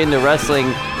broke into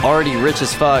wrestling already rich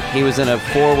as fuck. He was in a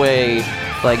four-way,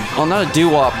 not a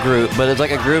doo-wop group, but it's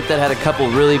like a group that had a couple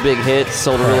really big hits,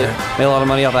 made a lot of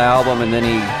money off the album, and then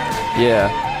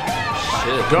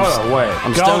Shit. Go away.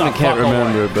 I'm stoned and can't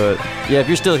remember, but if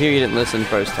you're still here, you didn't listen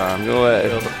first time. Go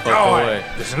ahead. Go away.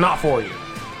 This is not for you.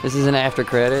 This is an after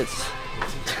credits.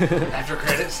 After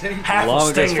credits thing?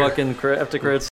 Longest fucking after credits